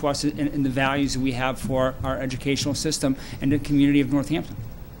important to us in the values that we have for our educational system and the community of Northampton?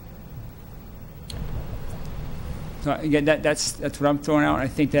 So again, that's what I'm throwing out. I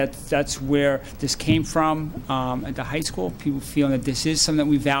think that's where this came from at the high school. People feeling that this is something that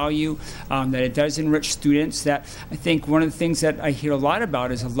we value, that it does enrich students. That I think one of the things that I hear a lot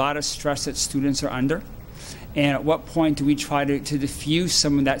about is a lot of stress that students are under. And at what point do we try to diffuse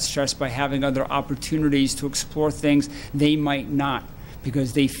some of that stress by having other opportunities to explore things they might not,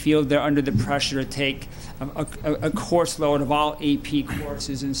 because they feel they're under the pressure to take a course load of all AP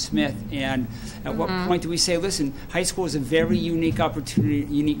courses in Smith. And at what point do we say, listen, high school is a very unique opportunity,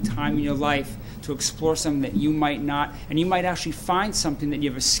 unique time in your life to explore something that you might not, and you might actually find something that you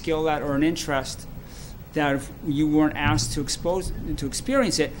have a skill at or an interest that if you weren't asked to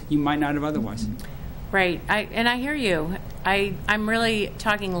experience it, you might not have otherwise. Right, and I hear you. I'm really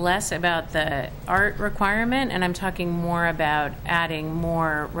talking less about the art requirement, and I'm talking more about adding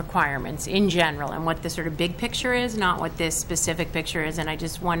more requirements in general and what the sort of big picture is, not what this specific picture is. And I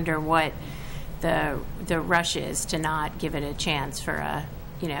just wonder what the rush is to not give it a chance for a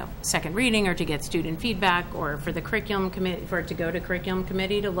second reading, or to get student feedback, or for the curriculum committee, for it to go to curriculum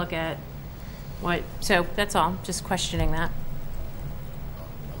committee to look at what. So that's all. Just questioning that.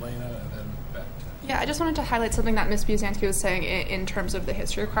 Elena, and then back to. Yeah, I just wanted to highlight something that Ms. Buzansky was saying in terms of the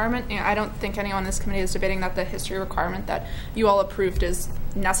history requirement. I don't think anyone in this committee is debating that the history requirement that you all approved is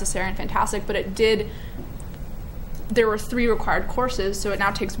necessary and fantastic, but there were 3 required courses, so it now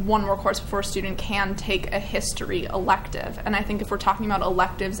takes 1 more course before a student can take a history elective. And I think if we're talking about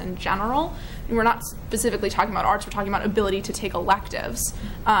electives in general, and we're not specifically talking about arts, we're talking about ability to take electives.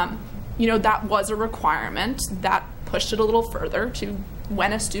 That was a requirement that pushed it a little further to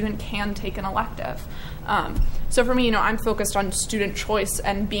when a student can take an elective. So for me, I'm focused on student choice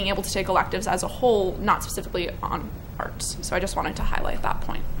and being able to take electives as a whole, not specifically on arts. So I just wanted to highlight that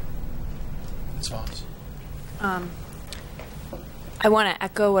point. Ms. Fox. I want to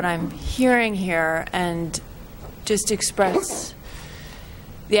echo what I'm hearing here and just express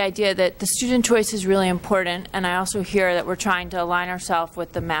the idea that the student choice is really important, and I also hear that we're trying to align ourselves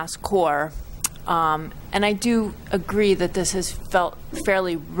with the Mass Core. And I do agree that this has felt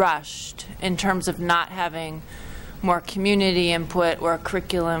fairly rushed in terms of not having more community input or a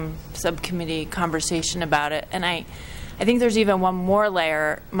curriculum subcommittee conversation about it. And I think there's even one more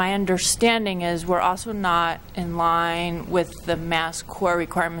layer. My understanding is we're also not in line with the Mass Core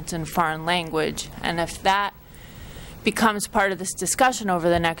requirements in foreign language. And if that becomes part of this discussion over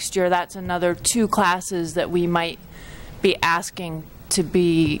the next year, that's another 2 classes that we might be asking to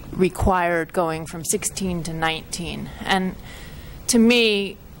be required going from 16 to 19. And to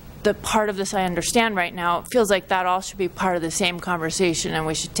me, the part of this I understand right now, it feels like that all should be part of the same conversation, and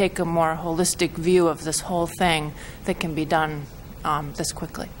we should take a more holistic view of this whole thing that can be done this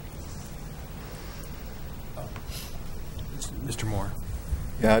quickly. Mr. Moore.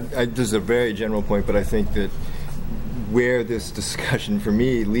 Yeah, this is a very general point, but I think that where this discussion for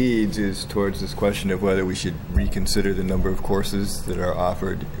me leads is towards this question of whether we should reconsider the number of courses that are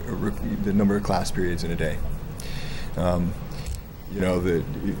offered, or the number of class periods in a day. That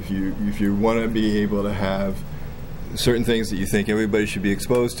if you want to be able to have certain things that you think everybody should be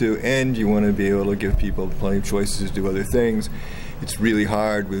exposed to, and you want to be able to give people plenty of choices to do other things, it's really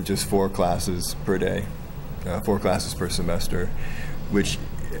hard with just 4 classes per day, 4 classes per semester, which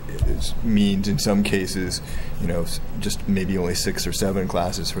means in some cases, just maybe only 6 or 7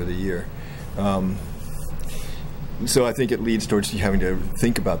 classes for the year. So I think it leads towards you having to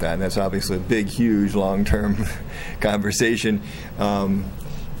think about that, and that's obviously a big, huge, long-term conversation,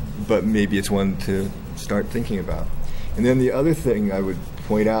 but maybe it's one to start thinking about. And then the other thing I would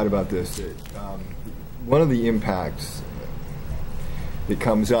point out about this, one of the impacts that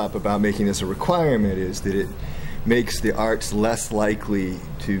comes up about making this a requirement is that it makes the arts less likely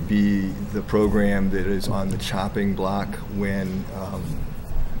to be the program that is on the chopping block when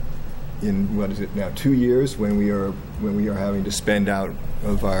in 2 years when we are having to spend out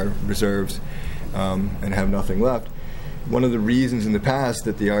of our reserves and have nothing left. One of the reasons in the past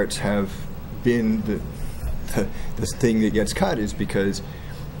that the arts have been the thing that gets cut is because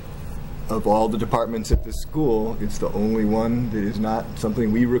of all the departments at the school, it's the only one that is not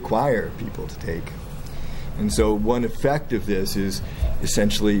something we require people to take. And so one effect of this is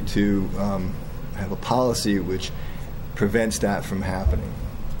essentially to have a policy which prevents that from happening.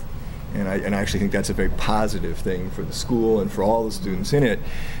 And I actually think that's a very positive thing for the school and for all the students in it,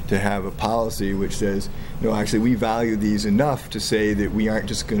 to have a policy which says, no, actually we value these enough to say that we aren't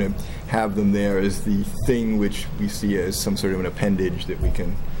just going to have them there as the thing which we see as some sort of an appendage that we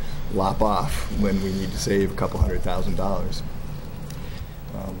can lop off when we need to save a couple $100,000.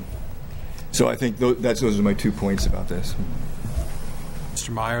 So I think those are my 2 points about this.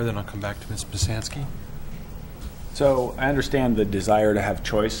 Mr. Meyer, then I'll come back to Ms. Buzansky. So I understand the desire to have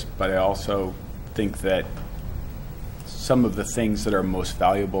choice, but I also think that some of the things that are most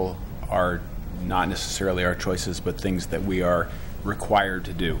valuable are not necessarily our choices, but things that we are required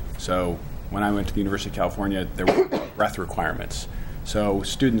to do. So when I went to the University of California, there were breadth requirements. So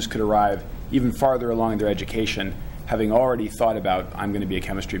students could arrive even farther along in their education having already thought about, I'm going to be a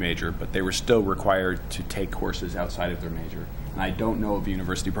chemistry major, but they were still required to take courses outside of their major. And I don't know of a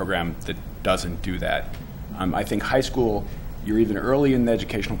university program that doesn't do that. I think high school, you're even early in the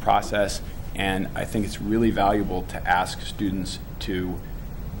educational process, and I think it's really valuable to ask students to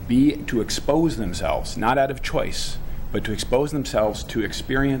expose themselves, not out of choice, but to expose themselves to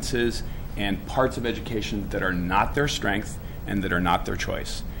experiences and parts of education that are not their strength and that are not their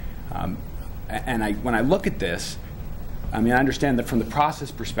choice. When I look at this, I understand that from the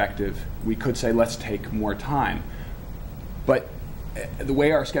process perspective, we could say, let's take more time. But the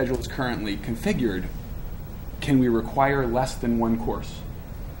way our schedule is currently configured, can we require less than one course?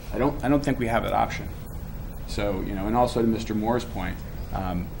 I don't think we have that option. So, and also to Mr. Moore's point,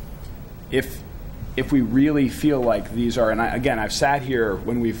 if we really feel like these are, and again, I've sat here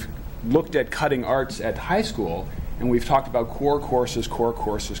when we've looked at cutting arts at high school, and we've talked about core courses,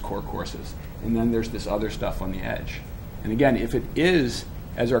 and then there's this other stuff on the edge. And again, if it is,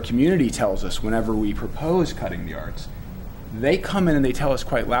 as our community tells us whenever we propose cutting the arts, they come in and they tell us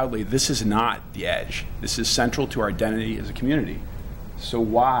quite loudly, this is not the edge. This is central to our identity as a community. So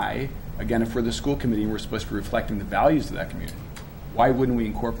why, again, if we're the school committee and we're supposed to be reflecting the values of that community, why wouldn't we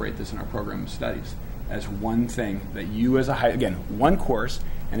incorporate this in our program of studies as one thing that you as again, one course,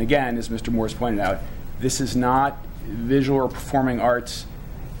 and again, as Mr. Morris pointed out, this is not visual or performing arts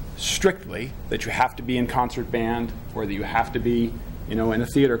strictly, that you have to be in concert band or that you have to be, in a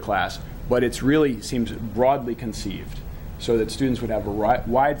theater class, but it's really seems broadly conceived so that students would have a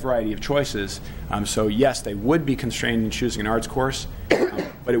wide variety of choices. So yes, they would be constrained in choosing an arts course,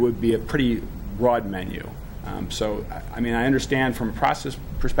 but it would be a pretty broad menu. So, I understand from a process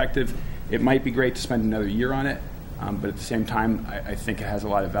perspective, it might be great to spend another year on it, but at the same time, I think it has a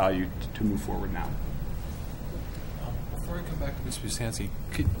lot of value to move forward now. Before I come back to Ms. Busancy,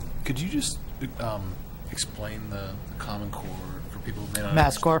 could you just explain the Common Core for people who may not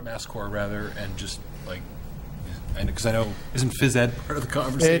Mass Core? Mass Core, rather, and just because I know, isn't phys ed part of the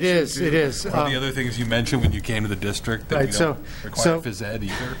conversation? It is. One of the other things you mentioned when you came to the district that we don't require phys ed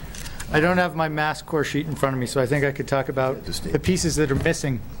either. I don't have my Mass Core sheet in front of me, so I think I could talk about the pieces that are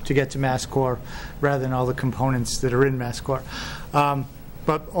missing to get to Mass Core rather than all the components that are in Mass Core.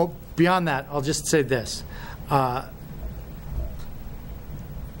 But beyond that, I'll just say this. Not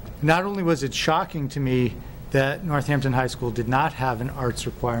only was it shocking to me that Northampton High School did not have an arts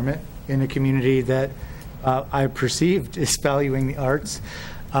requirement in a community that I perceived as valuing the arts,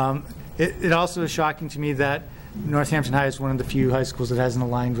 it also is shocking to me that Northampton High is one of the few high schools that hasn't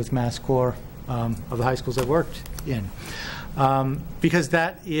aligned with Mass Core of the high schools I worked in, because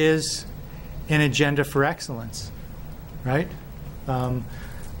that is an agenda for excellence, right? I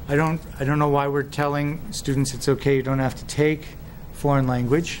don't know why we're telling students it's okay, you don't have to take foreign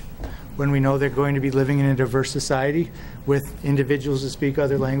language when we know they're going to be living in a diverse society with individuals that speak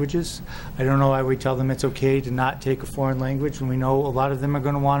other languages. I don't know why we tell them it's okay to not take a foreign language when we know a lot of them are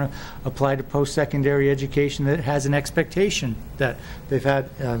going to want to apply to post-secondary education that has an expectation that they've had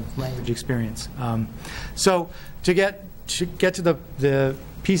language experience. So to get to the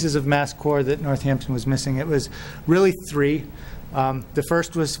pieces of Mass Core that Northampton was missing, it was really three. The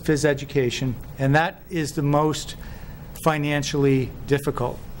first was phys education, and that is the most financially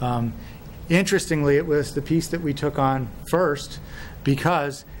difficult. Interestingly, it was the piece that we took on first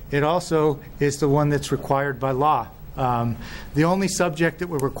because it also is the one that's required by law. The only subject that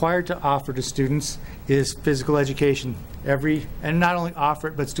we're required to offer to students is physical education and not only offer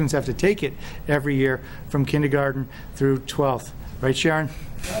it, but students have to take it every year from kindergarten through 12th. Right, Sharon?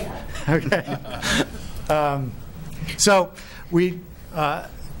 Okay. So we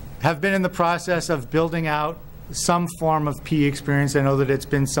have been in the process of building out some form of PE experience. I know that it's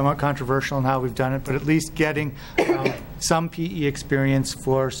been somewhat controversial in how we've done it, but at least getting some PE experience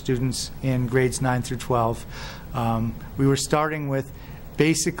for students in grades 9 through 12. We were starting with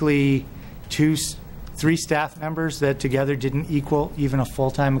basically 3 staff members that together didn't equal even a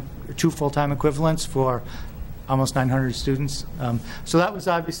two full-time equivalents for almost 900 students. So that was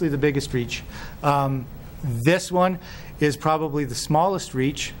obviously the biggest reach. This one is probably the smallest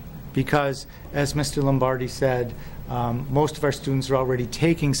reach because, as Mr. Lombardi said, most of our students are already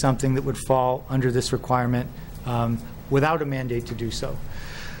taking something that would fall under this requirement without a mandate to do so.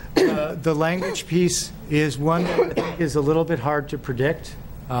 The language piece is one that I think is a little bit hard to predict.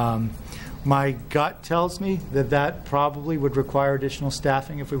 My gut tells me that probably would require additional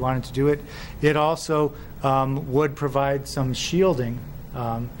staffing if we wanted to do it. It also would provide some shielding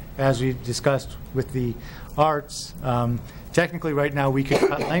as we discussed with the arts, technically right now we could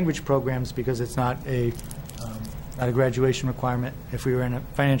cut language programs because it's not a graduation requirement if we were in a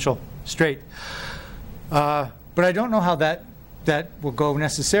financial strait. But I don't know how that will go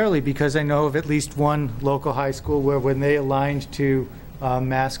necessarily, because I know of at least one local high school where when they aligned to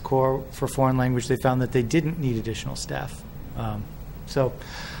Mass Core for foreign language, they found that they didn't need additional staff.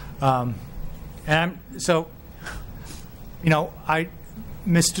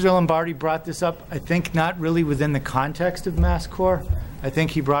 Mr. Lombardi brought this up, I think not really within the context of Mass Core. I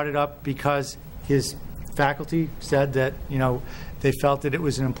think he brought it up because his faculty said that, they felt that it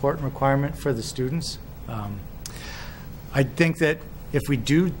was an important requirement for the students. I think that if we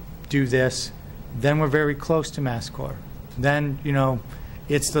do this, then we're very close to Mass Core. Then,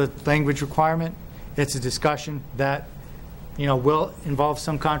 it's the language requirement. It's a discussion that, will involve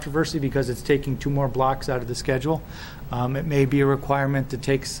some controversy because it's taking 2 more blocks out of the schedule. It may be a requirement to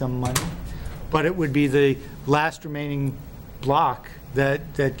take some money, but it would be the last remaining block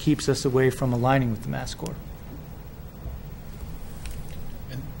that keeps us away from aligning with the Mass Core.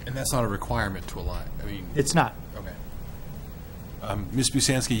 And that's not a requirement to align. I mean, it's not. Okay. Ms.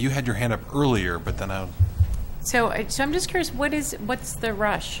 Busansky, you had your hand up earlier, but then I. So I'm just curious. What's the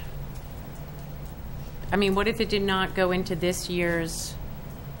rush? I mean, what if it did not go into this year's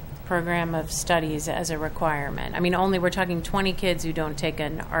program of studies as a requirement? I mean, we're talking 20 kids who don't take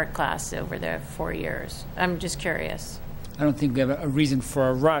an art class over the 4 years. I'm just curious. I don't think we have a reason for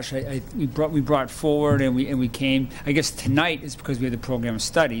a rush. We brought forward and we came. I guess tonight is because we have the program of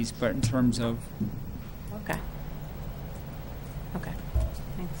studies, but in terms of. Okay.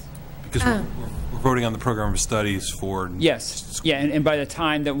 Thanks. Because we're voting on the program of studies for. Yes. Yeah, and by the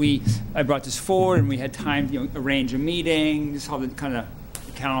time that I brought this forward and we had time to arrange a meeting, just how the kind of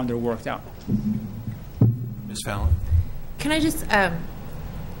calendar worked out. Ms. Fallon? Can I just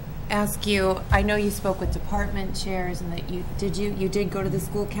ask you, I know you spoke with department chairs and that you did go to the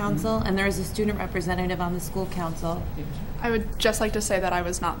school council, and there is a student representative on the school council. I would just like to say that I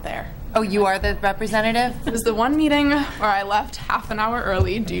was not there. Oh, you are the representative? It was the one meeting where I left half an hour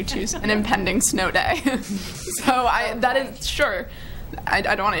early due to an impending snow day. So that is, sure, I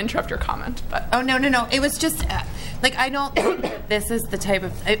don't want to interrupt your comment, but. Oh, no. It was just, I don't think that this is the type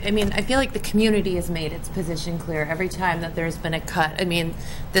of, I mean, I feel like the community has made its position clear every time that there's been a cut. I mean,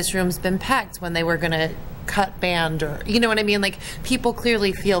 this room's been packed when they were going to cut band, or, you know what I mean? Like, people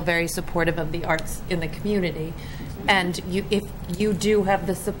clearly feel very supportive of the arts in the community. And if you do have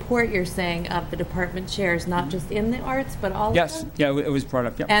the support, you're saying, of the department chairs, not just in the arts, but all of them? Yes, yeah, it was brought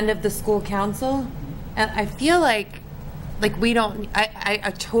up, yeah. And of the school council? And I feel like we don't,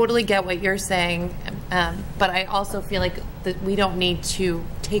 I totally get what you're saying, but I also feel like that we don't need to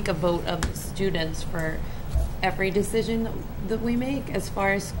take a vote of the students for every decision that we make as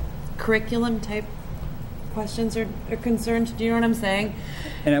far as curriculum type questions are concerned. Do you know what I'm saying?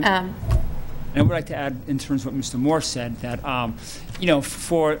 And I would like to add, in terms of what Mr. Moore said, that,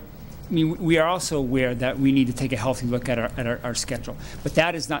 we are also aware that we need to take a healthy look at our schedule. But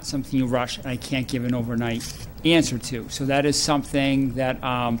that is not something you rush, and I can't give an overnight answer to. So that is something that,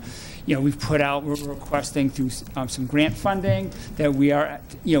 we've put out. We're requesting through some grant funding that we're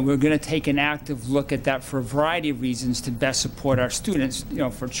going to take an active look at that for a variety of reasons to best support our students,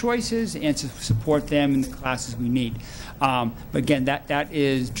 for choices and to support them in the classes we need. But again, that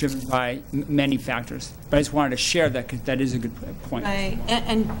is driven by many factors. But I just wanted to share that because that is a good point. Right.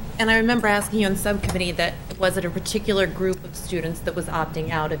 And I remember asking you in subcommittee that was it a particular group of students that was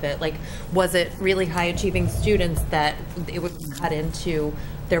opting out of it? Like, was it really high achieving students that it would cut into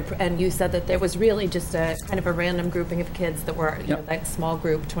their, and you said that there was really just a kind of a random grouping of kids that were, that small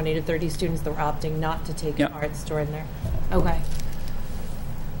group, 20 to 30 students that were opting not to take an arts during there. Okay.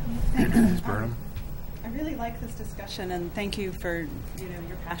 Ms. Burnham? I really like this discussion, and thank you for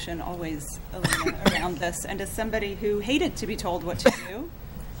your passion always around this. And as somebody who hated to be told what to do,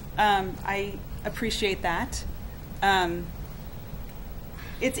 I appreciate that.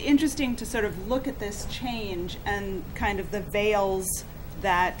 It's interesting to sort of look at this change and kind of the veils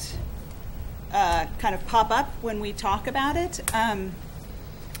that kind of pop up when we talk about it.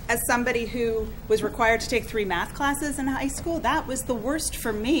 As somebody who was required to take 3 math classes in high school, that was the worst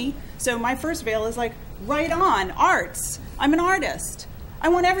for me. So my first veil is like, right on, arts. I'm an artist. I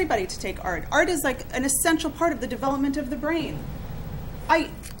want everybody to take art. Art is like an essential part of the development of the brain.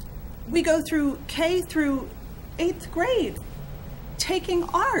 We go through K through 8th grade taking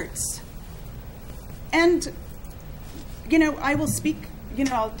arts. And, I will speak,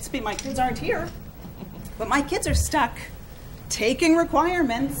 my kids aren't here, but my kids are stuck taking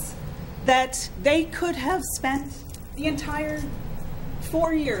requirements that they could have spent the entire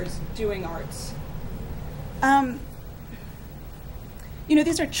 4 years doing arts. You know,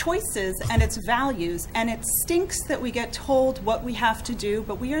 these are choices and it's values, and it stinks that we get told what we have to do,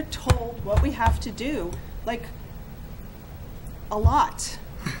 but we are told what we have to do, like, a lot.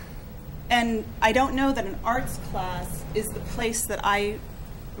 And I don't know that an arts class is the place that I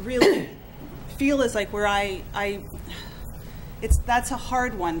really feel is like where that's a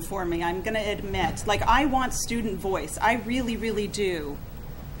hard one for me, I'm gonna admit. Like, I want student voice, I really, really do.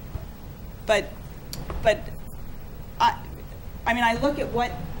 But I mean, I look at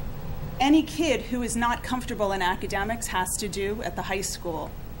what any kid who is not comfortable in academics has to do at the high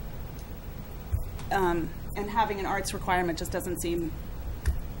school. And having an arts requirement just doesn't seem,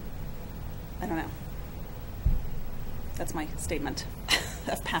 I don't know. That's my statement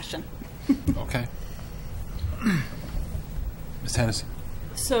of passion. Okay. Ms. Hennessy.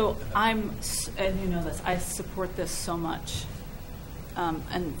 So and you know this, I support this so much.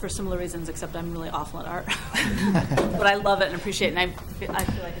 And for similar reasons, except I'm really awful at art. But I love it and appreciate it, and I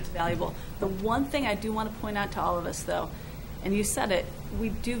feel like it's valuable. The one thing I do want to point out to all of us, though, and you said it, we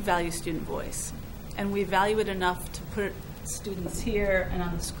do value student voice. And we value it enough to put students here and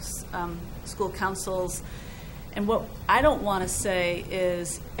on the school councils. And what I don't want to say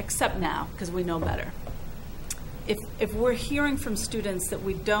is, except now, because we know better. If we're hearing from students that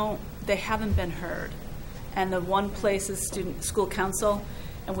they haven't been heard, and the one place is school council,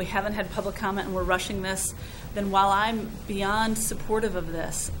 and we haven't had public comment and we're rushing this, then while I'm beyond supportive of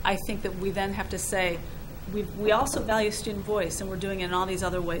this, I think that we then have to say, we also value student voice, and we're doing it in all these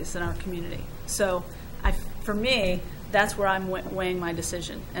other ways in our community. So for me, that's where I'm weighing my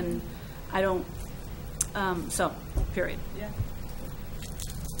decision, and I don't, period. Yeah.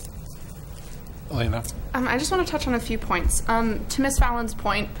 Elena? I just want to touch on a few points. To Ms. Fallon's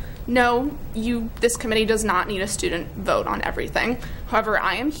point, no, this committee does not need a student vote on everything. However,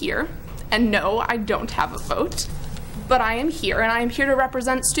 I am here, and no, I don't have a vote, but I am here, and I am here to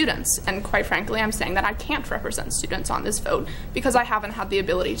represent students. And quite frankly, I'm saying that I can't represent students on this vote because I haven't had the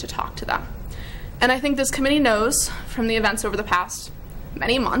ability to talk to them. And I think this committee knows from the events over the past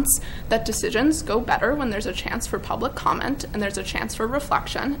many months that decisions go better when there's a chance for public comment, and there's a chance for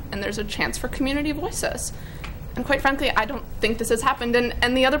reflection, and there's a chance for community voices. And quite frankly, I don't think this has happened.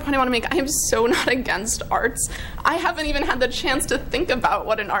 And the other point I want to make, I am so not against arts. I haven't even had the chance to think about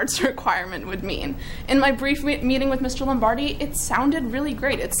what an arts requirement would mean. In my brief meeting with Mr. Lombardi, it sounded really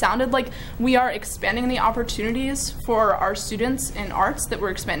great. It sounded like we are expanding the opportunities for our students in arts, that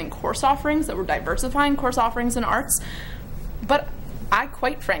we're expanding course offerings, that we're diversifying course offerings in arts. But I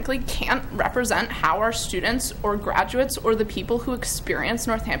quite frankly can't represent how our students or graduates or the people who experience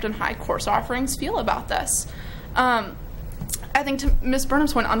Northampton High course offerings feel about this. I think to Ms.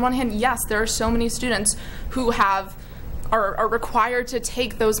 Burnham's point, on one hand, yes, there are so many students who are required to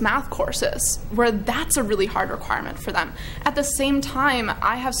take those math courses, where that's a really hard requirement for them. At the same time,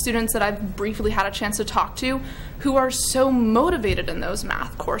 I have students that I've briefly had a chance to talk to who are so motivated in those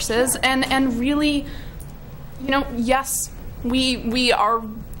math courses, and really, you know, yes, we are,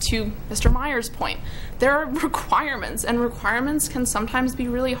 to Mr. Meyer's point, there are requirements, and requirements can sometimes be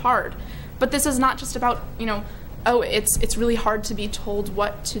really hard. But this is not just about, you know, oh, it's really hard to be told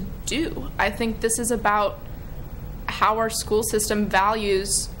what to do. I think this is about how our school system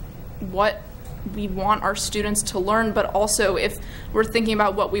values what we want our students to learn, but also, if we're thinking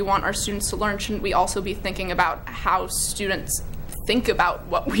about what we want our students to learn, shouldn't we also be thinking about how students think about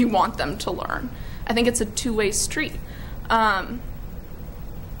what we want them to learn? I think it's a two-way street. I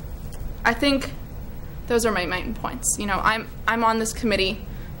think those are my main points. You know, I'm on this committee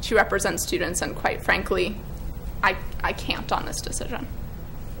to represent students, and quite frankly, I can't on this decision.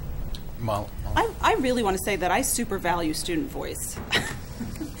 I really want to say that I super value student voice.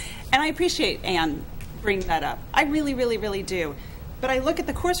 And I appreciate Anne bringing that up. I really, really, really do. But I look at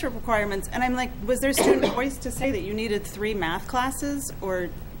the coursework requirements, and I'm like, was there student voice to say that you needed 3 math classes or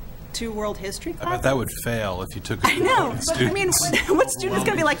 2 world history classes? I bet that would fail if you took I know, but I mean, what student's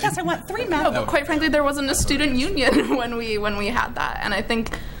going to be like, yes, I want 3 math? No, but quite frankly, there wasn't a student union when we had that, and I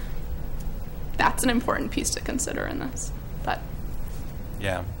think that's an important piece to consider in this. But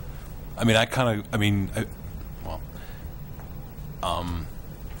yeah, I mean,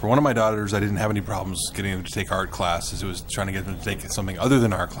 for one of my daughters, I didn't have any problems getting them to take art classes. It was trying to get them to take something other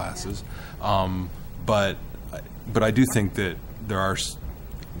than art classes. But I do think that there are,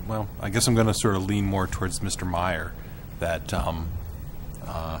 well, I guess I'm going to sort of lean more towards Mr. Meyer, that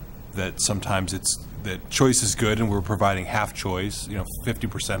that sometimes that choice is good, and we're providing half choice. You know,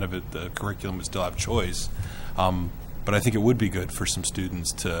 50% of it, the curriculum would still have choice. But I think it would be good for some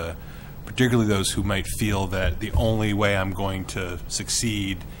students to particularly those who might feel that the only way I'm going to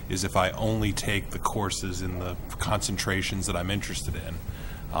succeed is if I only take the courses in the concentrations that I'm interested in,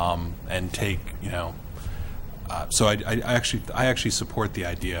 and take, so I actually support the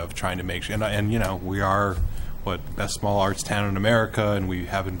idea of trying to make sure, and we are best small arts town in America, and we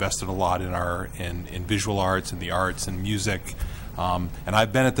have invested a lot in visual arts and the arts and music. And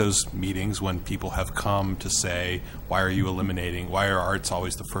I've been at those meetings when people have come to say, why are arts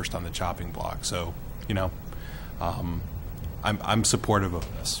always the first on the chopping block? So, I'm supportive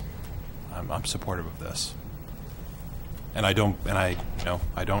of this. I'm supportive of this. And I don't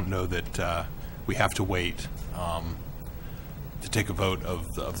know that we have to wait to take a vote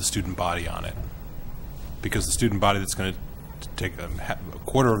of the student body on it, because the student body that's going to take a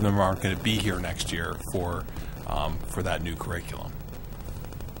quarter of them aren't going to be here next year for that new curriculum.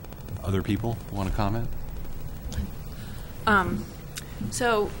 Other people want to comment?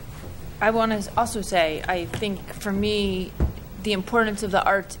 So I want to also say, I think for me, the importance of the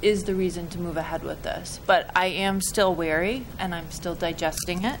arts is the reason to move ahead with this. But I am still wary, and I'm still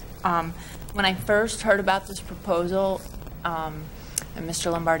digesting it. When I first heard about this proposal, and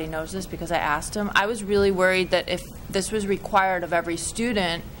Mr. Lombardi knows this because I asked him, I was really worried that if this was required of every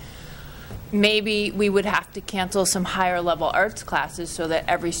student, maybe we would have to cancel some higher level arts classes so that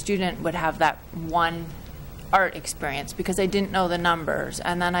every student would have that one art experience, because I didn't know the numbers.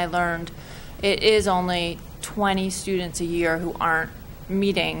 And then I learned it is only 20 students a year who aren't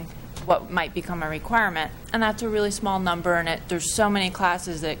meeting what might become a requirement. And that's a really small number, and there's so many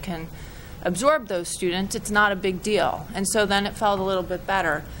classes that can absorb those students, it's not a big deal. And so then it felt a little bit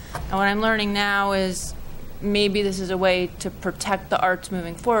better. And what I'm learning now is maybe this is a way to protect the arts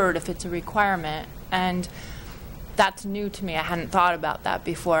moving forward if it's a requirement. And that's new to me. I hadn't thought about that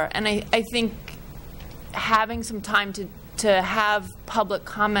before. And I think having some time to have public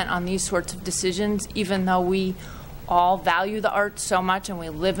comment on these sorts of decisions, even though we all value the arts so much and we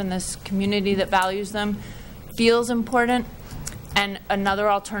live in this community that values them, feels important. And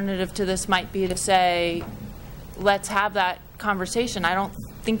another alternative to this might be to say, let's have that conversation. I don't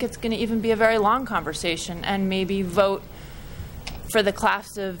think it's going to even be a very long conversation, and maybe vote for the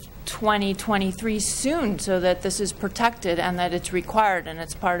class of 2023 soon so that this is protected and that it's required and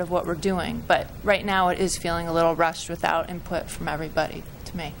it's part of what we're doing. But right now it is feeling a little rushed without input from everybody,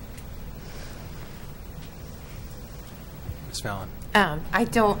 to me. Ms. Fallon. I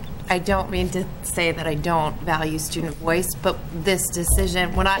don't mean to say that I don't value student voice, but this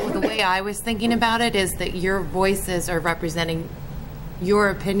decision, the way I was thinking about it is that your voices are representing your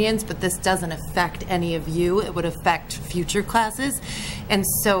opinions, but this doesn't affect any of you. It would affect future classes. And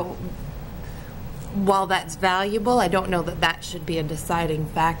so while that's valuable, I don't know that that should be a deciding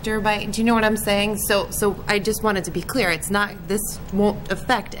factor. Do you know what I'm saying? So I just wanted to be clear. This won't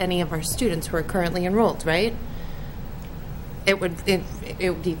affect any of our students who are currently enrolled, right? It would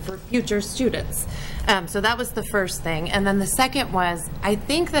be for future students. So that was the first thing. And then the second was, I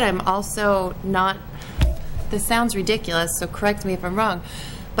think that I'm also not, this sounds ridiculous, so correct me if I'm wrong,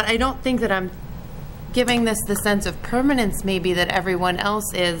 but I don't think that I'm giving this the sense of permanence maybe that everyone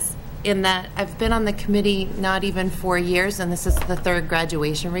else is, in that I've been on the committee not even 4 years, and this is the third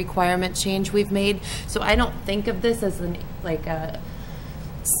graduation requirement change we've made. So I don't think of this as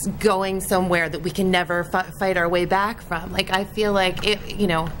going somewhere that we can never fight our way back from. I feel like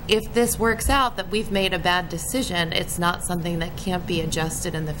if this works out, that we've made a bad decision, it's not something that can't be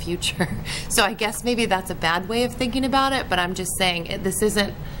adjusted in the future. So I guess maybe that's a bad way of thinking about it, but I'm just saying this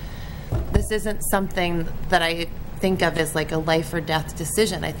isn't something that I think of as like a life or death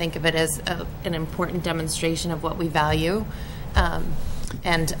decision. I think of it as an important demonstration of what we value,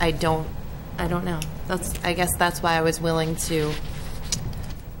 and I don't know. I guess that's why I was willing to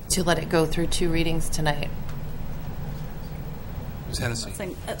let it go through 2 readings tonight. Ms.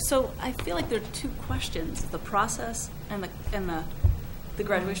 Hennessy. So I feel like there are 2 questions: the process and the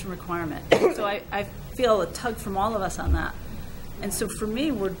graduation requirement. So I feel a tug from all of us on that. And so for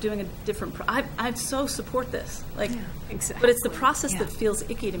me, we're doing a different. I so support this. Exactly. But it's the process that feels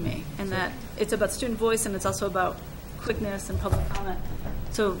icky to me, and that it's about student voice, and it's also about quickness and public comment.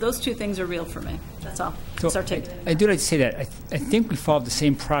 So those 2 things are real for me. That's all. So Start taking. I do like to say that I think we followed the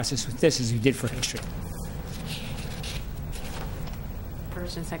same process with this as we did for history.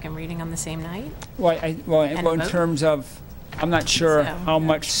 First and second reading on the same night? Well, in terms of, I'm not sure how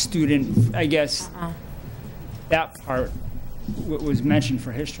much student, I guess, that part was mentioned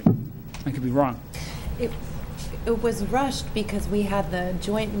for history. I could be wrong. It was rushed because we had the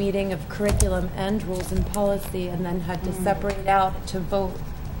joint meeting of curriculum and rules and policy, and then had to separate out to vote.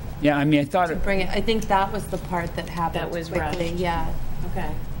 Yeah, I mean, I thought to bring it. I think that was the part that happened. That was quickly. rushed. Yeah.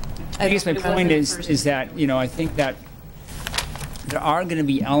 Okay. I guess my point is that, you know, I think that there are going to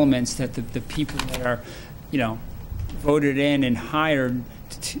be elements that the people that are, you know, voted in and hired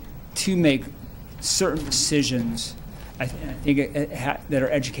to make certain decisions, I think that are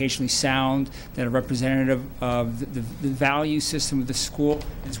educationally sound, that are representative of the value system of the school,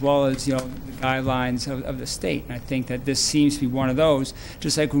 as well as, you know, the guidelines of the state. And I think that this seems to be one of those.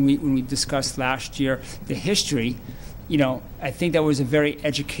 Just like when we discussed last year the history, you know, I think that was a very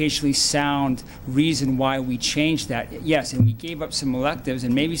educationally sound reason why we changed that. Yes, and we gave up some electives,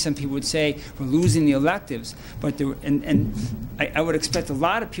 and maybe some people would say we're losing the electives, but there, and I would expect a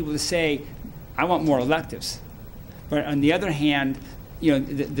lot of people to say, I want more electives. But on the other hand, you know,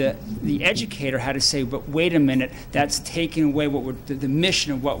 the educator had to say, but wait a minute, that's taking away what the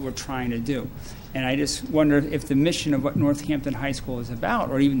mission of what we're trying to do. And I just wonder if the mission of what Northampton High School is about,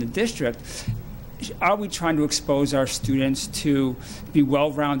 or even the district, are we trying to expose our students to be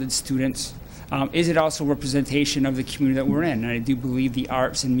well-rounded students? Is it also representation of the community that we're in? And I do believe the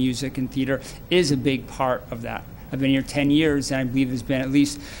arts and music and theater is a big part of that. I've been here 10 years, and I believe there's been at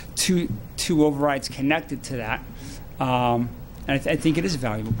least two overrides connected to that. And I think it is a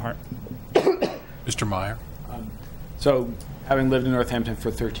valuable part. Mr. Meyer? So, having lived in Northampton for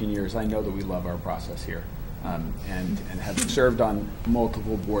 13 years, I know that we love our process here, and have served on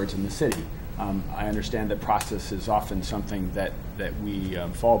multiple boards in the city. I understand that process is often something that we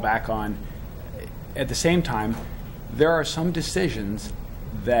fall back on. At the same time, there are some decisions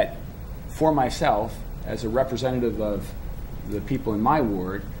that, for myself, as a representative of the people in my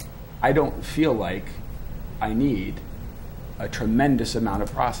ward, I don't feel like I need a tremendous amount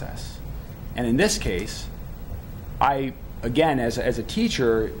of process. And in this case, I, again, as a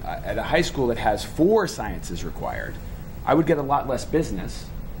teacher at a high school that has 4 sciences required, I would get a lot less business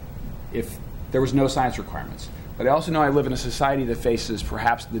if there was no science requirements. But I also know I live in a society that faces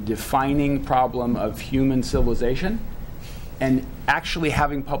perhaps the defining problem of human civilization, and actually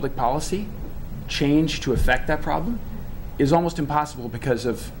having public policy change to affect that problem is almost impossible because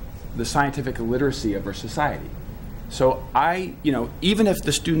of the scientific illiteracy of our society. So I, you know, even if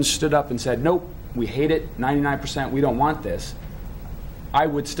the students stood up and said, nope, we hate it, 99%, we don't want this, I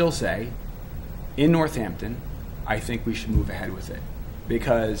would still say, in Northampton, I think we should move ahead with it,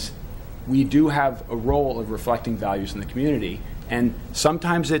 because we do have a role of reflecting values in the community, and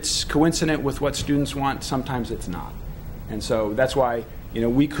sometimes it's coincident with what students want, sometimes it's not. And so that's why, you know,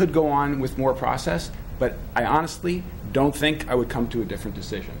 we could go on with more process, but I honestly don't think I would come to a different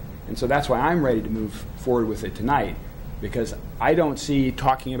decision. And so that's why I'm ready to move forward with it tonight, because I don't see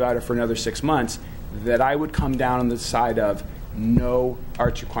talking about it for another 6 months that I would come down on the side of no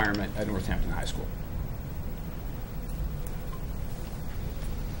arts requirement at Northampton High School.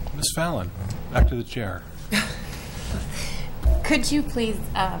 Ms. Fallon, back to the chair. Could you please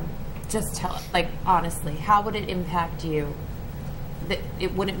just tell, like, honestly, how would it impact you that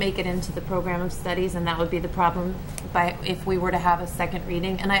it wouldn't make it into the program of studies, and that would be the problem if we were to have a second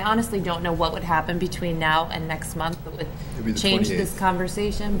reading? And I honestly don't know what would happen between now and next month that would change this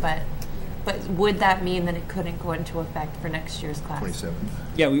conversation, but would that mean that it couldn't go into effect for next year's class? 27th.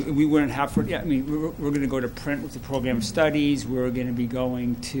 Yeah, we wouldn't have for, yeah, I mean, we're going to go to print with the program of studies. We're going to be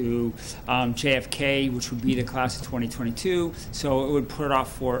going to JFK, which would be the class of 2022. So it would put it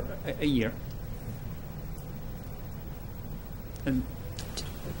off for a year. And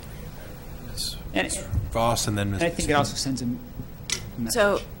Ms. Voss, and then Ms. I think it also sends a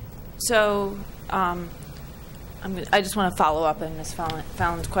message. So I just want to follow up on Ms.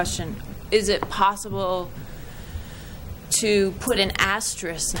 Fallon's question. Is it possible to put an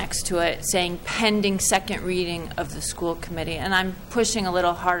asterisk next to it saying pending second reading of the school committee? And I'm pushing a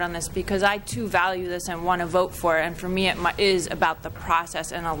little hard on this because I too value this and want to vote for it. And for me, it is about the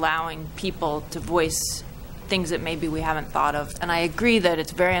process and allowing people to voice things that maybe we haven't thought of. And I agree that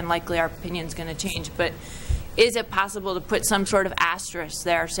it's very unlikely our opinion's going to change, but is it possible to put some sort of asterisk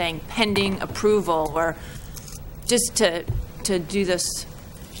there saying pending approval, or just to do this?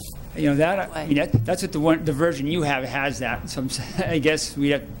 You know, that, I mean, that's what the version you have has that. So I guess we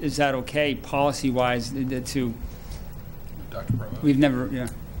have, is that okay policy-wise to? Dr. Provost. We've never, yeah.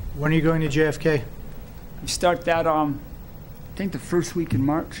 When are you going to JFK? We start that, I think the first week in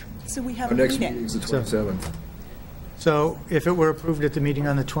March. So we have Our a next meeting. meeting is the 27th. So if it were approved at the meeting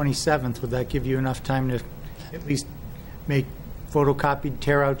on the 27th, would that give you enough time to at least make photocopied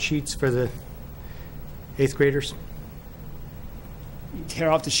tear-out sheets for the 8th graders? You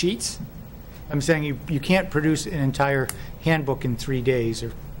tear off the sheets? I'm saying you can't produce an entire handbook in 3 days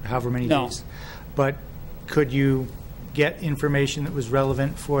or however many days. But could you get information that was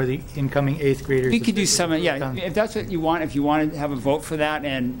relevant for the incoming 8th graders? We could do some, yeah, if that's what you want, if you want to have a vote for that,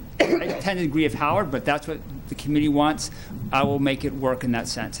 and I tend to agree with Howard, but that's what the committee wants, I will make it work in that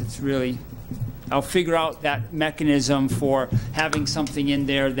sense. It's really, I'll figure out that mechanism for having something in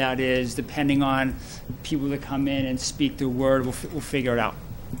there that is, depending on people that come in and speak the word, we'll figure it out.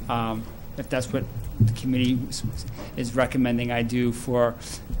 If that's what the committee is recommending I do for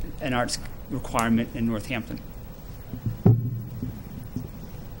an arts requirement in Northampton.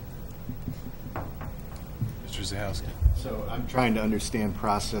 Mr. Zahowski. So I'm trying to understand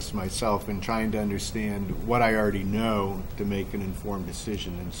process myself and trying to understand what I already know to make an informed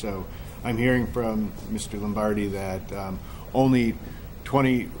decision. And so I'm hearing from Mr. Lombardi that only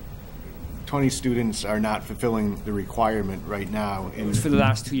 20 students are not fulfilling the requirement right now. It was for the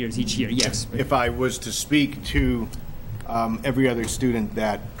last 2 years, each year, yes. If I was to speak to every other student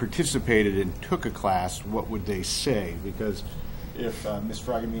that participated and took a class, what would they say? Because if Ms.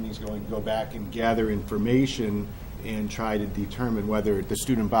 Fragamini is going to go back and gather information and try to determine whether the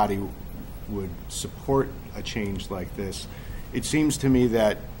student body would support a change like this, it seems to me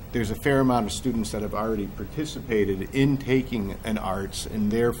that there's a fair amount of students that have already participated in taking an arts, and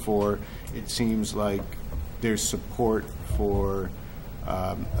therefore it seems like there's support for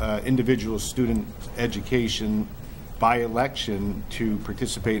individual student education by election to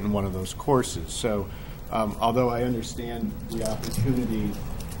participate in one of those courses. So although I understand the opportunity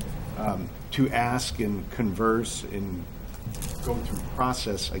to ask and converse and go through the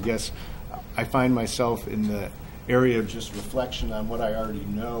process, I guess I find myself in the area of just reflection on what I already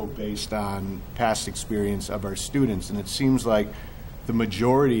know based on past experience of our students. And it seems like the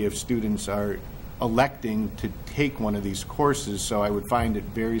majority of students are electing to take one of these courses, so I would find it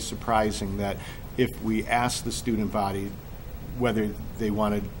very surprising that if we asked the student body whether they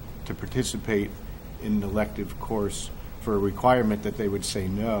wanted to participate in an elective course for a requirement, that they would say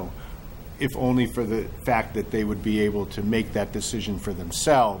no, if only for the fact that they would be able to make that decision for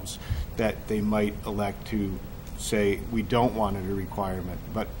themselves, that they might elect to say, we don't want it a requirement.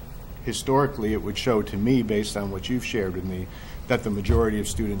 But historically, it would show to me, based on what you've shared with me, that the majority of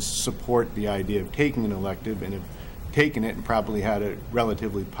students support the idea of taking an elective and have taken it and probably had a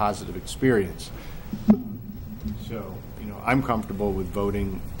relatively positive experience. So, you know, I'm comfortable with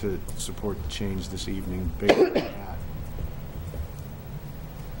voting to support the change this evening based on that.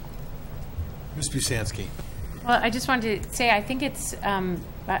 Ms. Busanski. Well, I just wanted to say, I think it's, I'm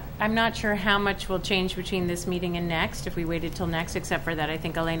not sure how much will change between this meeting and next, if we waited till next, except for that I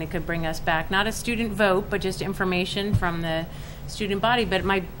think Elena could bring us back, not a student vote, but just information from the student body. But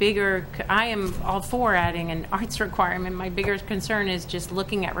my bigger, I am all for adding an arts requirement. My bigger concern is just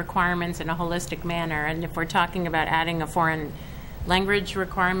looking at requirements in a holistic manner. And if we're talking about adding a foreign language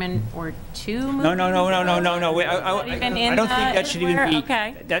requirement or two. No. Wait, I don't think that should even be.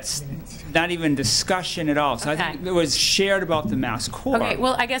 Okay. That's not even discussion at all. So I think it was shared about the Mass Core. Okay.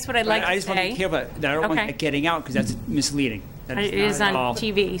 Well, I guess what I'd like to say. I just want to be careful that I don't want that getting out, because that's misleading. It is on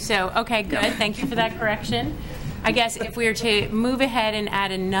TV. So, okay, good. Yeah. Thank you for that correction. I guess if we were to move ahead and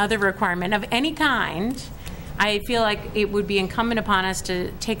add another requirement of any kind, I feel like it would be incumbent upon us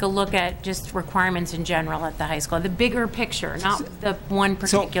to take a look at just requirements in general at the high school, the bigger picture, not the one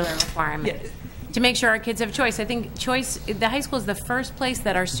particular requirement, to make sure our kids have choice. I think choice, the high school is the first place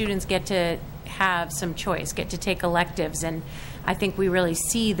that our students get to have some choice, get to take electives, and I think we really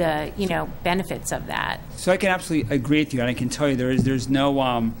see the, you know, benefits of that. So I can absolutely agree with you, and I can tell you there's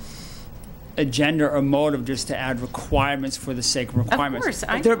no agenda or motive just to add requirements for the sake of requirements. Of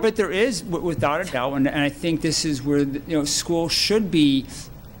course, but there is, without a doubt, and I think this is where school should be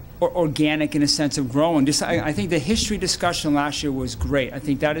organic in a sense of growing. I think the history discussion last year was great. I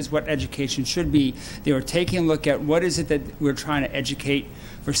think that is what education should be. They were taking a look at what is it that we're trying to educate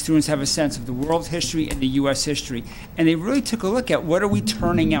for students to have a sense of the world history and the U.S. history. And they really took a look at what are we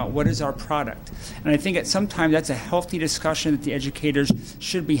turning out? What is our product? And I think at some time that's a healthy discussion that the educators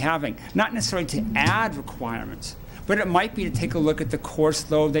should be having. Not necessarily to add requirements, but it might be to take a look at the course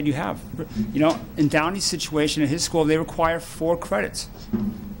load that you have. You know, in Downey's situation at his school, they require 4 credits.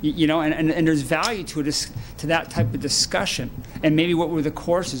 You know, and there's value to that type of discussion, and maybe what were the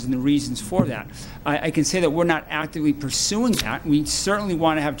courses and the reasons for that. I can say that we're not actively pursuing that. We certainly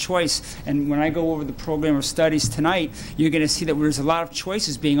want to have choice, and when I go over the program of studies tonight, you're going to see that there's a lot of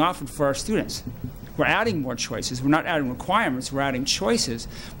choices being offered for our students. We're adding more choices. We're not adding requirements, we're adding choices,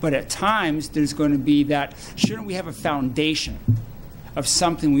 but at times there's going to be that, shouldn't we have a foundation of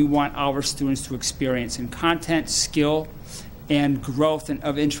something we want our students to experience in content, skill, and growth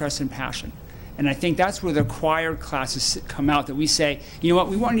of interest and passion. And I think that's where the required classes come out, that we say, you know what,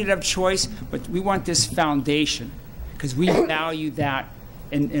 we want you to have choice, but we want this foundation. because we value that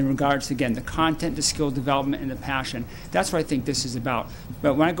in regards to, again, the content, the skill development, and the passion. That's what I think this is about.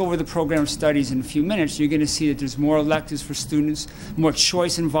 But when I go over the program of studies in a few minutes, you're going to see that there's more electives for students, more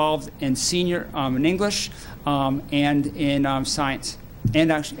choice involved in senior, in English, and in science.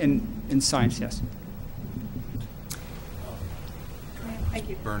 And actually in science, yes. Thank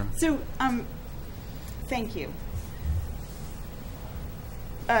you. Burnham. So, thank you.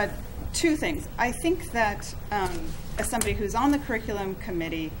 Two things. I think that as somebody who's on the curriculum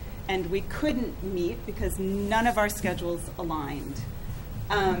committee, and we couldn't meet because none of our schedules aligned,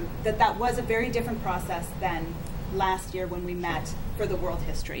 that was a very different process than last year when we met for the world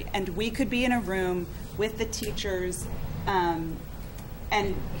history. And we could be in a room with the teachers and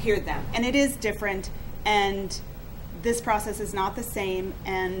hear them. And it is different, and this process is not the same,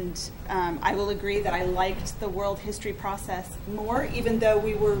 and I will agree that I liked the world history process more, even though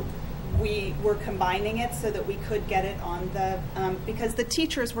we were combining it so that we could get it on the, because the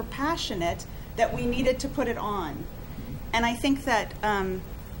teachers were passionate that we needed to put it on. And I think that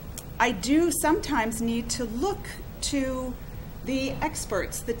I do sometimes need to look to the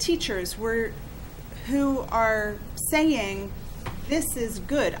experts, the teachers who are saying, this is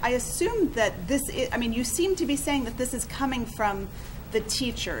good. I assume that this is, I mean, you seem to be saying that this is coming from the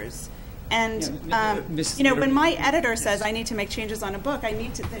teachers. And, you know, when my editor says I need to make changes on a book,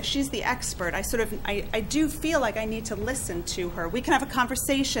 she's the expert. I do feel like I need to listen to her. We can have a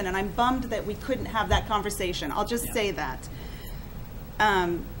conversation, and I'm bummed that we couldn't have that conversation. I'll just say that.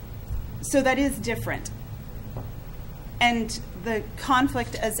 So that is different. And the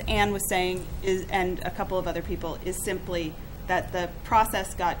conflict, as Anne was saying, and a couple of other people, is simply that the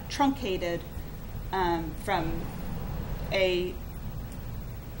process got truncated from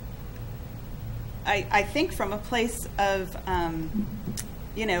I think from a place of,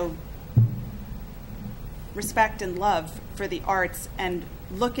 you know, respect and love for the arts and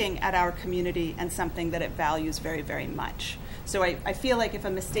looking at our community and something that it values very, very much. So I feel like if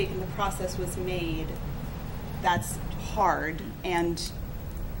a mistake in the process was made, that's hard, and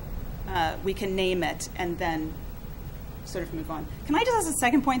we can name it and then sort of move on. Can I just ask a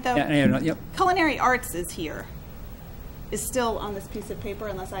second point, though? Yep. Culinary arts is here. Is still on this piece of paper,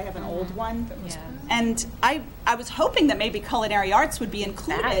 unless I have an old one. Yeah. And I was hoping that maybe culinary arts would be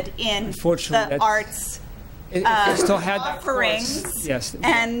included in the arts it still had offerings. Yes.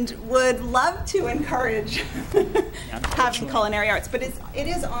 And would love to encourage having culinary arts. But it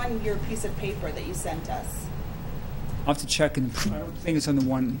is on your piece of paper that you sent us. I'll have to check, and I don't think it's on the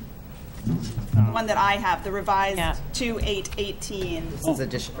one. The one that I have, the revised 2818. This is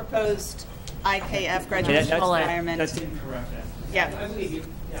additional. Proposed IKF graduation requirement. That's incorrect. Yeah. I believe you.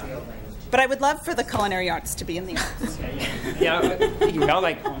 But I would love for the culinary arts to be in the arts. I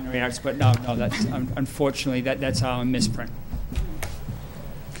like culinary arts, but no, that's unfortunately that's a misprint.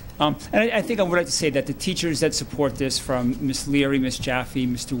 And I think I would like to say that the teachers that support this, from Ms. Leary, Ms. Jaffe,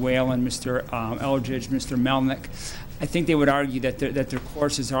 Mr. Whalen, Mr. Eldridge, Mr. Melnick, I think they would argue that their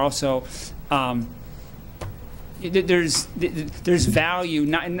courses are also there's value.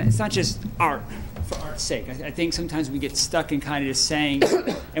 It's not just art for art's sake. I think sometimes we get stuck in kind of just saying,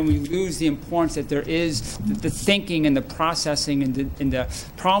 and we lose the importance that there is the thinking and the processing and the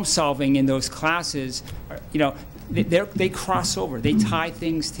problem solving in those classes. You know, they cross over. They tie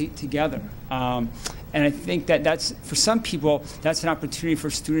things together. And I think that's, for some people, that's an opportunity for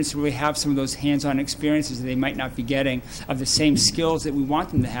students to really have some of those hands-on experiences that they might not be getting, of the same skills that we want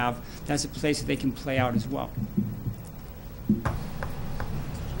them to have. That's a place that they can play out as well.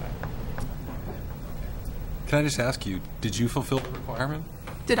 Can I just ask you, did you fulfill the requirement?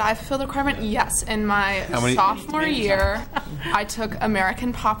 Did I fulfill the requirement? Yes. In my sophomore year, I took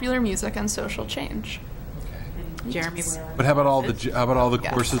American popular music and social change. Jeremy Whalen. But how about all the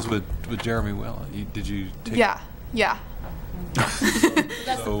courses with Jeremy Whalen? Did you take? Yeah.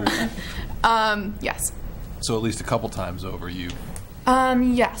 So, yes. So at least a couple times over you.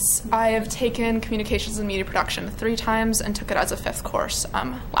 Yes, I have taken communications and media production 3 times and took it as a 5th course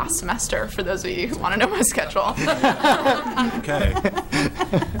last semester, for those of you who want to know my schedule. Okay.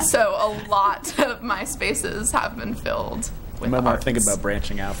 So a lot of my spaces have been filled with You might want arts. to think about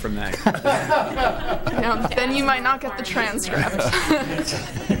branching out from that. Then you might not get the transcript.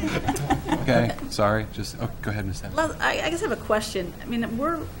 Okay, sorry. Go ahead, Ms. Henry. Well, I guess I have a question. I mean,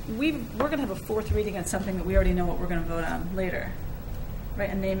 we're going to have a 4th reading on something that we already know what we're going to vote on later, right?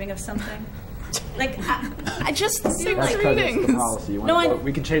 A naming of something. Like, I just feel like readings. Policy.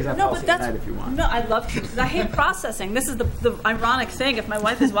 We can change that policy tonight if you want. No, I'd love to, because I hate processing. This is the ironic thing. If my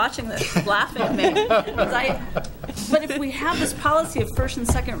wife is watching this, laughing at me. But if we have this policy of 1st and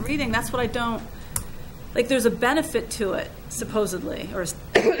 2nd reading, that's what I don't. like there's a benefit to it, supposedly, or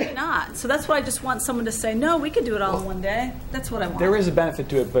maybe not. So that's why I just want someone to say, no, we could do it all in one day. That's what I want. There is a benefit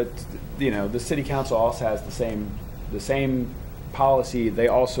to it, but the city council also has the same policy. They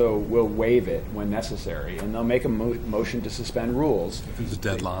also will waive it when necessary, and they'll make a motion to suspend rules. If there's a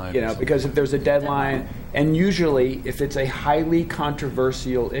deadline. Because if there's a deadline, and usually if it's a highly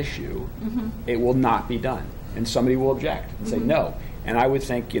controversial issue, it will not be done, and somebody will object and say no. And I would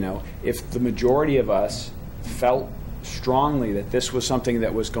think, if the majority of us felt strongly that this was something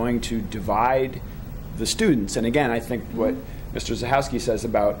that was going to divide the students, and again, I think what Mr. Zahowski says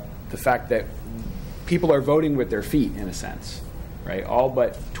about the fact that people are voting with their feet, in a sense, right? All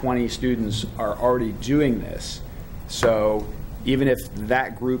but 20 students are already doing this. So even if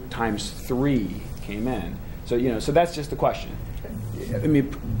that group times 3 came in, so that's just the question. I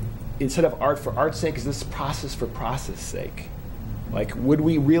mean, instead of art for art's sake, is this process for process sake? Like, would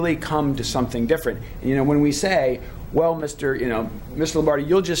we really come to something different? And, when we say, well, Mr. Lombardi,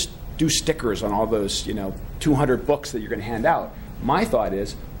 you'll just do stickers on all those, 200 books that you're going to hand out. My thought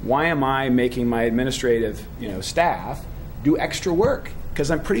is, why am I making my administrative, staff do extra work?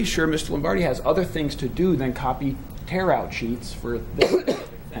 Because I'm pretty sure Mr. Lombardi has other things to do than copy tear-out sheets for this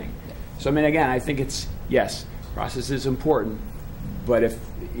thing. So, I mean, again, I think yes, process is important, but if,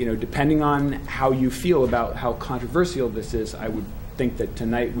 depending on how you feel about how controversial this is, I would think that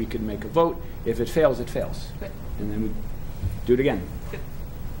tonight we could make a vote. If it fails, it fails. Good. And then we do it again. Good.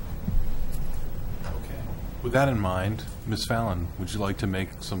 With that in mind, Ms. Fallon, would you like to make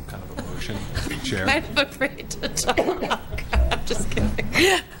some kind of a motion? Chair. I'm afraid to talk. I'm just kidding.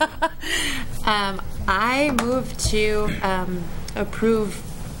 I move to approve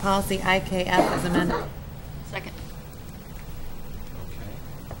policy IKF as amended. Second.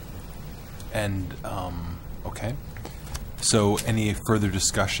 And, okay. So any further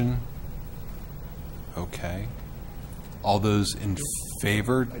discussion? Okay. All those in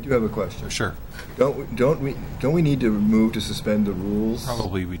favor? I do have a question. Sure. Don't we need to move to suspend the rules?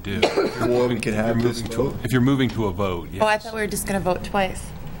 Probably we do. Or we can have this vote? If you're moving to a vote, yes. Oh, I thought we were just going to vote twice.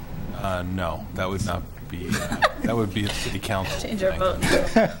 No, that would not be, that would be a city council Change our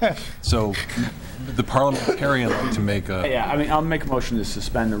thing. vote. So the parliamentarian like to make a... Yeah, I mean, I'll make a motion to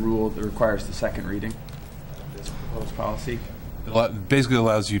suspend the rule that requires the second reading of this proposed policy. It basically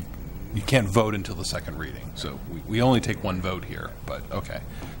allows you can't vote until the second reading. So we only take one vote here, but okay.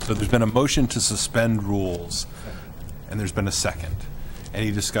 So there's been a motion to suspend rules, and there's been a second.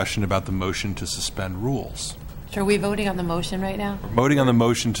 Any discussion about the motion to suspend rules? So are we voting on the motion right now? We're voting on the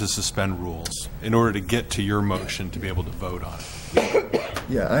motion to suspend rules in order to get to your motion to be able to vote on it.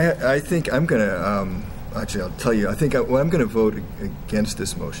 Yeah, I think I'm going to, actually, I'll tell you, I think I'm going to vote against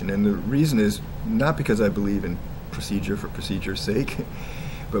this motion. And the reason is not because I believe in procedure for procedure's sake,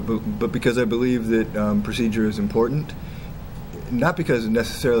 but because I believe that procedure is important. Not because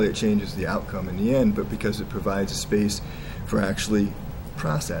necessarily it changes the outcome in the end, but because it provides a space for actually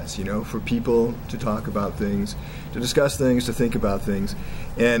process, for people to talk about things, to discuss things, to think about things.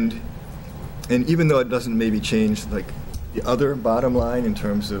 And even though it doesn't maybe change like the other bottom line in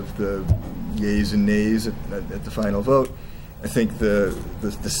terms of the yeas and nays at the final vote, I think the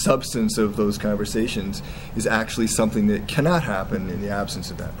substance of those conversations is actually something that cannot happen in the absence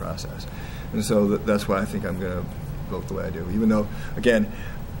of that process. And so that's why I think I'm going to vote the way I do, even though, again,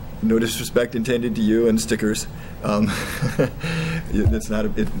 no disrespect intended to you and stickers. That's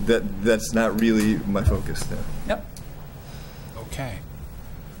not really my focus there. Yep. Okay.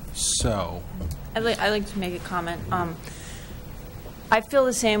 So. I'd like to make a comment. I feel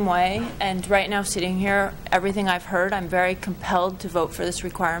the same way, and right now sitting here, everything I've heard, I'm very compelled to vote for this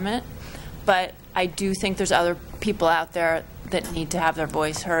requirement. But I do think there's other people out there that need to have their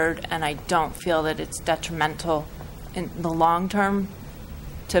voice heard, and I don't feel that it's detrimental in the long term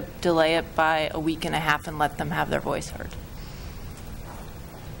to delay it by a week and a half and let them have their voice heard.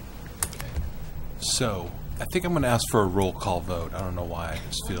 So, I think I'm going to ask for a roll call vote. I don't know why. I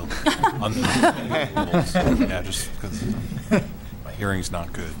just feel on the rules. Yeah, just because my hearing's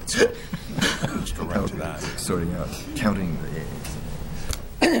not good. So, I'll just go right to that. Sorting out, counting the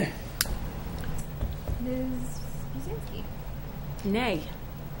yeas. Ms. Brzezinski? Nay.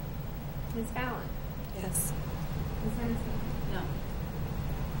 Ms. Fallon? Yes. Ms. Hennessy? No.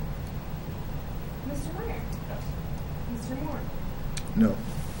 Mr. Meyer? Mr. Moore? No.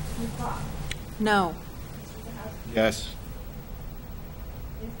 Ms. Klopp? No. Mr. Zahowski? Yes.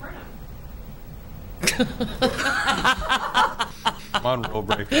 Ms. Burnham? Come on, rule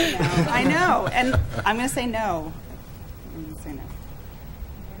break. I know, and I'm going to say no. I'm going to say no.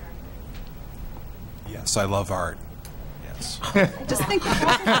 Yes, I love art. Yes. minutes. Just think.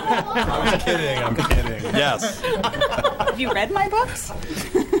 I'm kidding. I'm kidding. Yes. Have you read my books?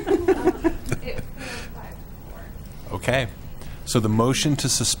 Okay. So the motion to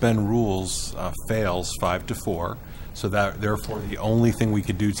suspend rules fails 5-4. So that therefore the only thing we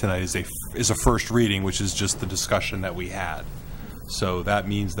could do tonight is a first reading, which is just the discussion that we had. So that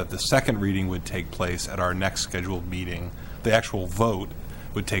means that the second reading would take place at our next scheduled meeting. The actual vote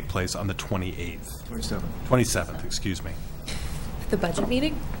would take place on the 28th. 27th, excuse me. The budget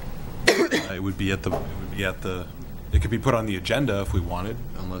meeting? It would be at the. It could be put on the agenda if we wanted,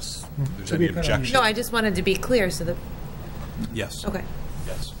 unless there's any objection. No, I just wanted to be clear so that. Yes. Okay.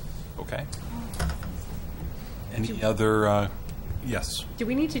 Yes. Okay. Any other? Yes. Do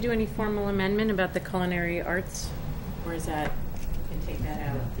we need to do any formal amendment about the culinary arts, or is that, we can take that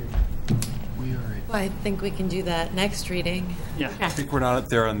out? Well, I think we can do that next reading. Yeah. I think we're not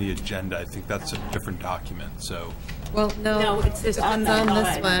there on the agenda. I think that's a different document, so. Well, no, it's on this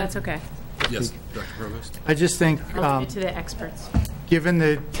one. That's okay. Yes, Dr. Provost. I just think, I'll leave it to the experts. given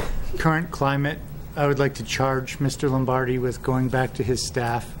the current climate, I would like to charge Mr. Lombardi with going back to his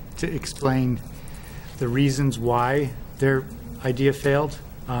staff to explain the reasons why their idea failed.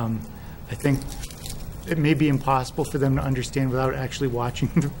 I think it may be impossible for them to understand without actually watching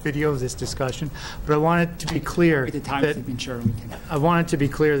the video of this discussion, but I want it to be clear I want it to be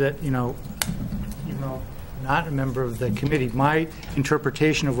clear that, even though I'm not a member of the committee, my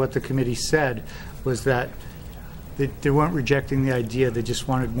interpretation of what the committee said was that they weren't rejecting the idea, they just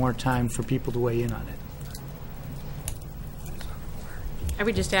wanted more time for people to weigh in on it. I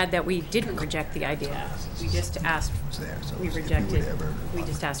would just add that we didn't reject the idea. We just asked, we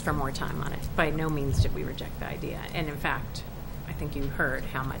just asked for more time on it. By no means did we reject the idea. And in fact, I think you heard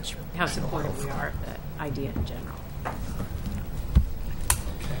how supportive we are of the idea in general.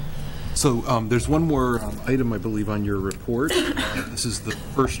 So there's one more item, I believe, on your report. This is the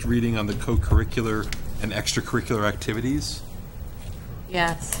first reading on the co-curricular and extracurricular activities.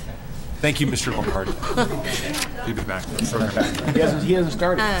 Yes. Thank you, Mr. Lombardi. Leave it back. He hasn't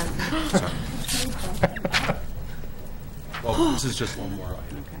started. Sorry. Well, this is just one more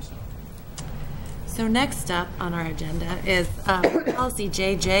item. So next up on our agenda is policy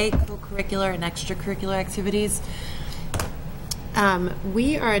JJ, co-curricular and extracurricular activities.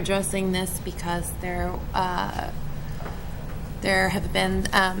 We are addressing this because there have been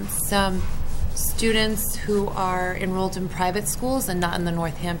some students who are enrolled in private schools and not in the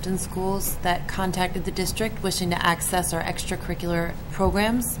Northampton schools that contacted the district wishing to access our extracurricular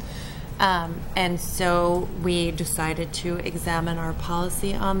programs. And so we decided to examine our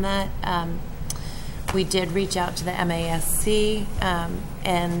policy on that. We did reach out to the MASC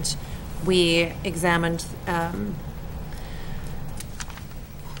and we examined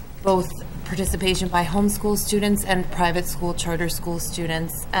both participation by homeschool students and private school charter school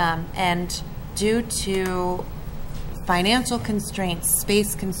students. And due to financial constraints,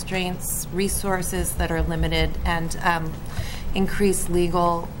 space constraints, resources that are limited, and increased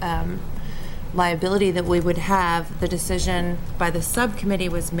legal liability that we would have, the decision by the subcommittee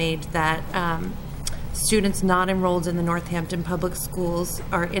was made that students not enrolled in the Northampton Public Schools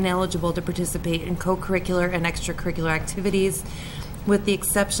are ineligible to participate in co-curricular and extracurricular activities, with the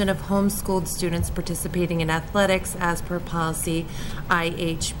exception of homeschooled students participating in athletics as per policy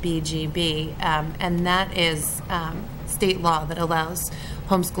IHBGB. And that is state law that allows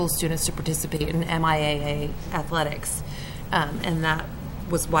homeschool students to participate in MIAA athletics. And that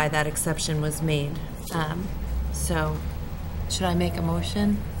was why that exception was made. So should I make a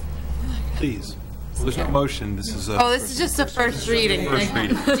motion? Please. Well, there's no motion. This is this is just a first reading. First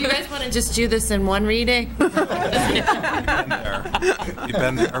reading. Do you guys want to just do this in one reading? You've been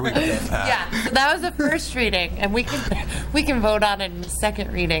there. We can Yeah, so that was the first reading, and we can vote on it in the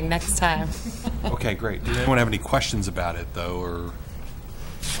second reading next time. Okay, great. Does anyone have any questions about it, though, or?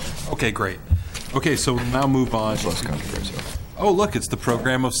 Okay, great. Okay, so we'll now move on. Less controversial. Oh, look, it's the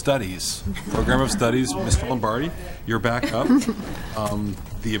Program of Studies. Program of Studies, Mr. Lombardi, you're back up.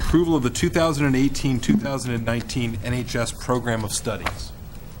 The approval of the 2018-2019 NHS Program of Studies.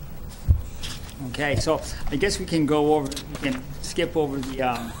 Okay, so I guess we can skip over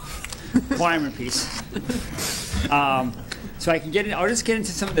the requirement piece. So I can I'll just get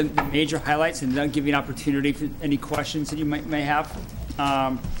into some of the major highlights, and then I'll give you an opportunity for any questions that you may have.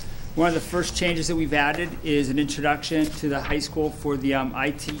 One of the first changes that we've added is an introduction to the high school for the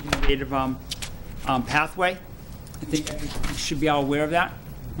IT innovative pathway. I think you should be all aware of that.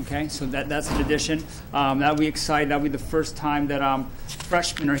 Okay, so that's an addition. That'll be exciting. That'll be the first time that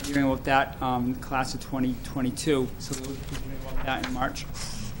freshmen are hearing about that in the class of 2022. So we'll be hearing about that in March.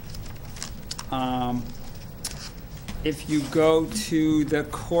 If you go to the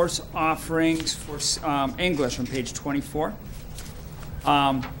course offerings for English on page 24,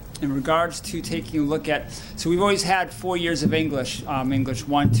 in regards to taking a look at, so we've always had 4 years of English, English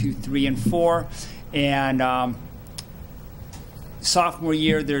 1, 2, 3, and 4, and sophomore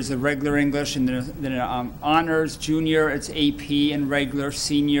year there's a regular English, and then honors. Junior it's AP and regular.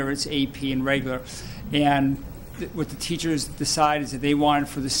 Senior it's AP and regular. And what the teachers decided is that they wanted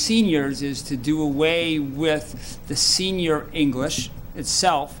for the seniors is to do away with the senior English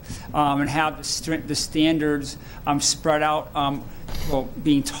itself and have the standards spread out,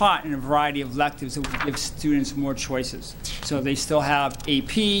 being taught in a variety of electives that would give students more choices. So they still have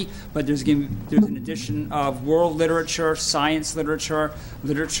AP, but there's an addition of world literature, science literature,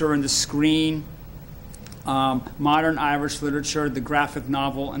 literature in the screen, modern Irish literature, the graphic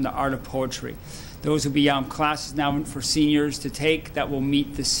novel, and the art of poetry. Those will be classes now for seniors to take that will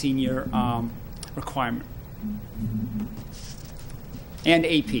meet the senior requirement. And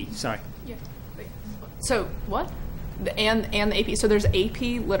AP, sorry. Yeah. So what? And the AP. So there's AP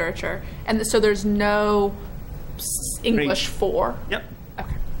literature, and so there's no English 4. Yep.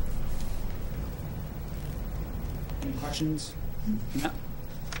 Okay. Any questions? No.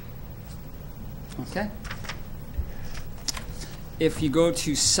 Okay. If you go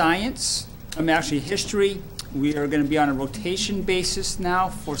to science, actually history, we are going to be on a rotation basis now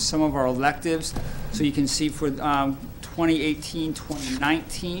for some of our electives. So you can see for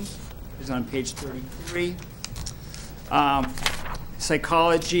 2018-2019 is on page 33.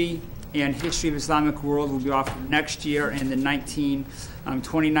 Psychology and history of Islamic world will be offered next year, and the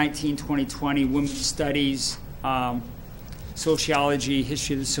 2019-2020 women's studies, sociology,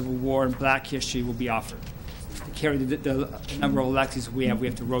 history of the Civil War, and black history will be offered. To carry the number of electives we have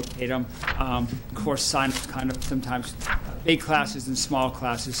to rotate them. Course assignments kind of sometimes big classes and small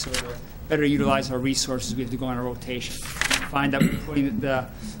classes, so to better utilize our resources, we have to go on a rotation. Find that we're putting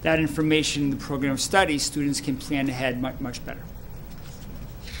that information in the program of studies, students can plan ahead much better.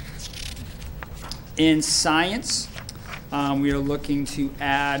 In science, we are looking to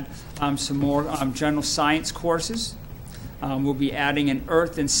add some more general science courses. We'll be adding an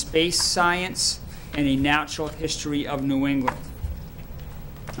earth and space science and a natural history of New England.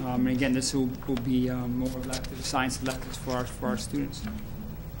 And again, this will be more elective science electives for our students.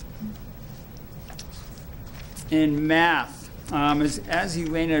 In math, as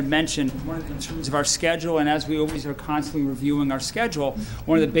Elena had mentioned, in terms of our schedule, and as we always are constantly reviewing our schedule,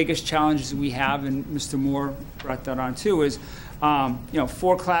 one of the biggest challenges we have, and Mr. Moore brought that on too, is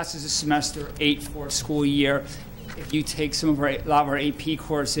 4 classes a semester, 8 for a school year. If you take a lot of our AP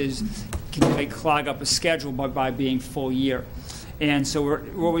courses, can really clog up a schedule by being full year. And so we're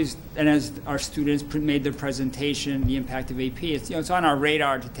always, and as our students made their presentation, the impact of AP, it's on our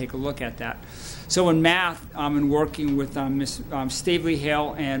radar to take a look at that. So in math, in working with Ms. Stavely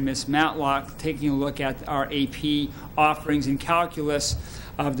Hale and Ms. Matlock, taking a look at our AP offerings in calculus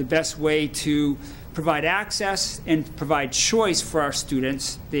of the best way to provide access and provide choice for our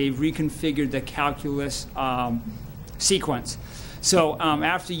students, they've reconfigured the calculus sequence. So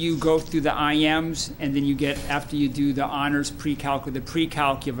after you go through the IMs, and then after you do the honors pre-calc or the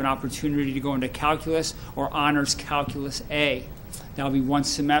pre-calc, you have an opportunity to go into calculus or honors calculus A. That'll be 1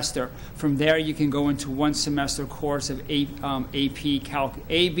 semester. From there, you can go into 1 semester course of AP Calc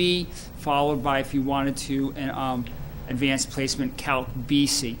AB, followed by, if you wanted to, an advanced placement Calc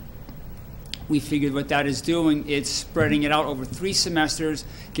BC. We figured what that is doing, it's spreading it out over 3 semesters,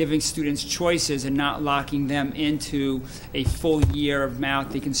 giving students choices and not locking them into a full year of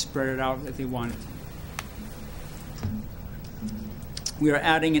math. They can spread it out if they wanted to. We are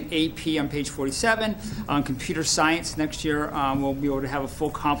adding an AP on page 47 on computer science. Next year, we'll be able to have a full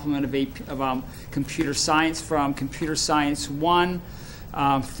complement of computer science from Computer Science 1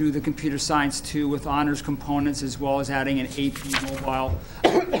 through the Computer Science 2 with honors components, as well as adding an AP mobile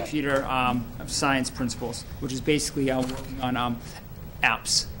computer science principles, which is basically working on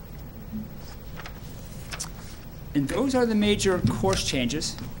apps. And those are the major course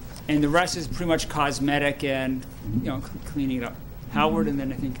changes, and the rest is pretty much cosmetic and cleaning it up. Howard, and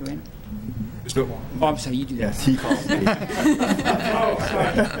then I think Elena. Oh, I'm sorry, you do that. Yes, he called me.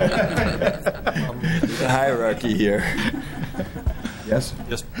 The hierarchy here. Yes?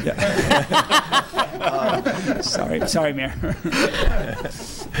 Yes. Yeah. Sorry, Mayor.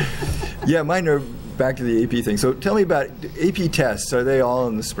 Yeah, mine are back to the AP thing. So tell me about AP tests. Are they all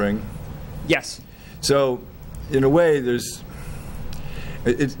in the spring? Yes. So, in a way,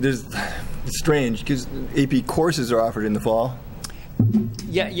 it's strange because AP courses are offered in the fall.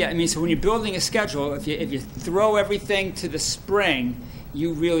 Yeah. I mean, so when you're building a schedule, if you throw everything to the spring,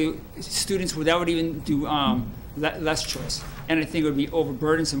 students without even do less choice. And I think it would be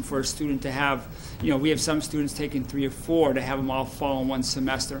overburdensome for a student to have, we have some students taking 3 or 4 to have them all fall in one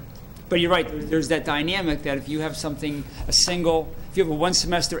semester. But you're right, there's that dynamic that if you have something, if you have a 1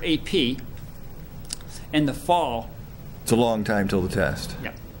 semester AP in the fall. It's a long time till the test.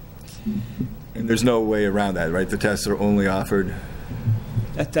 Yeah. And there's no way around that, right? The tests are only offered.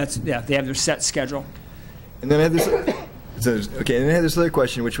 They have their set schedule. And then I had this other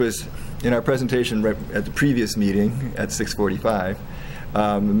question, which was in our presentation at the previous meeting at 6:45,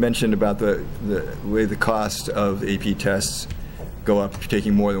 mentioned about the way the cost of AP tests go up if you're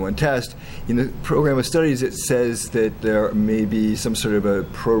taking more than one test. In the program of studies, it says that there may be some sort of a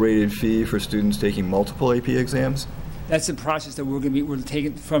prorated fee for students taking multiple AP exams. That's the process that we're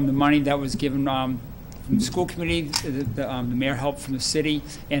taking from the money that was given from the school committee, the mayor help from the city,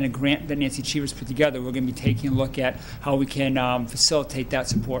 and a grant that Nancy Cheevers put together. We're going to be taking a look at how we can facilitate that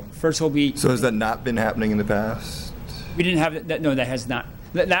support. First will be... So has that not been happening in the past? We didn't have that. No, that has not.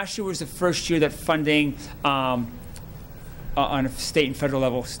 Last year was the first year that funding on a state and federal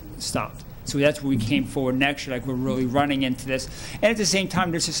level stopped. So that's where we came forward next year, like we're really running into this. And at the same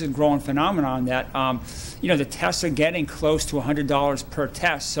time, there's just a growing phenomenon that, the tests are getting close to $100 per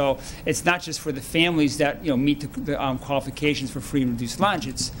test. So it's not just for the families that, meet the qualifications for free and reduced lunch.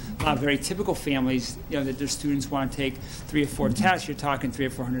 It's very typical families, that their students want to take 3 or 4 tests. You're talking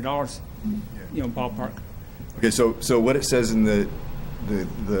 $300 or $400, ballpark. Okay, so what it says in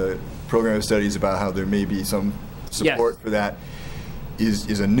the program of studies about how there may be some support for that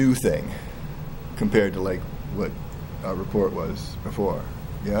is a new thing compared to what our report was before.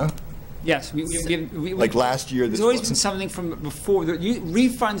 Yeah? Yes. Like last year. There's always been something from before.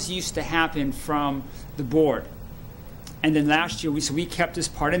 Refunds used to happen from the board. And then last year, we kept this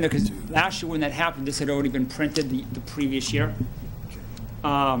part in there because last year when that happened, this had already been printed the previous year.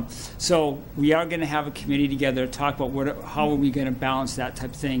 So we are going to have a committee together to talk about how are we going to balance that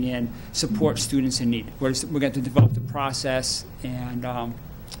type of thing and support students in need. We're going to develop the process and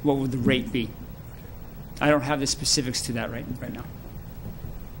what would the rate be. I don't have the specifics to that right now.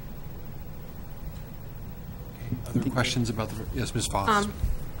 Other questions about yes, Ms. Foss?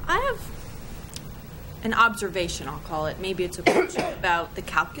 I have an observation, I'll call it. Maybe it's a question about the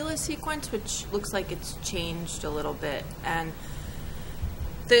calculus sequence, which looks like it's changed a little bit. And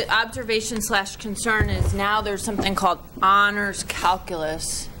the observation / concern is now there's something called honors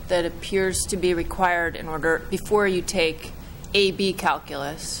calculus that appears to be required before you take AB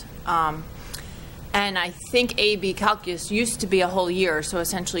calculus. And I think AB calculus used to be a whole year, so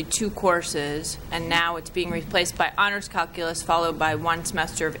essentially 2 courses, and now it's being replaced by honors calculus followed by 1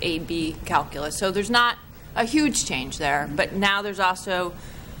 semester of AB calculus. So there's not a huge change there, but now there's also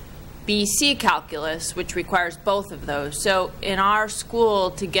BC calculus, which requires both of those. So in our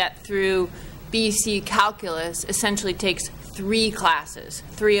school, to get through BC calculus essentially takes 3 classes,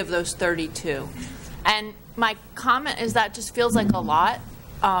 3 of those 32. And my comment is that just feels like a lot.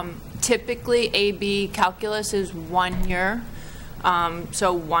 Typically, AB calculus is 1 year,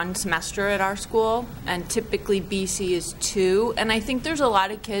 so 1 semester at our school, and typically BC is 2. And I think there's a lot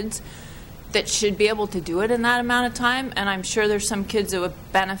of kids that should be able to do it in that amount of time, and I'm sure there's some kids that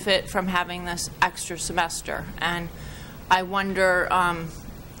would benefit from having this extra semester. And I wonder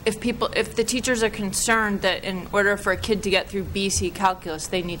if the teachers are concerned that in order for a kid to get through BC calculus,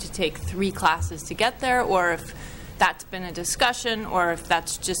 they need to take 3 classes to get there, or if that's been a discussion, or if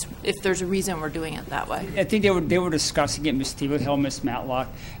there's a reason we're doing it that way. I think they were discussing it, Ms. Steelhill, Ms. Matlock,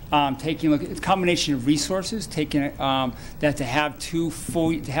 taking a look at the combination of resources, taking that to have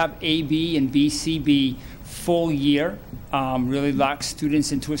AB and BC be full year, really locks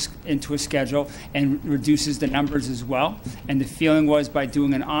students into a schedule and reduces the numbers as well. And the feeling was by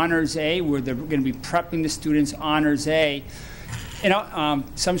doing an honors A, where they're going to be prepping the students honors A,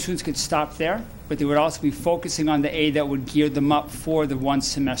 some students could stop there, but they would also be focusing on the A that would gear them up for the 1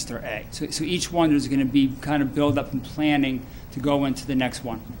 semester A. So each one is going to be kind of build up and planning to go into the next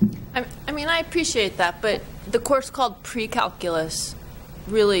one. I mean, I appreciate that, but the course called pre-calculus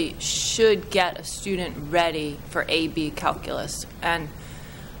really should get a student ready for AB calculus. And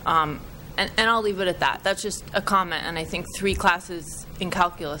I'll leave it at that. That's just a comment, and I think 3 classes in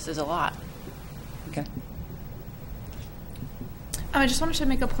calculus is a lot. Okay. I just wanted to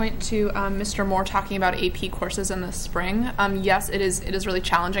make a point to Mr. Moore talking about AP courses in the spring. Yes, it is really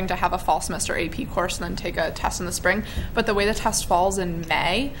challenging to have a fall semester AP course and then take a test in the spring. But the way the test falls in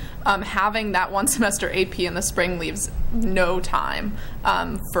May, having that 1 semester AP in the spring leaves no time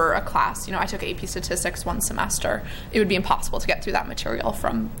for a class. I took AP statistics 1 semester. It would be impossible to get through that material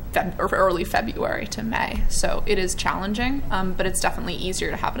from early February to May. So it is challenging, but it's definitely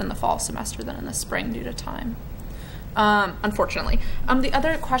easier to have it in the fall semester than in the spring due to time. unfortunately. The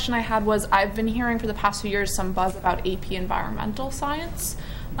other question I had was, I've been hearing for the past few years some buzz about AP Environmental Science,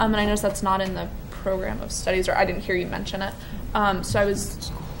 and I noticed that's not in the program of studies, or I didn't hear you mention it. So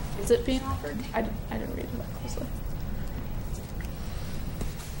is it being offered? I didn't read it that closely.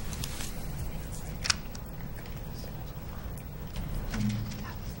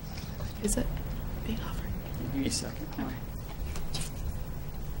 Is it being offered? Give me a second. Okay.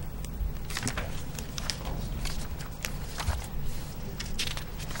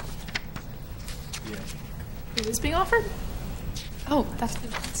 It is being offered? Oh, that's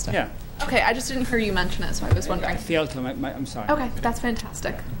fantastic. Yeah. Okay, I just didn't hear you mention it, so I was wondering. I failed to. I'm sorry. Okay, that's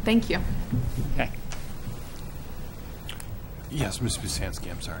fantastic. Thank you. Okay. Yes, Ms. Busansky,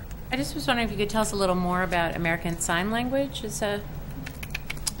 I'm sorry. I just was wondering if you could tell us a little more about American Sign Language.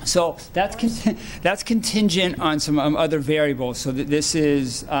 So that's contingent on some other variables. So that this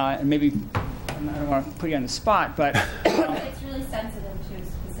is, and maybe, I don't want to put you on the spot, but. It's really sensitive to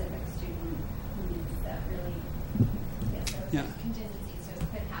specific student needs that really, Yeah. contingency, so it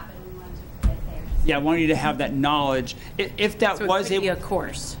could happen. We want to put it there. Yeah, I wanted you to have that knowledge. If that So it was could be a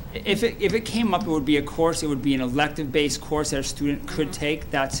course. If it came up, it would be a course. It would be an elective-based course that a student could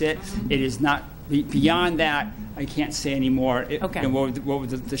take. That's it. It is not beyond that. I can't say anymore. Okay. You know, what would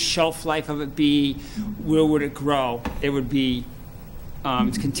the shelf life of it be? Where would it grow? It would be.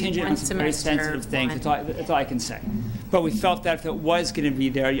 It's contingent on some very sensitive things. That's all I can say. But we felt that if it was going to be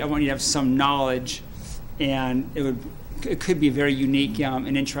there, I want you to have some knowledge, and it could be a very unique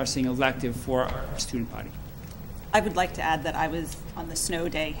and interesting elective for our student body. I would like to add that I was on the snow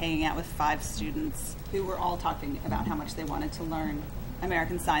day hanging out with 5 students who were all talking about how much they wanted to learn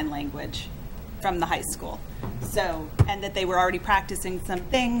American Sign Language from the high school. So, and that they were already practicing some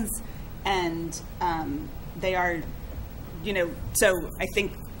things, and they are, so I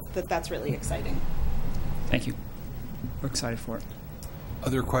think that that's really exciting. Thank you. We're excited for it.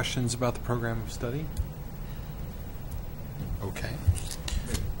 Other questions about the program of study? Okay.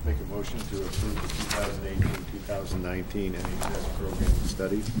 Make a motion to approve the 2018-2019 NHS program of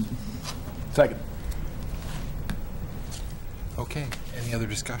study. Second. Okay. Any other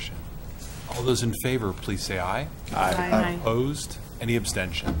discussion? All those in favor, please say aye. Aye. Aye. Opposed? Any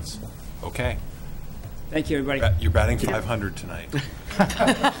abstentions? Okay. Thank you, everybody. You're batting 500 tonight.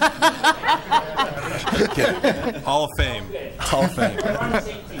 Hall of Fame. Hall of Fame.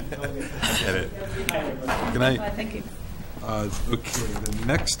 Get it. Good night. Thank you. Okay, the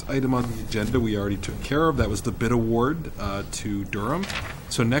next item on the agenda we already took care of. That was the bid award to Durham.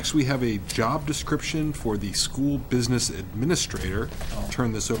 So next we have a job description for the school business administrator. I'll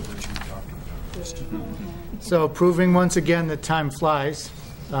turn this over to Dr. Post. So proving once again that time flies,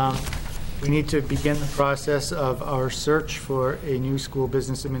 we need to begin the process of our search for a new school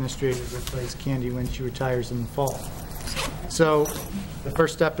business administrator to replace Candy when she retires in the fall. So the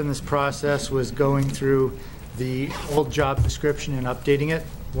first step in this process was going through the old job description and updating it.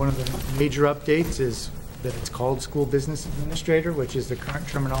 One of the major updates is that it's called school business administrator, which is the current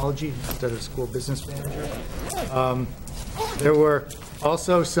terminology instead of school business manager. There were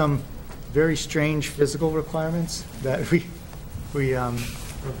also some very strange physical requirements that we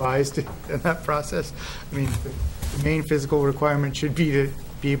revised in that process. I mean, the main physical requirement should be to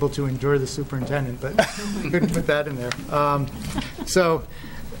be able to endure the superintendent, but we couldn't put that in there.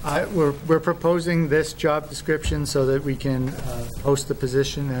 We're proposing this job description so that we can post the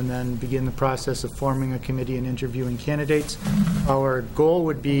position and then begin the process of forming a committee and interviewing candidates. Our goal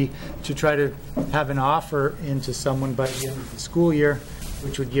would be to try to have an offer into someone by the end of the school year,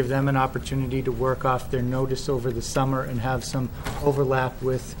 which would give them an opportunity to work off their notice over the summer and have some overlap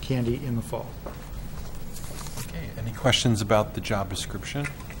with Candy in the fall. Okay, any questions about the job description?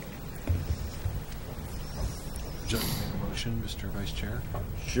 Just make a motion, Mr. Vice Chair.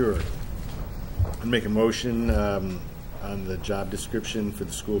 Sure. I'd make a motion on the job description for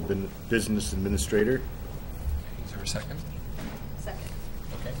the school business administrator. Is there a second? Second.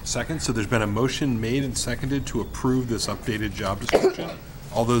 Okay. Second. So there's been a motion made and seconded to approve this updated job description.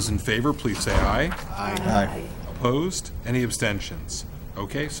 All those in favor, please say aye. Aye. Aye. Opposed? Any abstentions?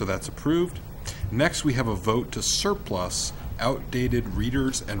 Okay, so that's approved. Next, we have a vote to surplus outdated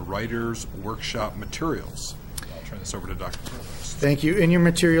readers and writers workshop materials. I'll turn this over to Dr. Provost. Thank you. In your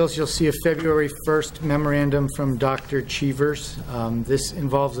materials, you'll see a February 1st memorandum from Dr. Cheevers. This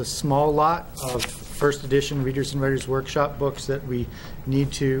involves a small lot of first edition Readers and Writers Workshop books that we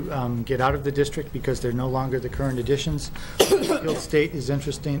need to get out of the district because they're no longer the current editions. Field State is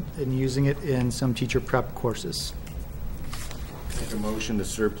interested in using it in some teacher prep courses. Make a motion to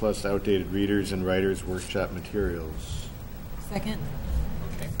surplus outdated Readers and Writers Workshop materials. Second.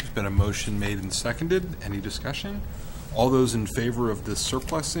 Okay, there's Been a motion made and seconded. Any discussion? All those in favor of this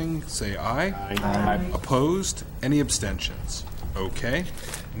surplusing, say aye. Aye. Opposed? Any abstentions? Okay.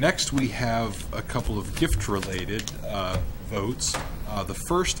 Next, we have a couple of gift-related votes. The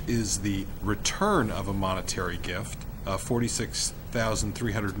first is the return of a monetary gift,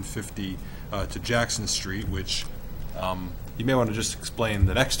 $46,350 to Jackson Street, which you may want to just explain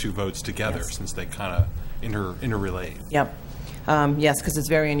the next two votes together, since they kind of interrelate. Yep. Yes, because it's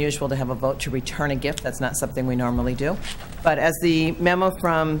very unusual to have a vote to return a gift. That's not something we normally do. But as the memo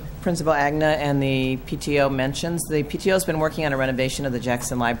from Principal Agna and the PTO mentions, the PTO has been working on a renovation of the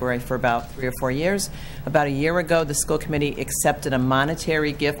Jackson Library for about 3 or 4 years. About a year ago, the school committee accepted a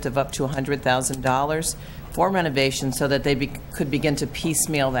monetary gift of up to $100,000 for renovation so that they could begin to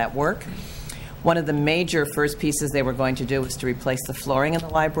piecemeal that work. One of the major first pieces they were going to do was to replace the flooring in the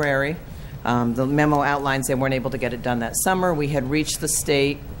library. The memo outlines they weren't able to get it done that summer. We had reached the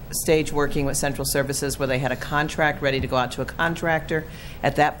stage working with Central Services where they had a contract ready to go out to a contractor.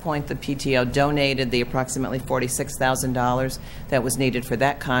 At that point, the PTO donated the approximately $46,000 that was needed for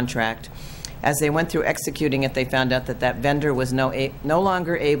that contract. As they went through executing it, they found out that that vendor was no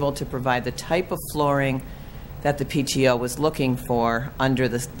longer able to provide the type of flooring that the PTO was looking for under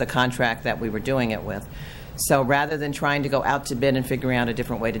the contract that we were doing it with. So rather than trying to go out to bid and figuring out a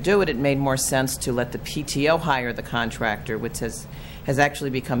different way to do it, it made more sense to let the PTO hire the contractor, which has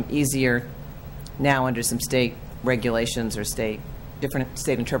actually become easier now under some state regulations or different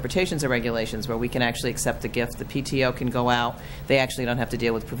state interpretations of regulations where we can actually accept the gift. The PTO can go out. They actually don't have to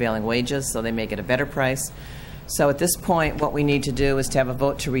deal with prevailing wages, so they may get a better price. So at this point, what we need to do is to have a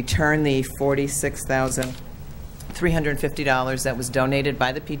vote to return the $46,350 that was donated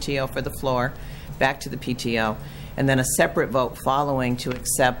by the PTO for the floor back to the PTO, and then a separate vote following to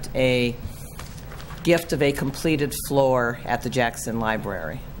accept a gift of a completed floor at the Jackson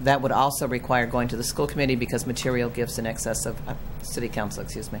Library. That would also require going to the school committee because material gifts in excess of, city council,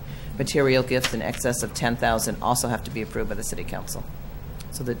 excuse me, material gifts in excess of $10,000 also have to be approved by the city council.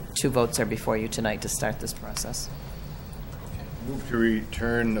 So the two votes are before you tonight to start this process. Move to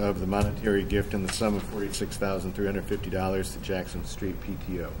return of the monetary gift in the sum of $46,350 to Jackson Street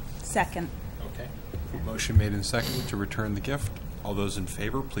PTO. Second. Okay. Motion made and seconded to return the gift. All those in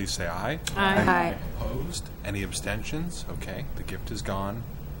favor, please say aye. Aye. Aye. Opposed? Any abstentions? Okay, the gift is gone.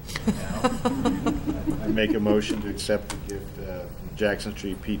 I make a motion to accept the gift from Jackson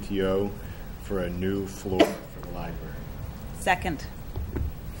Street PTO for a new floor for the library. Second.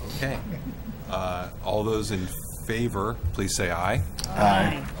 Okay. All those in favor, please say aye.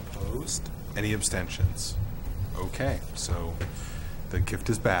 Aye. Opposed? Any abstentions? Okay, so the gift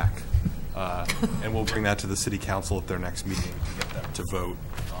is back. And we'll bring that to the city council at their next meeting to get them to vote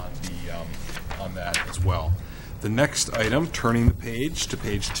on that as well. The next item, turning the page to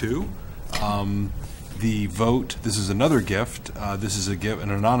page 2, the vote. This is another gift. This is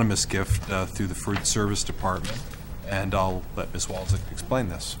an anonymous gift through the Food Service Department, and I'll let Ms. Walczyk explain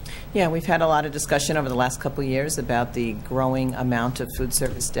this. Yeah, we've had a lot of discussion over the last couple of years about the growing amount of food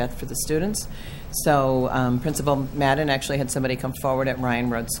service debt for the students. So Principal Madden actually had somebody come forward at Ryan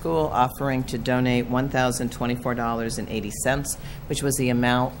Road School offering to donate $1,024.80, which was the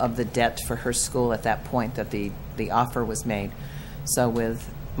amount of the debt for her school at that point that the offer was made. So with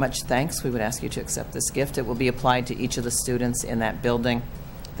much thanks, we would ask you to accept this gift. It will be applied to each of the students in that building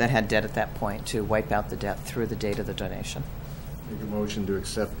that had debt at that point to wipe out the debt through the date of the donation. Make a motion to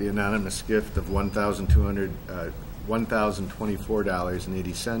accept the anonymous gift of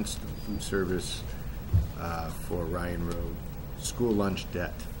 $1,024.80 to food service for Ryan Road school lunch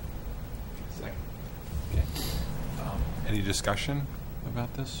debt. Second. Okay. Any discussion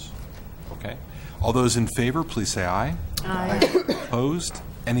about this? Okay. All those in favor, please say aye. Aye. Opposed?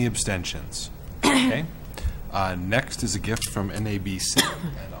 Any abstentions? Okay. Next is a gift from NABC,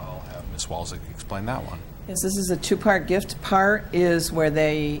 and I'll have Ms. Walczyk explain that one. Yes, this is a two-part gift. Part is where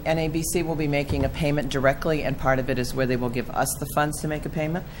NABC will be making a payment directly, and part of it is where they will give us the funds to make a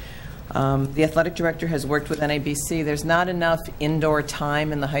payment. The athletic director has worked with NABC. There's not enough indoor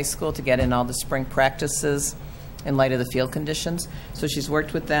time in the high school to get in all the spring practices in light of the field conditions. So she's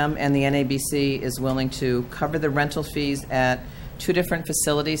worked with them, and the NABC is willing to cover the rental fees at 2 different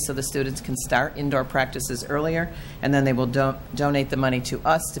facilities so the students can start indoor practices earlier, and then they will donate the money to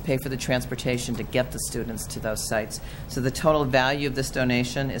us to pay for the transportation to get the students to those sites. So the total value of this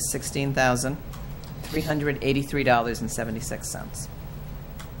donation is $16,383.76.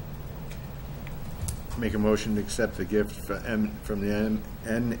 Make a motion to accept the gift from the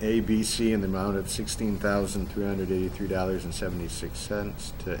NABC in the amount of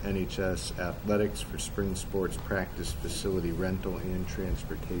 $16,383.76 to NHS Athletics for spring sports practice facility rental and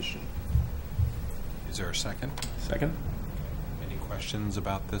transportation. Is there a second? Second. Any questions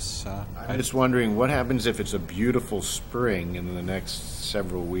about this? I'm just wondering, what happens if it's a beautiful spring and in the next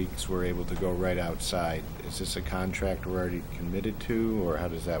several weeks we're able to go right outside? Is this a contract we're already committed to, or how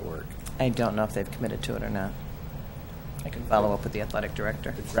does that work? I don't know if they've committed to it or not. I can follow up with the athletic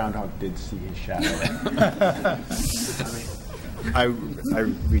director. The groundhog did see his shadow. I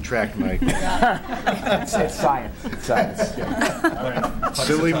retract my... It's science. It's science. Yeah.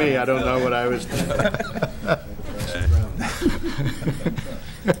 Silly me, I don't know what I was doing.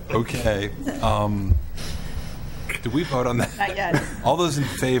 Okay. Did we vote on that? Not yet. All those in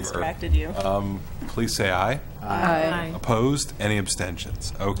favor? Distracted you. Please say aye. Aye. Opposed? Any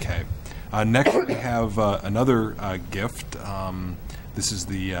abstentions? Okay. Next, we have another gift. This is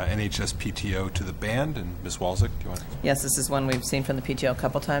the NHS PTO to the band. And Ms. Walczyk, do you want to? Yes, this is one we've seen from the PTO a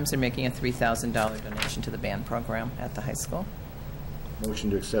couple times. They're making a $3,000 donation to the band program at the high school. Motion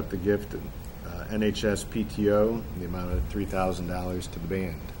to accept the gift of NHS PTO in the amount of $3,000 to the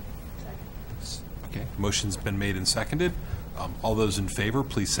band. Okay. Motion's been made and seconded. All those in favor,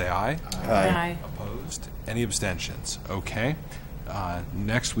 please say aye. Aye. Opposed? Any abstentions? Okay.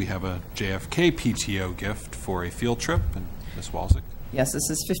 Next, we have a JFK PTO gift for a field trip. And Ms. Walczyk? Yes, this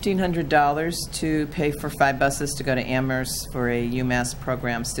is $1,500 to pay for 5 buses to go to Amherst for a UMass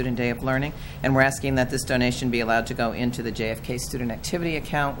program Student Day of Learning. And we're asking that this donation be allowed to go into the JFK Student Activity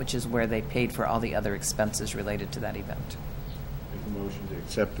Account, which is where they paid for all the other expenses related to that event. Make a motion to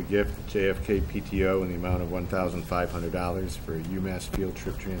accept the gift of JFK PTO in the amount of $1,500 for a UMass field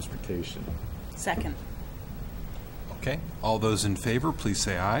trip transportation. Second. Okay. All those in favor, please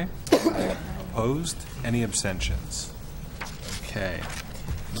say aye. Aye. Opposed? Any abstentions? Okay.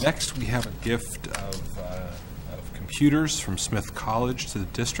 Next, we have a gift of computers from Smith College to the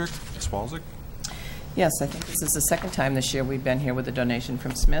district. Ms. Walczyk? Yes, I think this is the second time this year we've been here with a donation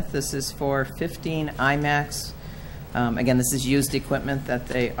from Smith. This is for 15 iMacs. Again, this is used equipment that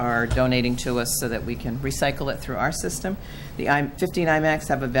they are donating to us so that we can recycle it through our system. The 15 iMacs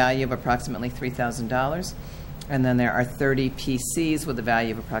have a value of approximately $3,000. And then there are 30 PCs with a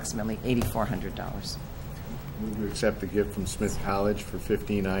value of approximately $8,400. Move to accept the gift from Smith College for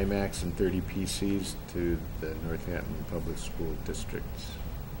 15 iMacs and 30 PCs to the Northampton Public School District.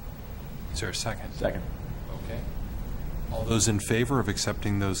 Is there a second? Second. Okay. All those in favor of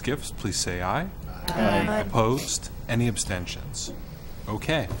accepting those gifts, please say aye. Aye. Opposed? Any abstentions?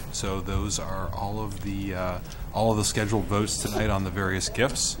 Okay. So those are all of the scheduled votes tonight on the various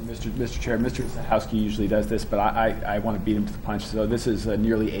gifts. Mr. Chair, Mr. Zahowski usually does this, but I want to beat him to the punch. So this is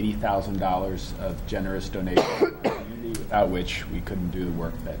nearly $80,000 of generous donation to the community, without which we couldn't do the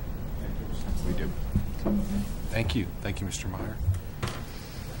work that we do. Thank you. Thank you, Mr. Meyer.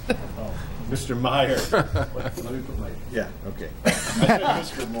 Mr. Meyer. Let me put my... Yeah, okay. I said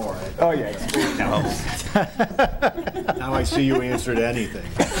Mr. Moore. Oh, yeah. Now I see you answered anything.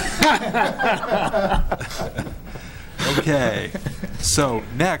 Okay. So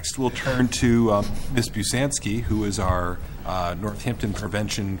next we'll turn to Ms. Busansky, who is our Northampton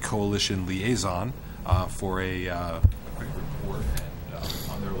Prevention Coalition liaison, for a quick report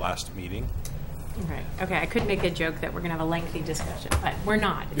on their last meeting. Right. Okay, I could make a joke that we're going to have a lengthy discussion, but we're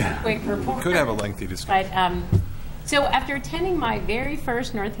not. It's a quick report. Could have a lengthy discussion. But so after attending my very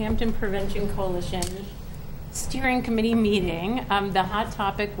first Northampton Prevention Coalition steering committee meeting, the hot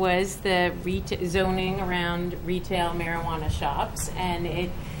topic was the zoning around retail marijuana shops, and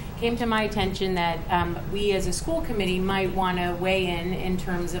it came to my attention that we as a school committee might want to weigh in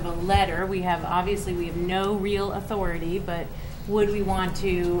terms of a letter. We have no real authority, but would we want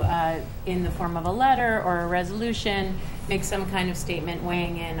to, in the form of a letter or a resolution, make some kind of statement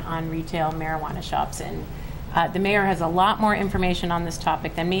weighing in on retail marijuana shops? And the mayor has a lot more information on this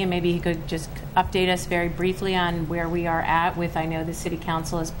topic than me, and maybe he could just update us very briefly on where we are at with, I know the city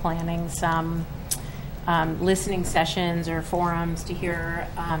council is planning some listening sessions or forums to hear,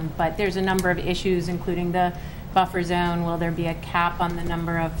 but there's a number of issues, including the buffer zone. Will there be a cap on the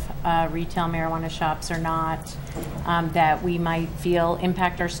number of retail marijuana shops or not, that we might feel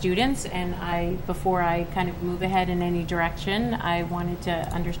impact our students? And before I kind of move ahead in any direction, I wanted to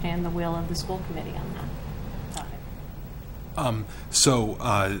understand the will of the school committee on that. So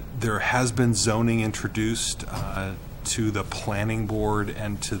there has been zoning introduced to the planning board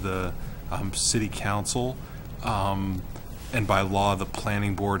and to the city council. and by law, the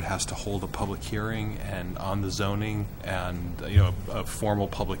planning board has to hold a public hearing and on the zoning, and a formal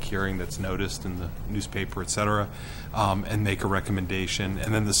public hearing that's noticed in the newspaper, et cetera, and make a recommendation.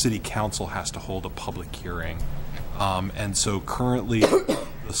 And then the city council has to hold a public hearing. And so currently,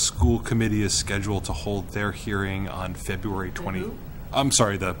 the school committee is scheduled to hold their hearing on February 20. I'm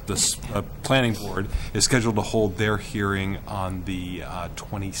sorry, the planning board is scheduled to hold their hearing on the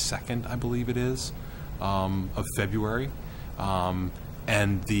 22nd, I believe it is, of February.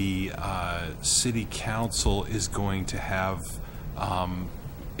 And the city council is going to have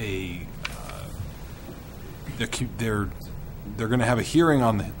they're going to have a hearing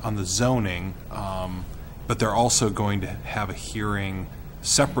on the zoning, but they're also going to have a hearing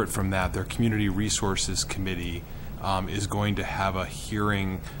separate from that. Their community resources committee is going to have a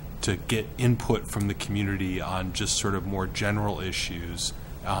hearing to get input from the community on just sort of more general issues,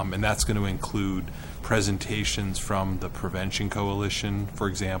 and that's going to include presentations from the Prevention Coalition, for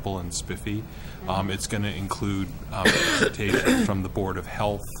example, and SPIFFy. It's going to include presentations from the Board of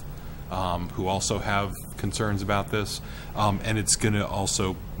Health, who also have concerns about this, and it's going to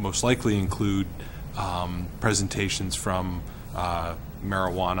also most likely include presentations from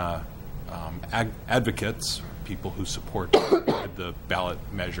marijuana advocates, people who support the ballot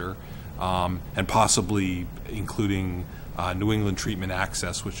measure, and possibly including New England Treatment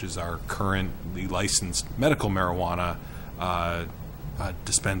Access, which is our currently licensed medical marijuana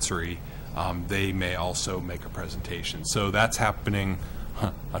dispensary. They may also make a presentation. So that's happening,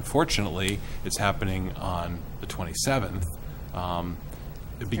 unfortunately, it's happening on the 27th.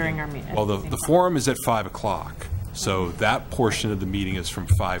 During our meeting. Well, the forum is at 5 o'clock. So that portion of the meeting is from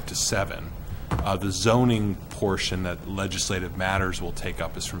 5 to 7. The zoning portion that legislative matters will take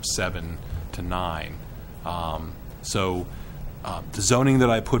up is from 7 to 9. So the zoning that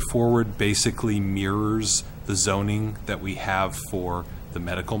I put forward basically mirrors the zoning that we have for the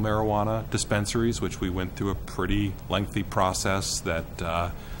medical marijuana dispensaries, which we went through a pretty lengthy process that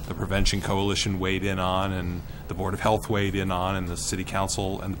the Prevention Coalition weighed in on, and the Board of Health weighed in on, and the City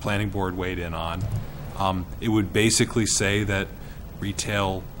Council and the Planning Board weighed in on. It would basically say that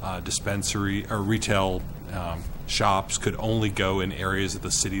retail dispensary or retail shops could only go in areas of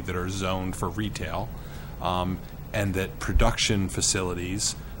the city that are zoned for retail, and that production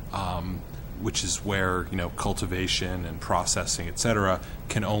facilities, which is where cultivation and processing, et cetera,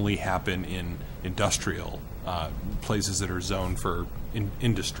 can only happen in industrial places that are zoned for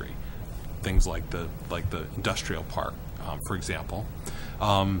industry, things like the industrial park, for example.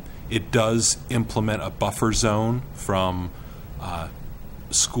 It does implement a buffer zone from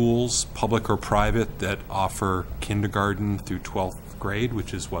schools, public or private, that offer kindergarten through 12th grade,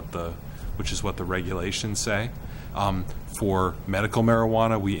 which is what the regulations say. For medical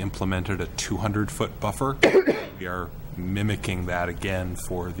marijuana, we implemented a 200-foot buffer. We are mimicking that again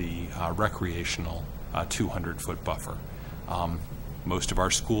for the recreational 200-foot buffer. Most of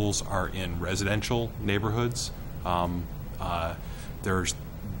our schools are in residential neighborhoods. There's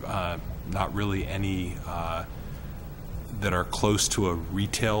not really any that are close to a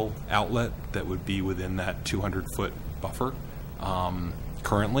retail outlet that would be within that 200-foot buffer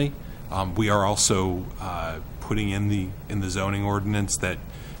currently. We are also putting in the zoning ordinance that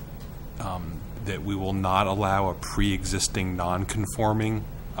that we will not allow a pre-existing non-conforming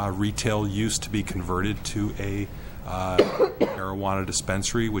retail use to be converted to a marijuana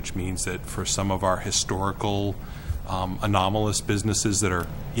dispensary, which means that for some of our historical anomalous businesses that are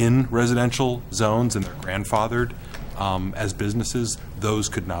in residential zones and they're grandfathered as businesses, those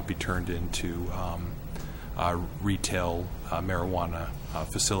could not be turned into retail marijuana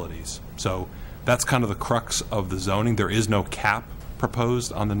facilities. So that's kind of the crux of the zoning. There is no cap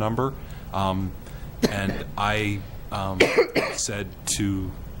proposed on the number. And I said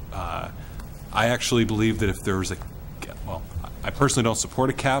to, I actually believe that if there was I personally don't support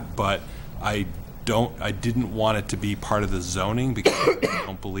a cap, but I didn't want it to be part of the zoning because I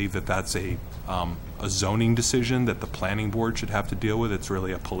don't believe that that's a zoning decision that the planning board should have to deal with. It's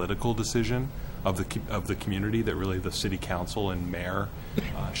really a political decision of the community that really the city council and mayor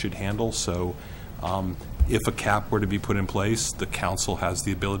should handle. So if a cap were to be put in place, the council has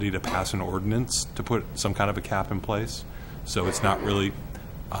the ability to pass an ordinance to put some kind of a cap in place. So it's not really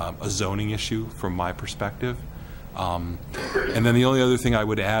a zoning issue from my perspective. And then the only other thing I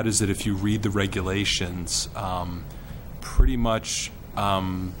would add is that if you read the regulations, pretty much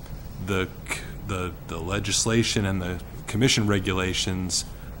the legislation and the commission regulations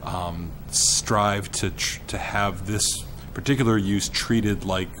strive to have this particular use treated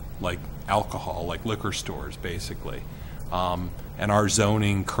like alcohol, like liquor stores, basically. And our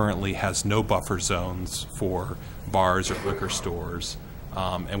zoning currently has no buffer zones for bars or liquor stores,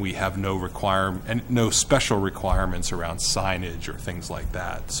 and we have no special requirements around signage or things like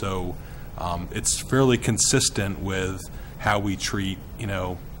that. So it's fairly consistent with how we treat,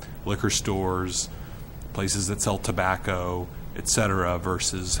 liquor stores, places that sell tobacco, et cetera,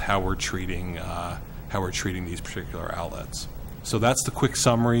 versus how we're treating these particular outlets. So that's the quick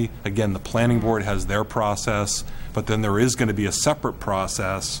summary. Again, the planning board has their process, but then there is going to be a separate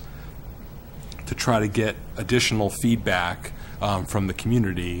process to try to get additional feedback from the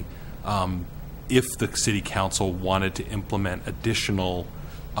community if the city council wanted to implement additional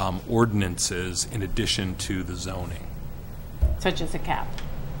ordinances in addition to the zoning. Such as a cap.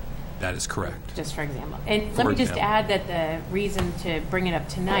 That is correct. Just for example. And let me just add that the reason to bring it up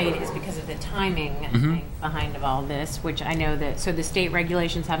tonight is because of the timing behind of all this, which I know that, so the state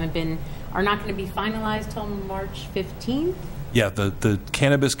regulations are not going to be finalized till March 15th? Yeah, the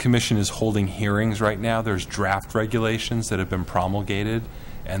Cannabis Commission is holding hearings right now. There's draft regulations that have been promulgated,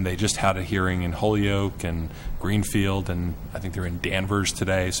 and they just had a hearing in Holyoke and Greenfield, and I think they're in Danvers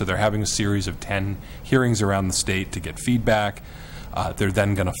today. So they're having a series of 10 hearings around the state to get feedback. They're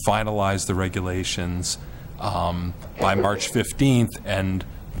then going to finalize the regulations by March 15th, and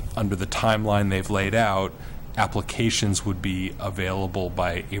under the timeline they've laid out, applications would be available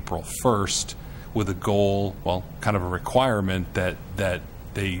by April 1st with a goal, kind of a requirement that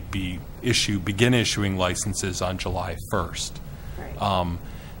they begin issuing licenses on July 1st. Right.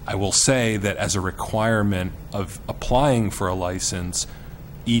 I will say that as a requirement of applying for a license,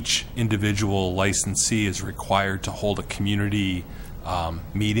 each individual licensee is required to hold a community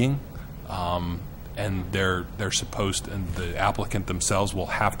meeting, and they're supposed, and the applicant themselves will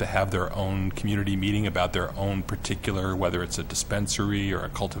have to have their own community meeting about their own particular, whether it's a dispensary or a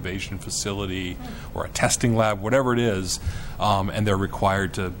cultivation facility or a testing lab, whatever it is, and they're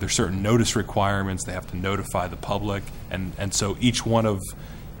required to, there's certain notice requirements, they have to notify the public, and so each one of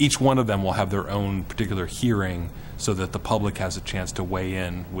them will have their own particular hearing so that the public has a chance to weigh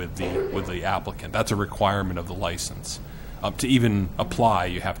in with the applicant. That's a requirement of the license. To even apply,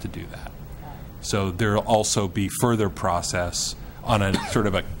 you have to do that. So there'll also be further process on a sort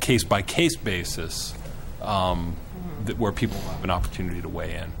of a case-by-case basis where people have an opportunity to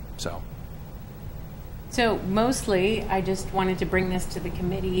weigh in. So mostly, I just wanted to bring this to the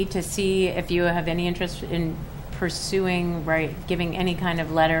committee to see if you have any interest in pursuing, giving any kind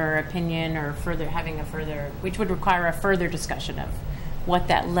of letter or opinion, or which would require a further discussion of what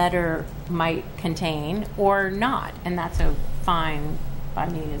that letter might contain or not, and that's fine by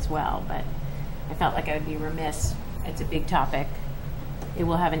me as well, but I felt like I would be remiss. It's a big topic. It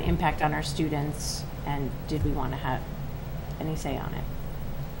will have an impact on our students, and did we want to have any say on it?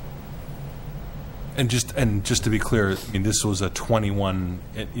 And just to be clear, I mean, this was a 21,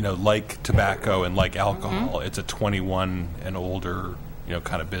 like tobacco and like alcohol, it's a 21 and older,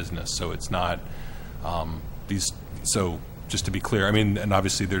 kind of business. So it's not so just to be clear, I mean, and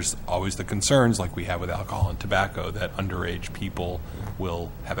obviously there's always the concerns like we have with alcohol and tobacco that underage people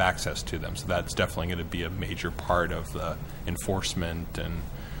will have access to them. So that's definitely going to be a major part of the enforcement and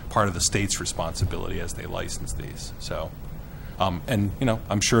part of the state's responsibility as they license these. So, and,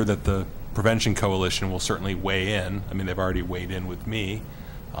 I'm sure that the Prevention Coalition will certainly weigh in. I mean, they've already weighed in with me.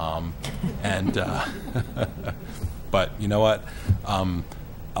 But you know what?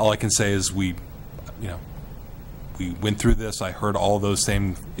 All I can say is we went through this. I heard all those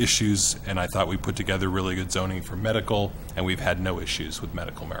same issues, and I thought we put together really good zoning for medical, and we've had no issues with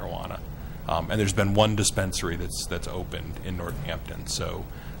medical marijuana. And there's been one dispensary that's opened in Northampton. So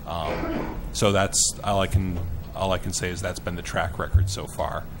that's all I can say is that's been the track record so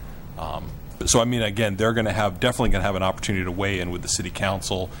far. So I mean, again, they're definitely going to have an opportunity to weigh in with the city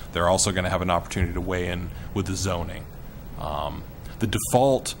council. They're also going to have an opportunity to weigh in with the zoning. The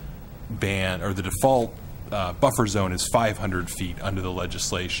default ban, or the default buffer zone, is 500 feet under the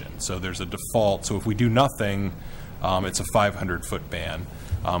legislation. So there's a default. So if we do nothing, it's a 500-foot ban.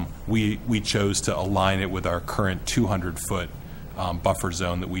 We chose to align it with our current 200-foot buffer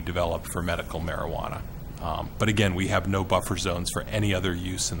zone that we developed for medical marijuana. But again, we have no buffer zones for any other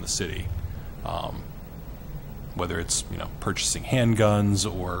use in the city, whether it's purchasing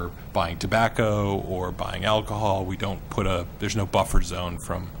handguns or buying tobacco or buying alcohol. We don't there's no buffer zone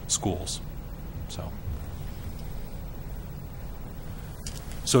from schools.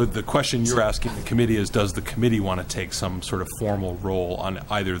 So the question you're asking the committee is, does the committee want to take some sort of formal role on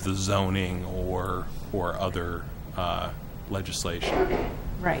either the zoning or other legislation?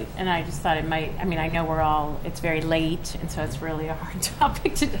 Right, and I just thought it might, I mean, I know it's very late, and so it's really a hard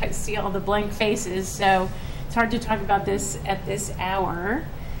topic I see all the blank faces, so it's hard to talk about this at this hour,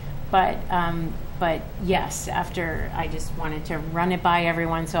 but yes, after I just wanted to run it by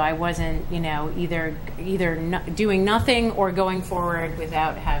everyone, so I wasn't, either doing nothing or going forward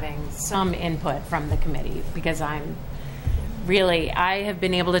without having some input from the committee, because I have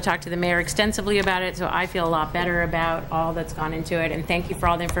been able to talk to the mayor extensively about it, so I feel a lot better about all that's gone into it. And thank you for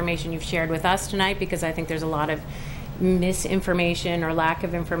all the information you've shared with us tonight, because I think there's a lot of misinformation or lack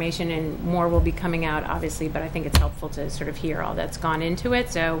of information, and more will be coming out, obviously, but I think it's helpful to sort of hear all that's gone into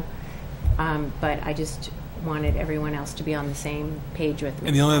it. So, but I just wanted everyone else to be on the same page with me.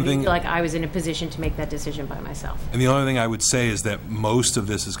 And the only I didn't thing, feel like I was in a position to make that decision by myself. And the only thing I would say is that most of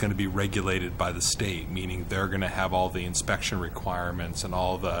this is going to be regulated by the state, meaning they're going to have all the inspection requirements and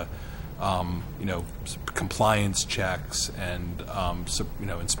all the compliance checks and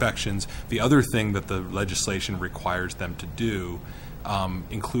inspections. The other thing that the legislation requires them to do,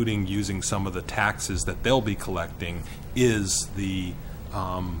 including using some of the taxes that they'll be collecting, is the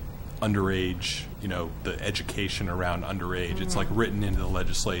underage, the education around underage. Mm-hmm. It's like written into the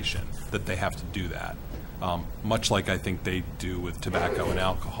legislation that they have to do that. Much like I think they do with tobacco and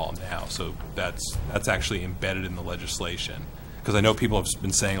alcohol now. So that's actually embedded in the legislation. Because I know people have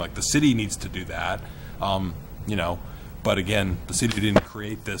been saying, like, the city needs to do that, but again, the city didn't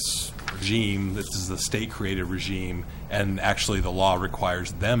create this regime. This is the state-created regime, and actually the law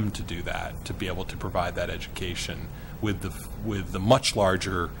requires them to do that, to be able to provide that education with the much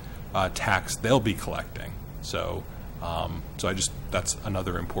larger tax they'll be collecting. So that's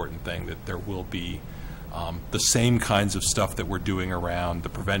another important thing, that there will be the same kinds of stuff that we're doing around the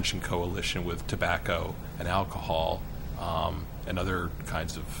Prevention Coalition with tobacco and alcohol, and other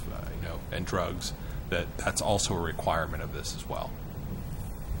kinds of, and drugs, that's also a requirement of this as well.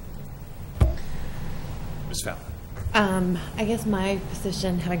 Ms. Fallon. I guess my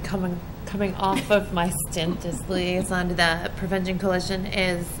position, having coming off of my stint as liaison to the Prevention Coalition,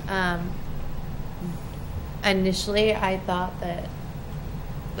 is initially I thought that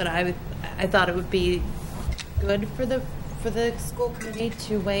I thought it would be good for the school committee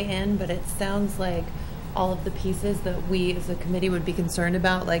to weigh in, but it sounds like all of the pieces that we as a committee would be concerned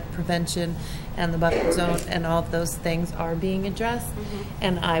about, like prevention and the buffer zone and all of those things, are being addressed. Mm-hmm.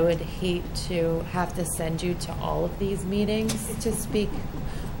 And I would hate to have to send you to all of these meetings to speak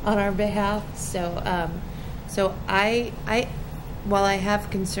on our behalf. So, I while I have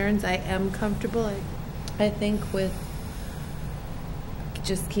concerns, I am comfortable, I think, with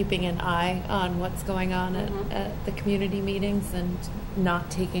just keeping an eye on what's going on at the community meetings and not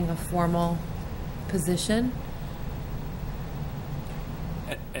taking a formal position.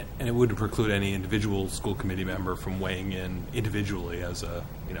 And it wouldn't preclude any individual school committee member from weighing in individually as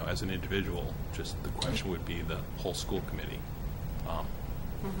an individual. Just the question would be the whole school committee.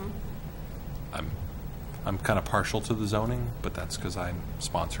 I'm kind of partial to the zoning, but that's because I'm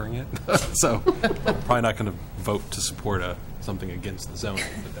sponsoring it. So I'm probably not going to vote to support something against the zoning,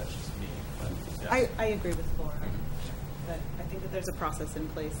 but that's just me. But, yeah. I agree with Laura. But I think that there's a process in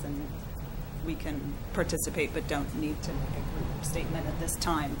place, and we can participate, but don't need to make a group statement at this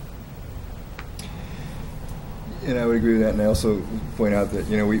time. And I would agree with that, and I also point out that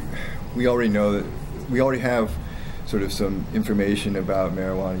we already know that we already have sort of some information about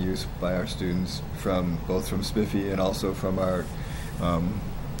marijuana use by our students both from Spiffy and also from our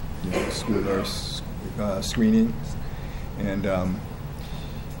school nurse screening, and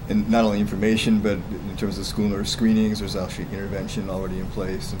not only information, but in terms of school nurse screenings, there's actually intervention already in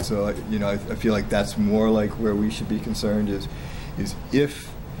place. And so I feel like that's more like where we should be concerned is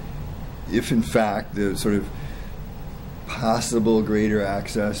if in fact the sort of possible greater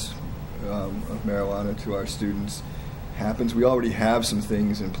access of marijuana to our students happens, we already have some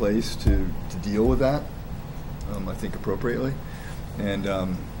things in place to deal with that, I think appropriately. And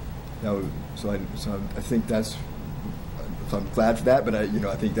so I think that's, I'm glad for that, but I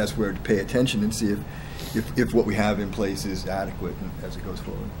think that's where to pay attention and see if what we have in place is adequate as it goes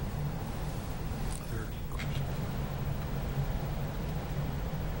forward.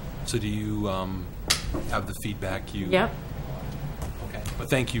 So do you have the feedback you? Yep. Okay. But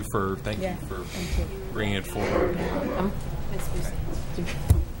thank you for bringing it forward.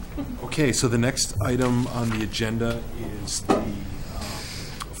 Okay, so the next item on the agenda is the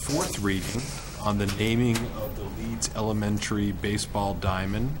fourth reading on the naming of the Leeds Elementary baseball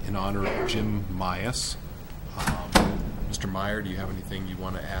diamond in honor of Jim Myers. Mr. Meyer, do you have anything you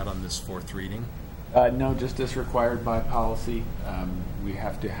want to add on this fourth reading? No, just as required by policy. We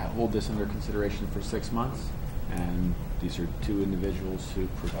have to hold this under consideration for 6 months, and these are two individuals who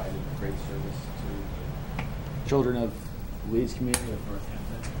provided great service to children of the Leeds community of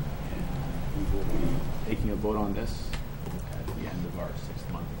Northampton. And we will be taking a vote on this at the end of our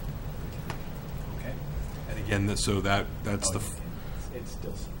 6th month. Okay. And again, that's It's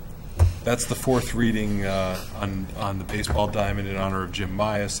still. That's the 4th reading on the baseball diamond in honor of Jim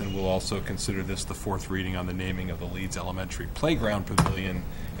Myers, and we'll also consider this the 4th reading on the naming of the Leeds Elementary Playground Pavilion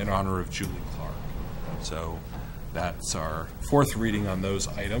in honor of Julie Clark. So that's our 4th reading on those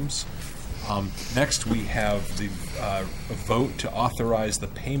items. Next, we have the a vote to authorize the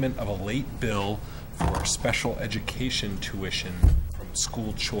payment of a late bill for special education tuition from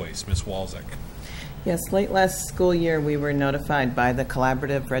school choice. Ms. Walczak. Yes, late last school year, we were notified by the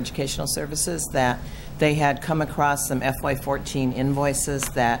Collaborative for Educational Services that they had come across some FY14 invoices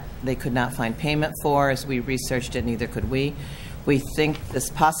that they could not find payment for. As we researched it, neither could we. We think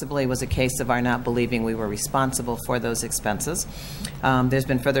this possibly was a case of our not believing we were responsible for those expenses. There's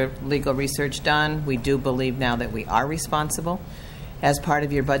been further legal research done. We do believe now that we are responsible. As part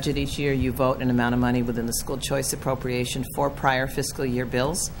of your budget each year, you vote an amount of money within the school choice appropriation for prior fiscal year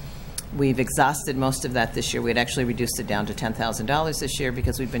bills. We've exhausted most of that this year. We had actually reduced it down to $10,000 this year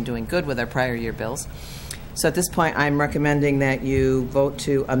because we've been doing good with our prior year bills. So at this point, I'm recommending that you vote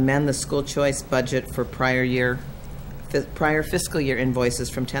to amend the school choice budget for prior fiscal year invoices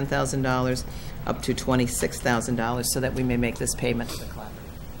from $10,000 up to $26,000 so that we may make this payment to the collaborative.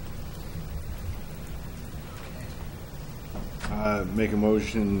 Make a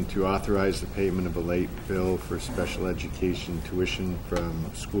motion to authorize the payment of a late bill for special education tuition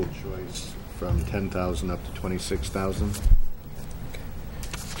from school choice from $10,000 up to $26,000. Okay.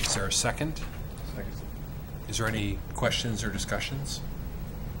 Is there a second? Second. Is there any questions or discussions?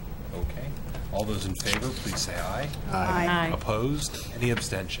 Okay. All those in favor, please say aye. Aye. Aye. Opposed? Any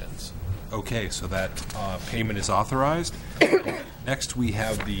abstentions? Okay, so that payment is authorized. Next, we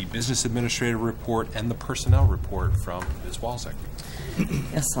have the business administrator report and the personnel report from Ms. Walczak.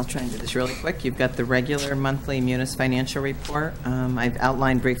 Yes, I'll try and do this really quick. You've got the regular monthly Munis financial report. I've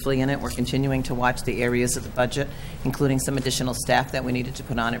outlined briefly in it. We're continuing to watch the areas of the budget, including some additional staff that we needed to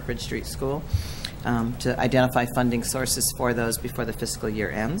put on at Bridge Street School to identify funding sources for those before the fiscal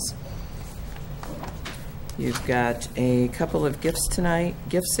year ends. You've got a couple of gifts tonight.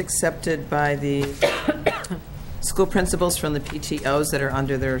 Gifts accepted by the school principals from the PTOs that are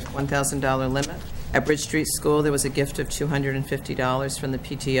under their $1,000 limit. At Bridge Street School, there was a gift of $250 from the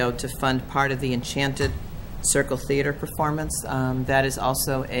PTO to fund part of the Enchanted Circle Theater performance. That is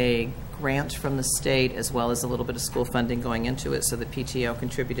also a grant from the state as well as a little bit of school funding going into it, so the PTO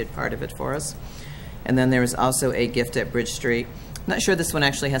contributed part of it for us. And then there was also a gift at Bridge Street. I'm not sure this one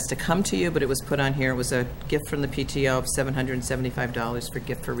actually has to come to you, but it was put on here. It was a gift from the PTO of $775 for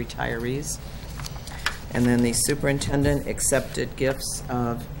gift for retirees. And then the superintendent accepted gifts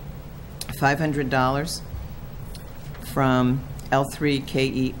of $500 from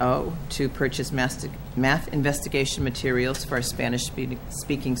L3KEO to purchase math investigation materials for our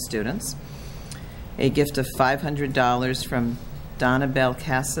Spanish-speaking students. A gift of $500 from Donna Bell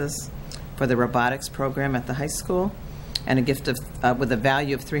Casas for the robotics program at the high school. And a gift of, with a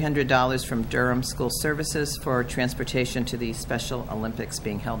value of $300 from Durham School Services for transportation to the Special Olympics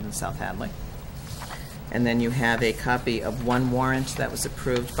being held in South Hadley. And then you have a copy of one warrant that was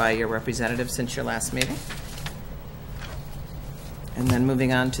approved by your representative since your last meeting. And then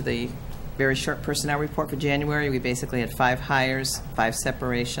moving on to the very short personnel report for January, we basically had 5 hires, 5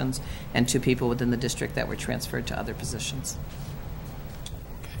 separations, and 2 people within the district that were transferred to other positions.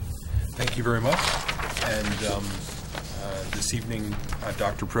 Okay. Thank you very much. And this evening,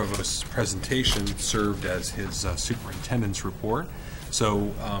 Dr. Provost's presentation served as his superintendent's report.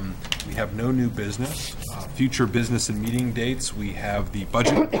 So we have no new business. Future business and meeting dates, we have the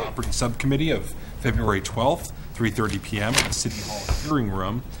Budget and Property Subcommittee of February 12th, 3:30 p.m. in the City Hall hearing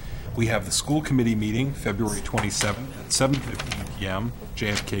room. We have the School Committee meeting February 27th at 7:15 p.m.,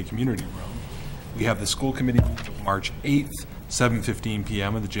 JFK Community Room. We have the School Committee meeting of March 8th, 7:15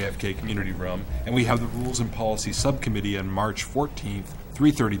 p.m. in the JFK Community Room. And we have the Rules and Policy Subcommittee on March 14th,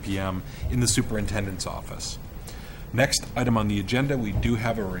 3:30 p.m. in the Superintendent's office. Next item on the agenda, we do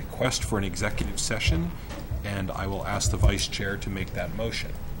have a request for an executive session, and I will ask the Vice Chair to make that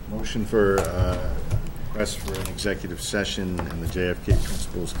motion. Motion for request for an executive session in the JFK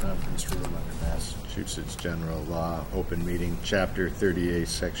Principals Conference Room under Massachusetts General Law, Open Meeting, Chapter 30A,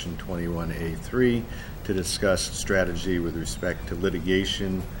 Section 21A3, to discuss strategy with respect to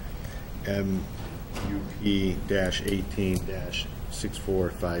litigation,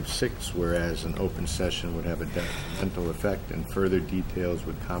 MUP-18-6456, whereas an open session would have a detrimental effect and further details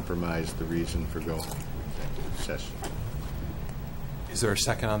would compromise the reason for going to executive session. Is there a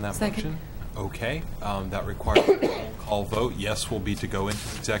second on that motion? Okay, that requires a roll call vote. Yes will be to go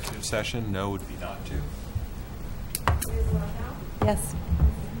into executive session. No would be not to. Yes.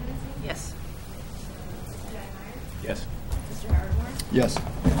 Yes. Yes. Yes.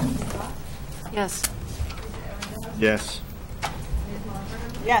 Yes. Yes.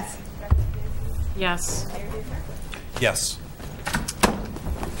 Yes. Yes. Yes.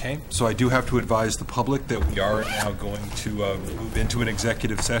 Okay, so I do have to advise the public that we are now going to move into an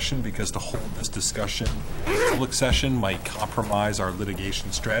executive session because to hold this discussion in a public session might compromise our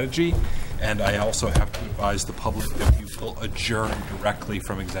litigation strategy. And I also have to advise the public that we will adjourn directly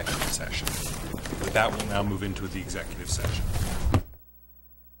from executive session. With that, we'll now move into the executive session.